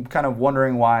wife. I'm kind of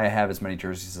wondering why I have as many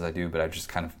jerseys as I do, but I've just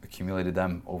kind of accumulated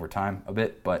them over time a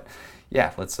bit. But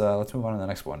yeah, let's move on to the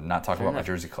next one. Not talk about my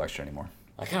jersey collection anymore.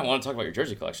 I kind of want to talk about your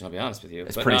jersey collection, I'll be honest with you.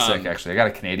 It's pretty sick, actually. I got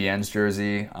a Canadiens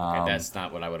jersey. That's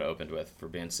not what I would have opened with for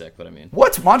being sick, but I mean.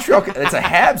 What? Montreal? It's a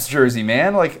Habs jersey,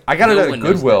 man. Like, I got it at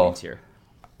Goodwill.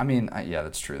 I mean, yeah,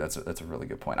 that's true. That's a really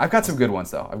good point. I've got some good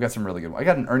ones, though. I've got some really good ones. I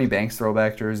got an Ernie Banks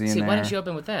throwback jersey in there. Why didn't you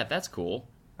open with that? That's cool.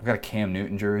 I've got a Cam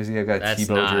Newton jersey. I've got a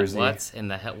Tebow jersey. What in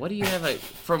the hell? What do you have?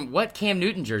 From what Cam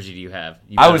Newton jersey do you have?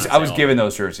 I was given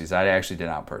those jerseys. I actually did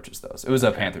not purchase those. It was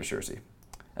a Panthers jersey.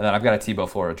 And then I've got a Tebow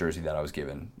Florida jersey that I was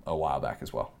given a while back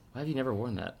as well. Why have you never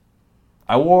worn that?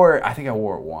 I think I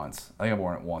wore it once. I think I've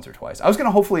worn it once or twice. I was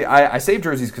gonna hopefully. I save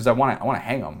jerseys because I want to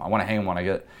hang them. I want to hang them when I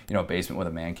get a basement with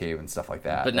a man cave and stuff like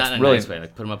that. But not in a nice way.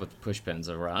 Like put them up with push pins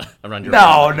around your.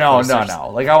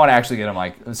 No. Like I want to actually get them.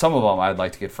 Like some of them, I'd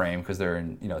like to get framed because they're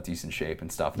in decent shape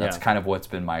and stuff. And that's kind of what's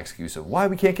been my excuse of why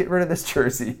we can't get rid of this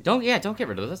jersey. Don't get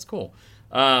rid of it. That's cool.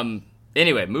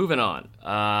 Anyway, moving on.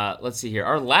 Let's see here.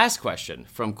 Our last question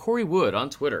from Corey Wood on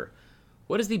Twitter.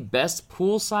 What is the best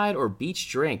poolside or beach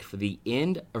drink for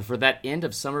that end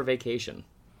of summer vacation?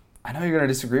 I know you're going to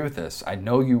disagree with this. I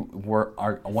know you are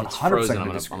 100% going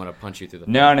to disagree. I'm going to punch you through the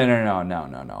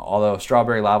No. Although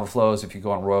strawberry lava flows, if you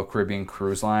go on Royal Caribbean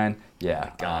Cruise Line,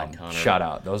 yeah, God, Connor. Shout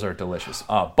out. Those are delicious.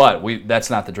 But that's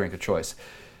not the drink of choice.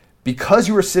 Because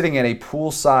you were sitting at a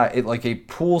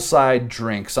poolside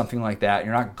drink, something like that,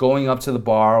 you're not going up to the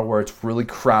bar where it's really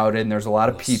crowded and there's a lot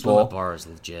of people. The bar is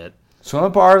legit. So on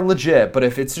the bar, legit, but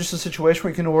if it's just a situation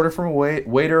where you can order from a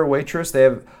waiter or waitress, they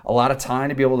have a lot of time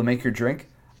to be able to make your drink,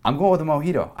 I'm going with a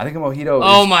mojito. I think a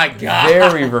mojito is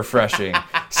very refreshing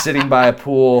sitting by a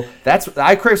pool.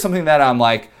 I crave something that I'm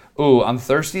like, ooh, I'm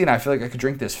thirsty and I feel like I could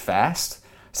drink this fast.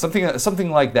 Something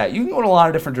like that. You can go in a lot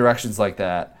of different directions like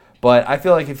that, but I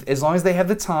feel like as long as they have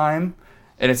the time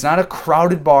and it's not a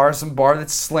crowded bar, some bar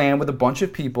that's slammed with a bunch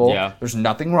of people, there's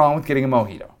nothing wrong with getting a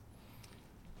mojito.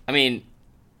 I mean,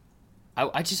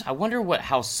 I wonder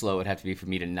how slow it'd have to be for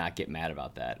me to not get mad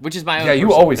about that, which is my own. Yeah, you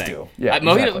personal always thing. do. Yeah,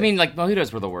 mojito. I mean, like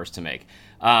mojitos were the worst to make.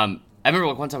 I remember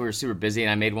like one time we were super busy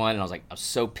and I made one and I was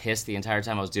so pissed the entire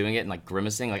time I was doing it and like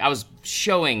grimacing. Like I was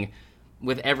showing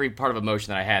with every part of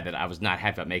emotion that I had that I was not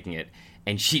happy about making it.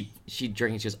 And she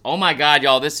drinking. She goes, "Oh my god,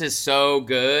 y'all, this is so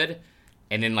good."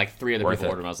 And then like 3 other people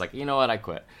ordered them. I was like, you know what, I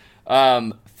quit.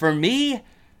 For me,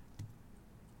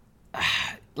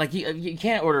 like you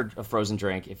can't order a frozen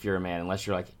drink if you're a man unless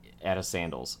you're like at a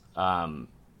Sandals,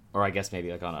 or I guess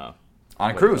maybe like on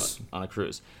a cruise. On a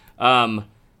cruise. I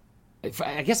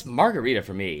guess margarita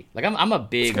for me. Like I'm a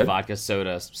big vodka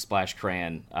soda splash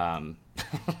cran.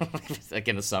 Like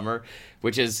in the summer,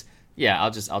 which is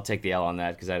I'll take the L on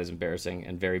that because that is embarrassing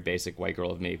and very basic white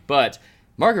girl of me. But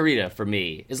margarita for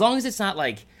me, as long as it's not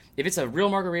like if it's a real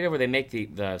margarita where they make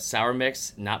the sour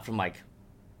mix not from like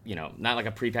not like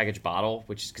a prepackaged bottle,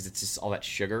 which is because it's just all that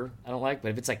sugar I don't like.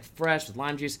 But if it's like fresh with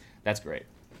lime juice, that's great.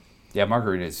 Yeah,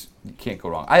 margaritas, you can't go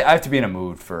wrong. I have to be in a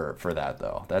mood for that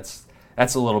though. That's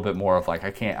a little bit more of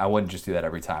like I wouldn't just do that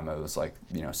every time I was like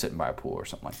sitting by a pool or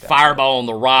something like that. Fireball on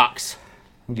the rocks.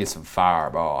 Get some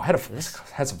Fireball. I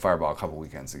had some Fireball a couple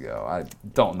weekends ago. I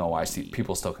don't know why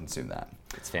people still consume that.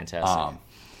 It's fantastic.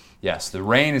 Yes, the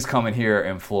rain is coming here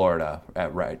in Florida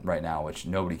right now, which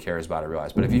nobody cares about, I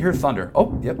realize. But if you hear thunder,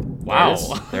 oh, yep. Wow.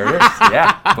 There it is.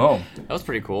 Yeah, boom. That was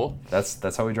pretty cool.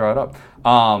 That's how we draw it up.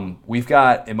 We've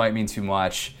got It Might Mean Too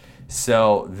Much.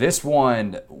 So this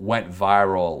one went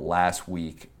viral last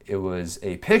week. It was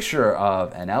a picture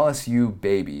of an LSU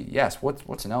baby. Yes,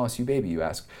 what's an LSU baby, you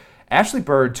ask? Ashley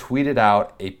Bird tweeted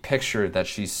out a picture that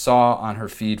she saw on her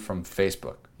feed from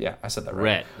Facebook. Yeah, I said that right.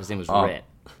 Rhett. His name was Rhett.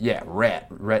 Yeah, Rhett.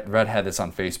 Rhett had this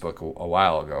on Facebook a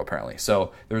while ago, apparently.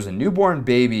 So there was a newborn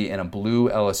baby in a blue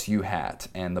LSU hat,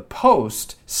 and the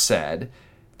post said,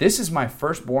 "This is my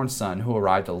firstborn son who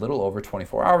arrived a little over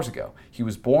 24 hours ago. He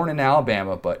was born in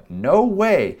Alabama, but no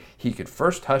way he could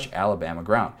first touch Alabama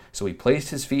ground. So he placed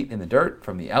his feet in the dirt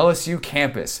from the LSU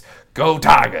campus. Go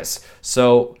Tigers!"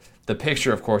 So the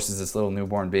picture, of course, is this little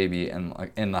newborn baby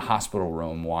in the hospital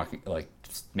room walking,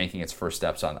 making its first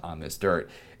steps on this dirt.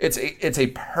 It's a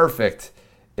perfect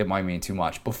It Might Mean Too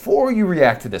Much. Before you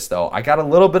react to this, though, I got a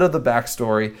little bit of the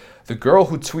backstory. The girl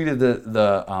who tweeted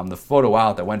the photo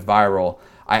out that went viral,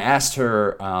 I asked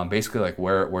her basically like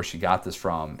where she got this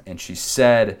from, and she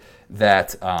said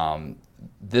that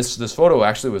this photo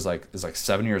actually is like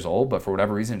 7 years old, but for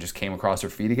whatever reason it just came across her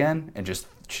feed again, and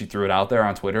she threw it out there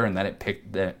on Twitter, and then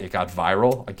it got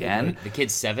viral again. The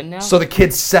kid's 7 now? So the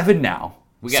kid's 7 now.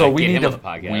 We gotta get him on the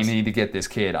podcast. We need to get this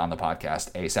kid on the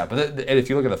podcast ASAP. But if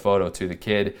you look at the photo too, the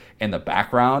kid in the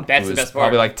background, that's who the is best part.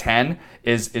 Probably like 10,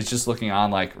 is just looking on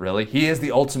like, really? He is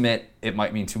the ultimate It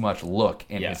Might Mean Too Much look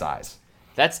in his eyes.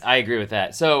 I agree with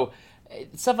that. So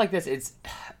stuff like this,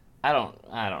 I don't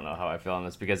know how I feel on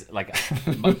this because like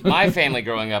my family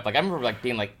growing up, like I remember like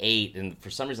being like 8, and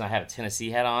for some reason I had a Tennessee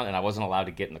hat on and I wasn't allowed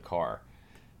to get in the car.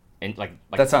 And like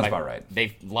that sounds about right.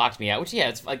 They locked me out, which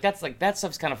it's like that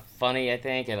stuff's kind of funny, I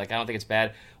think, and like I don't think it's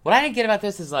bad. What I didn't get about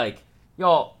this is like,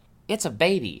 y'all, it's a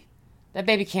baby. That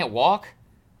baby can't walk.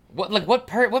 What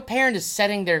parent is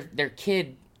setting their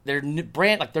kid, their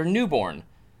newborn,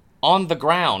 on the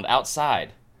ground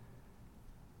outside?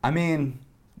 I mean,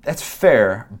 that's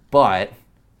fair, but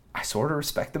I sort of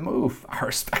respect the move. I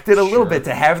respect it a little bit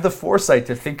to have the foresight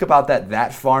to think about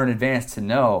that far in advance, to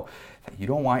know that you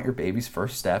don't want your baby's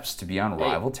first steps to be on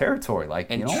rival territory.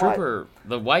 And Trooper,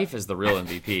 the wife is the real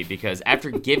MVP because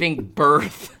after giving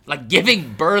birth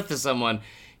to someone,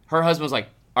 her husband was like,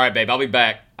 "All right, babe, I'll be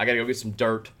back. I got to go get some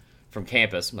dirt from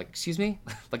campus." I'm like, "Excuse me?"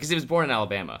 Because he was born in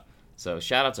Alabama. So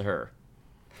shout out to her.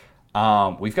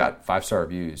 We've got 5-star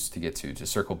reviews to get to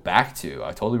circle back to.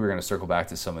 I told you we were going to circle back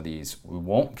to some of these. We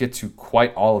won't get to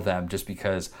quite all of them just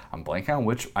because I'm blanking on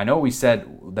which. I know we said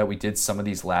that we did some of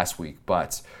these last week,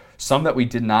 but some that we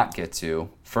did not get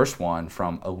to. First one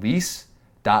from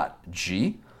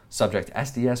Elise.G, subject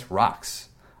SDS rocks.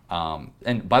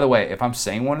 And by the way, if I'm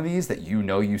saying one of these that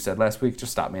you said last week,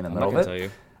 just stop me in the middle of it. Tell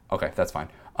you. Okay, that's fine.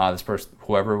 This person,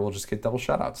 whoever, will just get double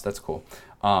shout-outs. That's cool.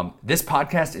 This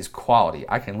podcast is quality.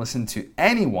 I can listen to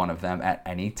any one of them at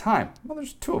any time. Well,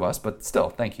 there's 2 of us, but still,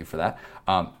 thank you for that.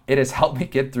 It has helped me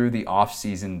get through the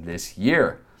off-season this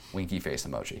year. Winky face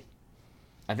emoji.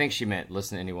 I think she meant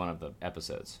listen to any one of the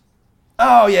episodes.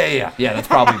 Oh, yeah. That's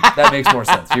probably, that makes more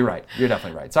sense. You're right. You're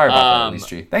definitely right. Sorry about that, Elise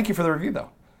G. Thank you for the review,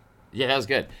 though. Yeah, that was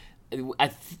good.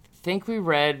 I think we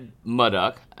read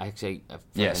Mudduck. Actually,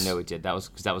 yes. I know we did. That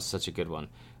was such a good one.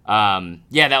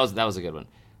 Yeah, that was a good one.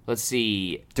 Let's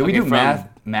see. Did we do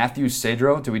Matthew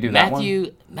Cedro? Did we do that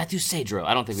one? Matthew Cedro.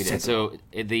 I don't think we did. So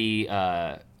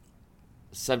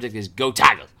Subject is Go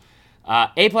Tigers.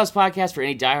 A-plus podcast for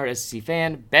any diehard SEC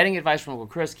fan. Betting advice from Uncle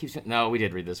Chris keeps... No, we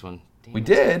did read this one. Damn We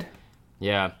did?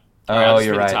 Yeah. Oh, I'll just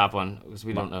you're read right. the top one, because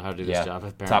we don't know how to do this job,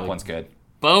 apparently. Top one's good.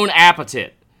 Bone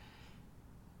Appetit.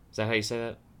 Is that how you say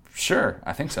that? Sure,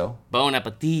 I think so. Bon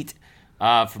Appetit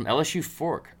from LSU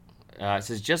Fork. It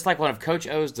says, just like one of Coach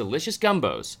O's delicious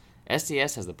gumbos,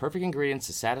 SDS has the perfect ingredients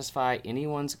to satisfy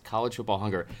anyone's college football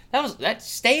hunger. That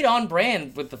stayed on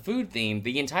brand with the food theme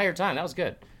the entire time. That was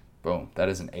good. Boom. That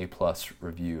is an A-plus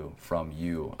review from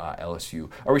you,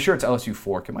 LSU. Are we sure it's LSU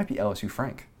Fork? It might be LSU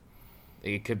Frank.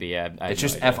 It could be, yeah. It's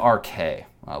just FRK.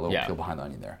 A little Yeah. peel behind the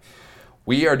onion there.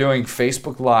 We are doing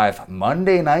Facebook Live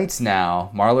Monday nights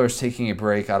now. Marler is taking a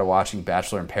break out of watching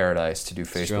Bachelor in Paradise to do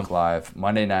Facebook Live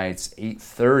Monday nights,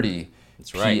 8:30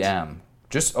 p.m.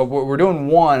 Just we're doing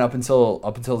one up until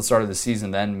the start of the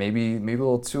season. Then maybe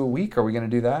we'll do a week. Are we going to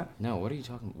do that? No, what are you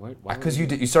talking about? Because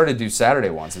you started to do Saturday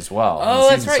ones as well. Oh,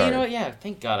 that's right. You know what? Yeah,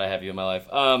 thank God I have you in my life.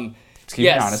 Just keep me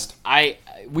honest.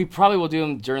 We probably will do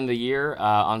them during the year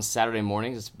on Saturday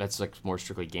mornings. That's like more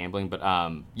strictly gambling, but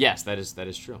yes, that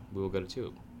is true. We will go to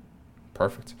 2.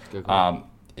 Perfect. Good.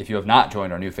 If you have not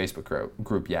joined our new Facebook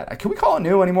group yet, can we call it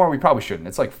new anymore? We probably shouldn't.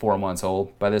 It's like 4 months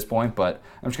old by this point, but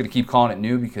I'm just going to keep calling it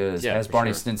new because, as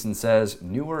Barney Stinson says,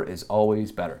 newer is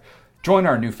always better. Join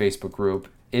our new Facebook group.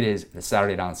 It is the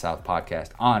Saturday Down South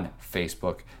podcast on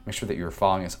Facebook. Make sure that you're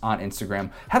following us on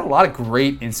Instagram. Had a lot of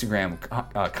great Instagram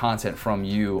content from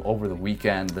you over the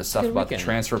weekend. The stuff about the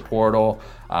transfer portal,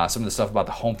 some of the stuff about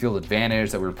the home field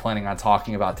advantage that we were planning on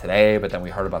talking about today, but then we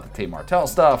heard about the Tate Martell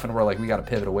stuff, and we're like, we got to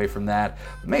pivot away from that.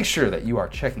 But make sure that you are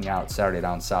checking out Saturday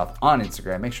Down South on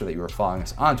Instagram. Make sure that you are following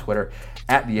us on Twitter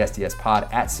at the SDS Pod,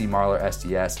 at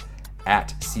CMarlerSDS,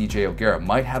 at CJ O'Gara.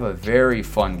 Might have a very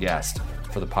fun guest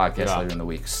for the podcast later in the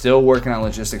week. Still working on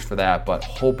logistics for that, but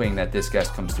hoping that this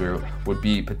guest comes through. Would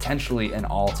be potentially an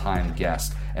all-time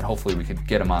guest, and hopefully we could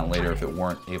get him on later if it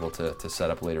weren't able to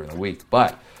set up later in the week.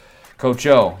 But Coach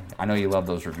O, I know you love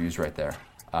those reviews right there.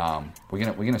 We're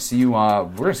gonna see you. We're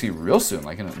gonna see you real soon,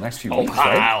 like in the next few weeks,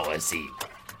 right? I always see.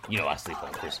 You know I sleep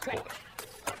on Chris' porch.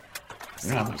 I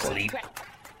see when you sleep.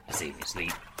 I see when you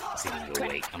sleep. I see when you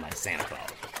awake. I'm like Santa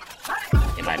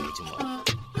Claus. It might be too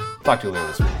much. Talk to you later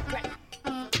this week.